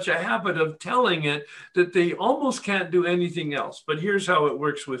and such a habit of telling it that they almost can't do anything else. But here's how it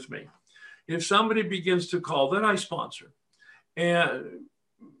works with me. If somebody begins to call that I sponsor, and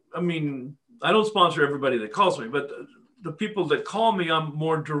I mean, I don't sponsor everybody that calls me, but the people that call me, I'm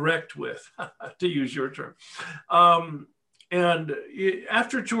more direct with, to use your term. And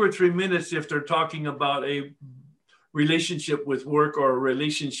after 2 or 3 minutes, if they're talking about a relationship with work or a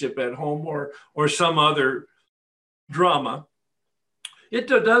relationship at home or some other drama, it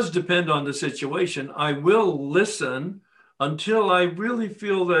does depend on the situation. I will listen until I really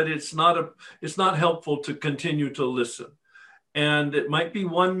feel that it's not helpful to continue to listen. And it might be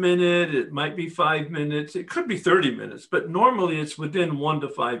 1 minute, it might be 5 minutes, it could be 30 minutes, but normally it's within 1 to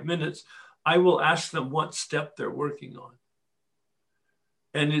 5 minutes. I will ask them what step they're working on.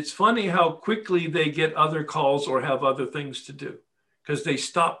 And it's funny how quickly they get other calls or have other things to do, because they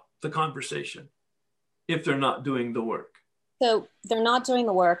stop the conversation if they're not doing the work. So they're not doing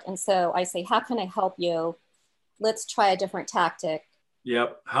the work. And so I say, how can I help you? Let's try a different tactic.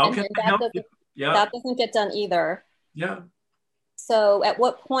 Yep. How can I help you? Yeah. That doesn't get done either. Yeah. So at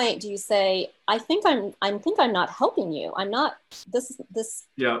what point do you say, I think I'm not helping you. I'm not, this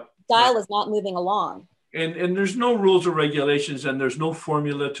dial is not moving along. And there's no rules or regulations, and there's no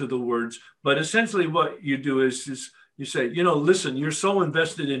formula to the words. But essentially what you do is you say, listen, you're so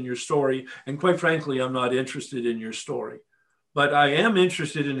invested in your story. And quite frankly, I'm not interested in your story, but I am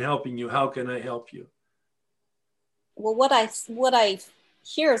interested in helping you. How can I help you? Well, what I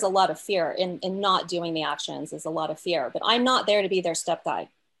hear is a lot of fear in not doing the actions is a lot of fear, but I'm not there to be their step guide.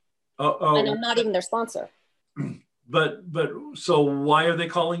 And I'm not even their sponsor. But so why are they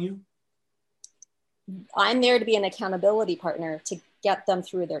calling you? I'm there to be an accountability partner to get them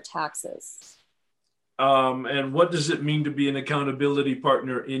through their taxes. And what does it mean to be an accountability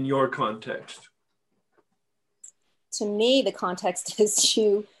partner in your context? To me, the context is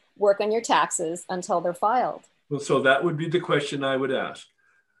to work on your taxes until they're filed. Well, so that would be the question I would ask.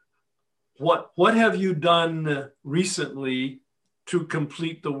 What have you done recently to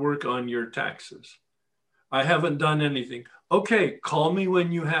complete the work on your taxes? I haven't done anything. Okay, call me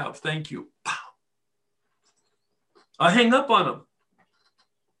when you have. Thank you. I hang up on them.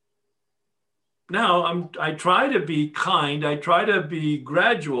 Now, I try to be kind, I try to be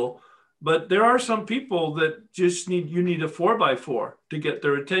gradual, but there are some people that just you need a 4x4 to get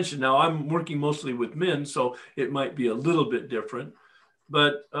their attention. Now, I'm working mostly with men, so it might be a little bit different,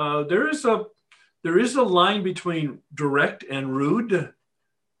 but there is a line between direct and rude,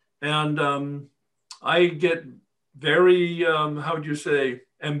 and I get very, how would you say,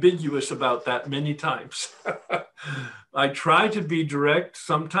 ambiguous about that many times. I try to be direct.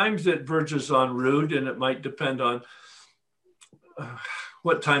 Sometimes it verges on rude, and it might depend on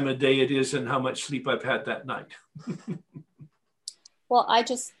what time of day it is and how much sleep I've had that night. Well, I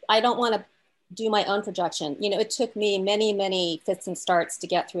don't want to do my own projection. It took me many fits and starts to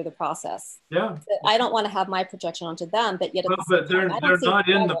get through the process. Yeah. I don't want to have my projection onto them, but yet they're not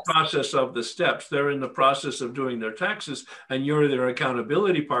in the process of the steps. They're in the process of doing their taxes, and you're their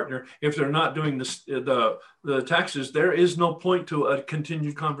accountability partner. If they're not doing the taxes, there is no point to a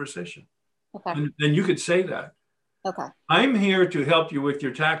continued conversation. Okay. And then you could say that. Okay. I'm here to help you with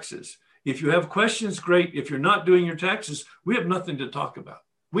your taxes. If you have questions, great. If you're not doing your taxes, we have nothing to talk about.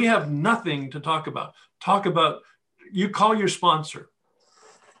 We have nothing to talk about. You call your sponsor.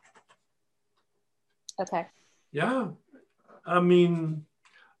 Okay. Yeah. I mean,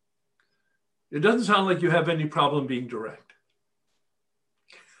 it doesn't sound like you have any problem being direct.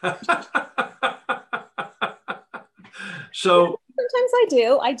 So sometimes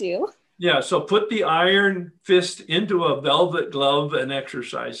I do. Yeah. So put the iron fist into a velvet glove and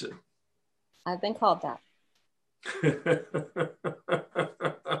exercise it. I've been called that.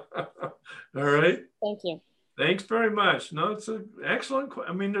 All right. Thank you. Thanks very much. No, it's an excellent.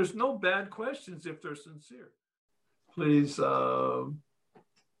 I mean, there's no bad questions if they're sincere. Please,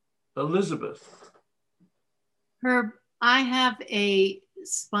 Elizabeth. Herb, I have a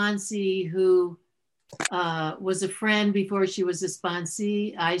sponsee who was a friend before she was a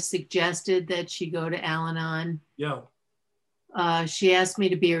sponsee. I suggested that she go to Al-Anon. Yeah. She asked me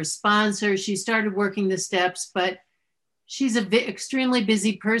to be her sponsor. She started working the steps, but she's an extremely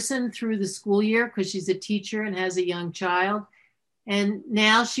busy person through the school year because she's a teacher and has a young child. And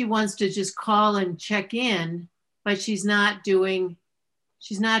now she wants to just call and check in, but she's not doing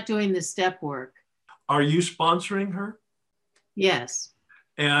the step work. Are you sponsoring her? Yes.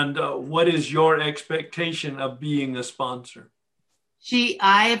 And what is your expectation of being a sponsor?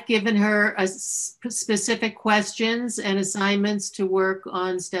 I have given her specific questions and assignments to work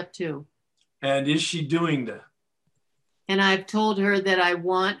on step 2. And is she doing that? And I've told her that I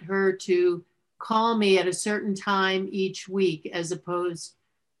want her to call me at a certain time each week, as opposed,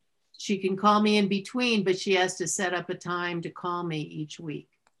 she can call me in between, but she has to set up a time to call me each week.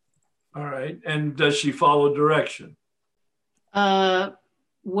 All right. And does she follow direction?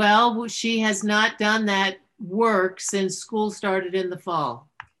 Well, she has not done that work since school started in the fall.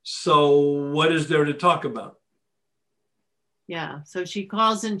 So what is there to talk about? Yeah. So she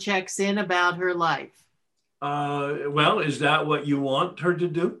calls and checks in about her life. Well, is that what you want her to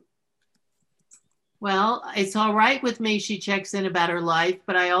do? Well, it's all right with me. She checks in about her life,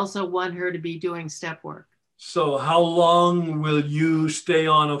 but I also want her to be doing step work. So how long will you stay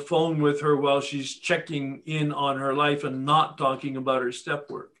on a phone with her while she's checking in on her life and not talking about her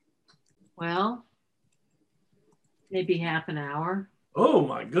step work? Well, maybe half an hour. Oh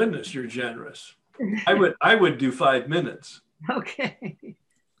my goodness, you're generous. I would do 5 minutes. Okay.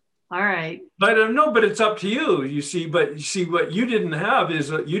 All right. But no, but it's up to you. You see, but you see what you didn't have is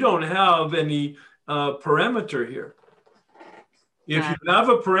you don't have any parameter here. If you have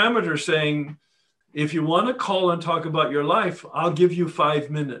a parameter saying, if you want to call and talk about your life, I'll give you 5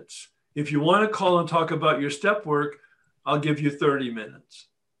 minutes. If you want to call and talk about your step work, I'll give you 30 minutes.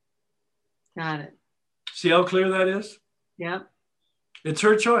 Got it. See how clear that is? Yep. It's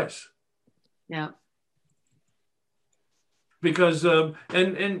her choice. Yep. Because,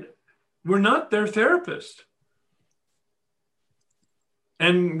 and we're not their therapist.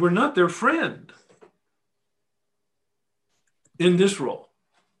 And we're not their friend in this role.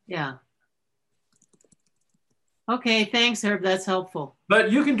 Yeah. Okay, thanks, Herb. That's helpful.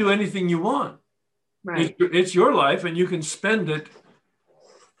 But you can do anything you want. Right. It's your life and you can spend it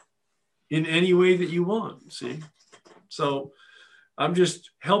in any way that you want, see? So I'm just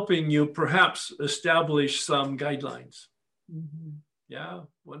helping you perhaps establish some guidelines. Mm-hmm. Yeah,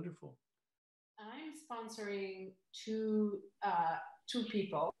 wonderful. I'm sponsoring two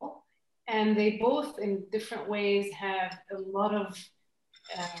people, and they both in different ways have a lot of,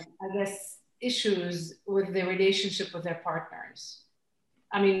 I guess, issues with their relationship with their partners.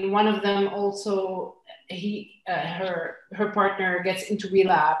 I mean, one of them also, her partner gets into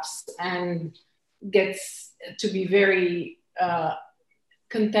relapse and gets to be very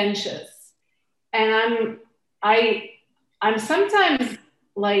contentious. And I'm sometimes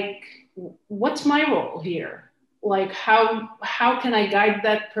like, what's my role here? Like, how can I guide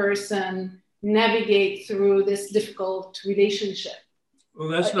that person navigate through this difficult relationship? Well,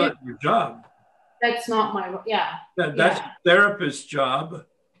 that's not your job. That's not my, yeah. That's therapist's job,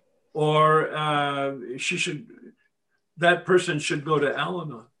 or that person should go to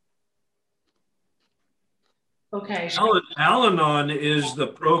Al-Anon. Okay. Al-Anon is the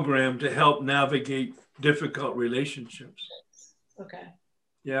program to help navigate difficult relationships. Okay.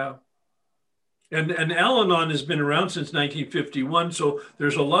 Yeah. And Al-Anon has been around since 1951, so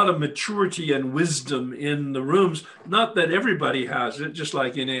there's a lot of maturity and wisdom in the rooms. Not that everybody has it, just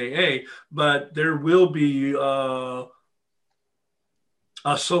like in AA, but there will be a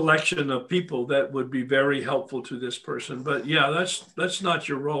selection of people that would be very helpful to this person. But yeah, that's not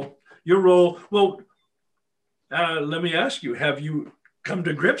your role. Your role, well, let me ask you, have you come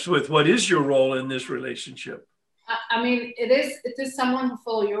to grips with what is your role in this relationship? I mean, it is someone who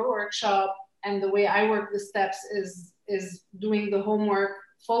follow your workshop. And the way I work the steps is doing the homework,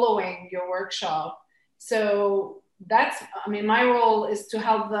 following your workshop. So my role is to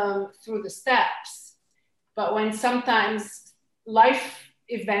help them through the steps. But when sometimes life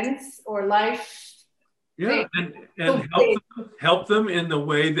events or life and help them in the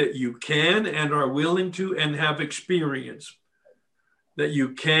way that you can and are willing to and have experience. That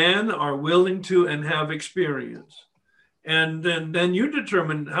you can, are willing to, and have experience. And then you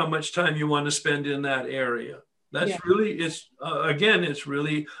determine how much time you want to spend in that area. That's really, it's again, it's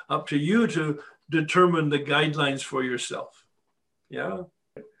really up to you to determine the guidelines for yourself. Yeah.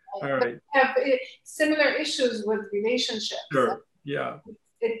 All right. Have similar issues with relationships. Sure. Yeah.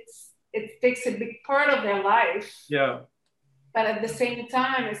 It takes a big part of their life. Yeah. But at the same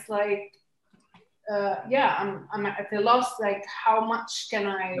time, it's like, I'm at a loss. Like, how much can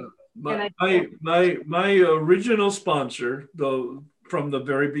I? My original sponsor, though, from the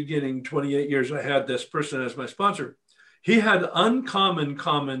very beginning, 28 years, I had this person as my sponsor. He had uncommon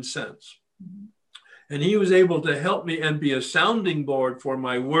common sense. And he was able to help me and be a sounding board for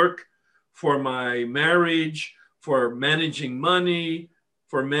my work, for my marriage, for managing money,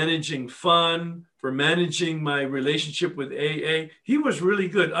 for managing fun, for managing my relationship with AA. He was really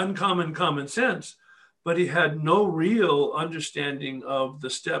good, uncommon common sense, but he had no real understanding of the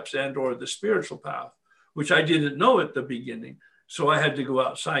steps and or the spiritual path, which I didn't know at the beginning. So I had to go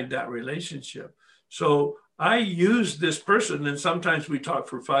outside that relationship. So I used this person, and sometimes we talked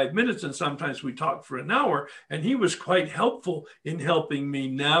for 5 minutes and sometimes we talked for an hour. And he was quite helpful in helping me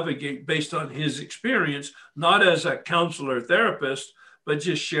navigate based on his experience, not as a counselor therapist, but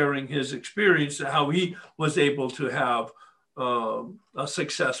just sharing his experience and how he was able to have a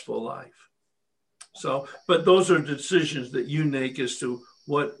successful life. So, but those are decisions that you make as to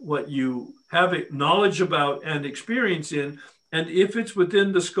what you have knowledge about and experience in, and if it's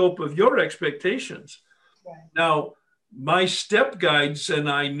within the scope of your expectations. Right. Now, my step guides and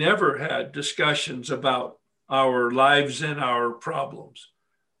I never had discussions about our lives and our problems.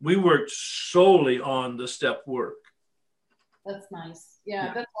 We worked solely on the step work. That's nice.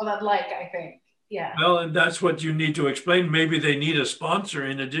 Yeah, that's what I'd like, I think. Yeah. Well, and that's what you need to explain. Maybe they need a sponsor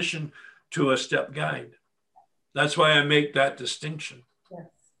in addition to a step guide. That's why I make that distinction. Yes.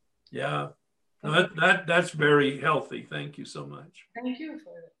 Yeah. No, that's very healthy. Thank you so much. Thank you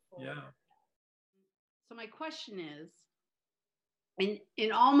for it. Yeah. So my question is,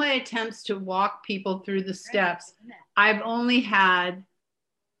 in all my attempts to walk people through the steps, I've only had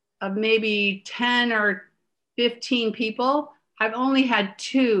maybe 10 or 15 people. I've only had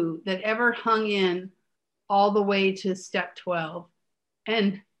 2 that ever hung in all the way to step 12.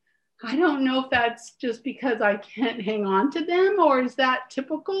 And I don't know if that's just because I can't hang on to them, or is that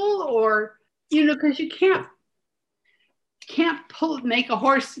typical, or, because you can't make a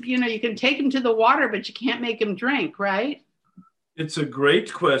horse, you can take him to the water, but you can't make him drink, right? It's a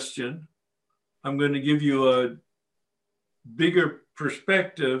great question. I'm going to give you a bigger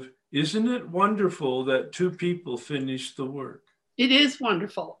perspective. Isn't it wonderful that 2 people finish the work? It is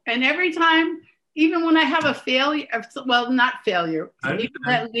wonderful. And every time, even when I have a failure, well, not failure, people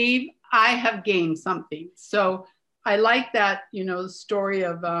that leave, I have gained something. So I like that, the story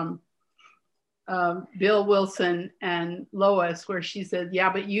of Bill Wilson and Lois, where she said,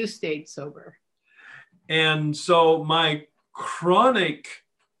 yeah, but you stayed sober. And so my chronic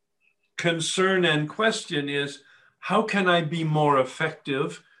concern and question is, how can I be more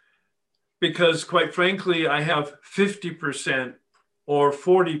effective? Because quite frankly, I have 50% or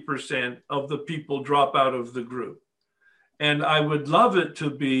 40% of the people drop out of the group. And I would love it to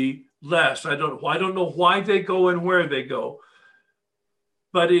be less. I don't know why they go and where they go,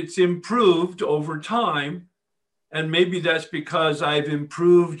 but it's improved over time. And maybe that's because I've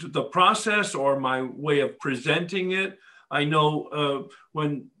improved the process or my way of presenting it. I know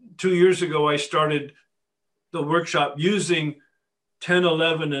when 2 years ago, I started the workshop using 10,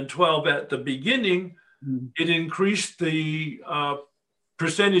 11, and 12 at the beginning, it increased the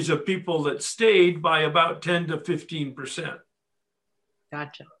percentage of people that stayed by about 10 to 15%.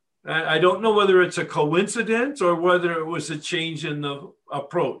 Gotcha. I don't know whether it's a coincidence or whether it was a change in the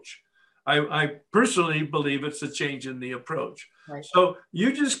approach. I personally believe it's a change in the approach. Right. So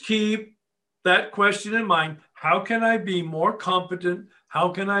you just keep that question in mind. How can I be more competent? How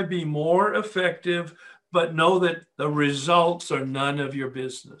can I be more effective? But know that the results are none of your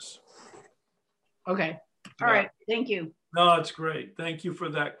business. Okay. All right. Thank you. No, it's great. Thank you for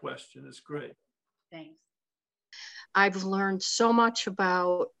that question. It's great. Thanks. I've learned so much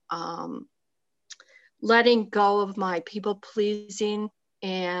about letting go of my people pleasing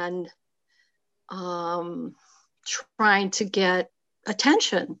and trying to get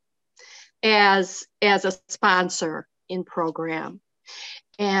attention as a sponsor in program.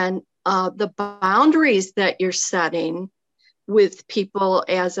 And the boundaries that you're setting with people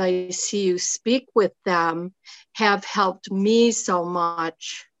as I see you speak with them have helped me so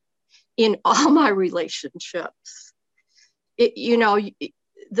much in all my relationships.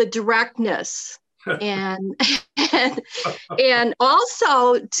 The directness and, and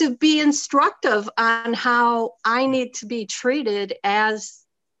also to be instructive on how I need to be treated as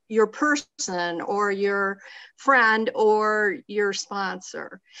your person or your friend or your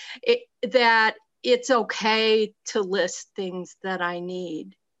sponsor. That it's okay to list things that I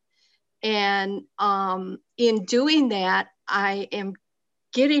need. And in doing that, I am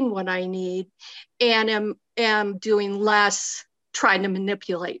getting what I need and am doing less trying to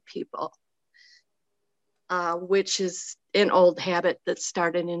manipulate people, which is an old habit that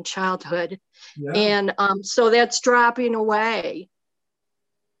started in childhood. Yeah. And so that's dropping away.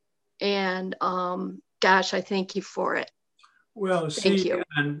 And gosh, I thank you for it. Well, see,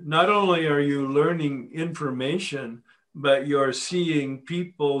 and not only are you learning information, but you're seeing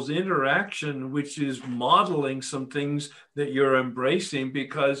people's interaction, which is modeling some things that you're embracing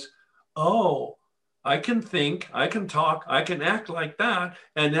because, oh, I can think, I can talk, I can act like that,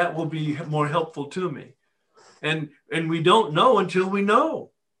 and that will be more helpful to me. And we don't know until we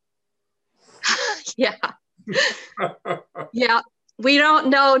know. Yeah. Yeah. We don't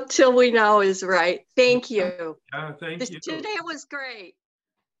know till we know is right. Thank you. Thank you. Today was great.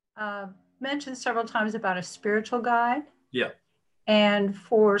 Mentioned several times about a spiritual guide. Yeah. And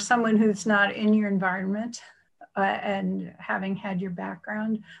for someone who's not in your environment and having had your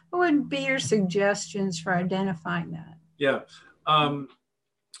background, what would be your suggestions for identifying that? Yeah.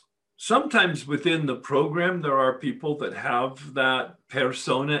 Sometimes within the program, there are people that have that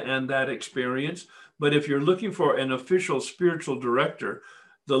persona and that experience. But if you're looking for an official spiritual director,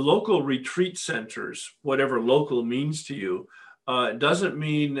 the local retreat centers, whatever local means to you, doesn't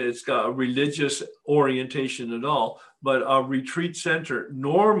mean it's got a religious orientation at all, but a retreat center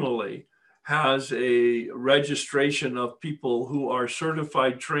normally has a registration of people who are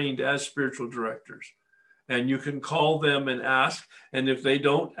certified, trained as spiritual directors. And you can call them and ask, and if they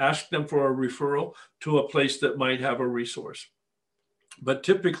don't, ask them for a referral to a place that might have a resource. But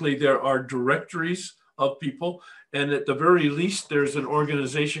typically there are directories of people, and at the very least, there's an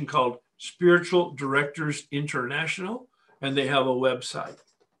organization called Spiritual Directors International, and they have a website.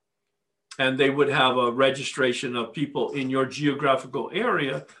 And they would have a registration of people in your geographical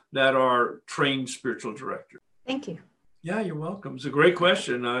area that are trained spiritual directors. Thank you. Yeah, you're welcome. It's a great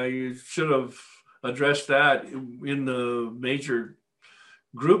question. I should have addressed that in the major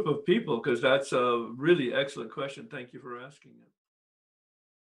group of people because that's a really excellent question. Thank you for asking it.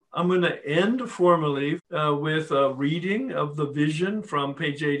 I'm going to end formally with a reading of the vision from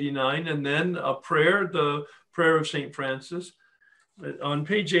page 89 and then a prayer, the prayer of St. Francis. On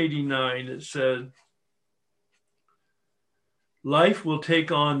page 89, it said, life will take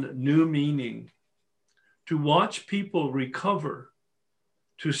on new meaning. To watch people recover,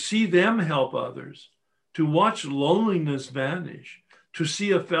 to see them help others, to watch loneliness vanish, to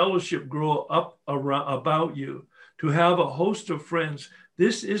see a fellowship grow up about you, to have a host of friends.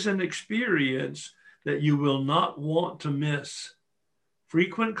 This is an experience that you will not want to miss.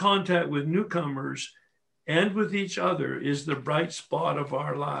 Frequent contact with newcomers and with each other is the bright spot of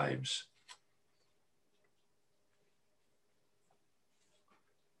our lives.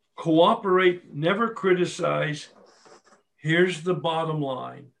 Cooperate, never criticize. Here's the bottom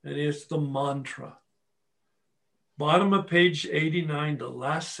line, and it's the mantra. Bottom of page 89, the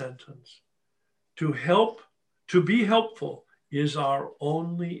last sentence. To be helpful is our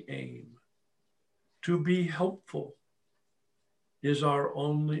only aim. To be helpful is our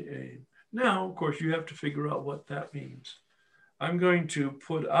only aim. Now, of course, you have to figure out what that means. I'm going to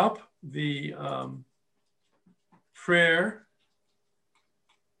put up the prayer.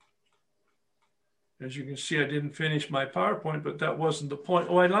 As you can see, I didn't finish my PowerPoint, but that wasn't the point.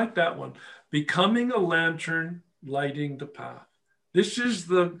 Oh, I like that one. Becoming a lantern, lighting the path. This is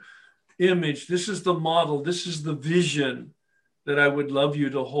the image. This is the model. This is the vision that I would love you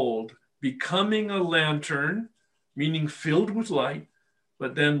to hold. Becoming a lantern, meaning filled with light,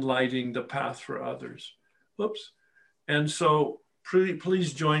 but then lighting the path for others. Whoops. And so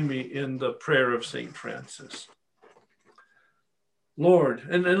please join me in the prayer of St. Francis. Lord,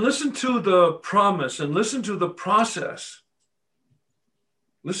 and listen to the promise and listen to the process.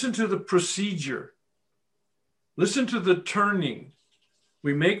 Listen to the procedure. Listen to the turning.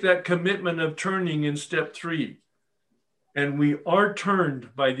 We make that commitment of turning in step 3. And we are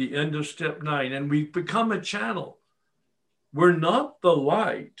turned by the end of step 9. And we become a channel. We're not the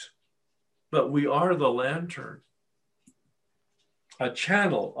light, but we are the lantern. A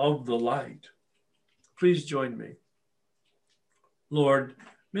channel of the light. Please join me. Lord,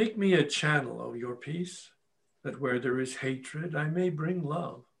 make me a channel of your peace, that where there is hatred, I may bring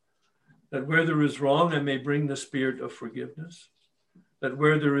love, that where there is wrong, I may bring the spirit of forgiveness, That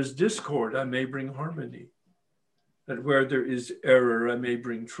where there is discord, I may bring harmony. That where there is error, I may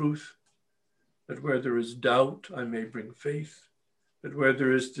bring truth. That where there is doubt, I may bring faith. That where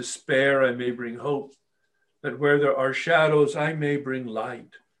there is despair, I may bring hope. That where there are shadows, I may bring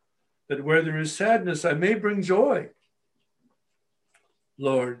light. That where there is sadness, I may bring joy.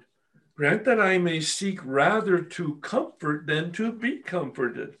 Lord, grant that I may seek rather to comfort than to be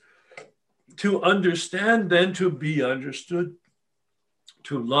comforted, to understand than to be understood,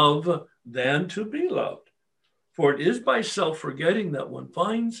 to love than to be loved. For it is by self-forgetting that one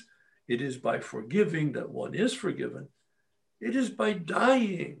finds, it is by forgiving that one is forgiven, it is by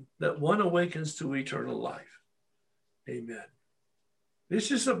dying that one awakens to eternal life. Amen.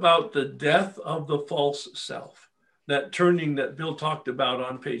 This is about the death of the false self, that turning that Bill talked about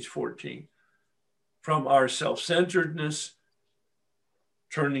on page 14, from our self-centeredness,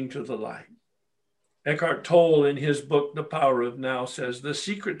 turning to the light. Eckhart Tolle, in his book, The Power of Now, says, the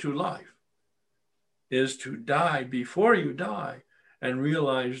secret to life is to die before you die and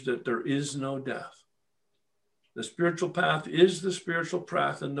realize that there is no death. The spiritual path is the spiritual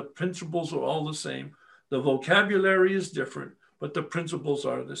path, and the principles are all the same. The vocabulary is different, but the principles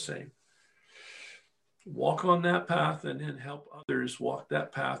are the same. Walk on that path and then help others walk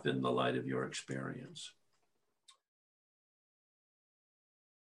that path in the light of your experience.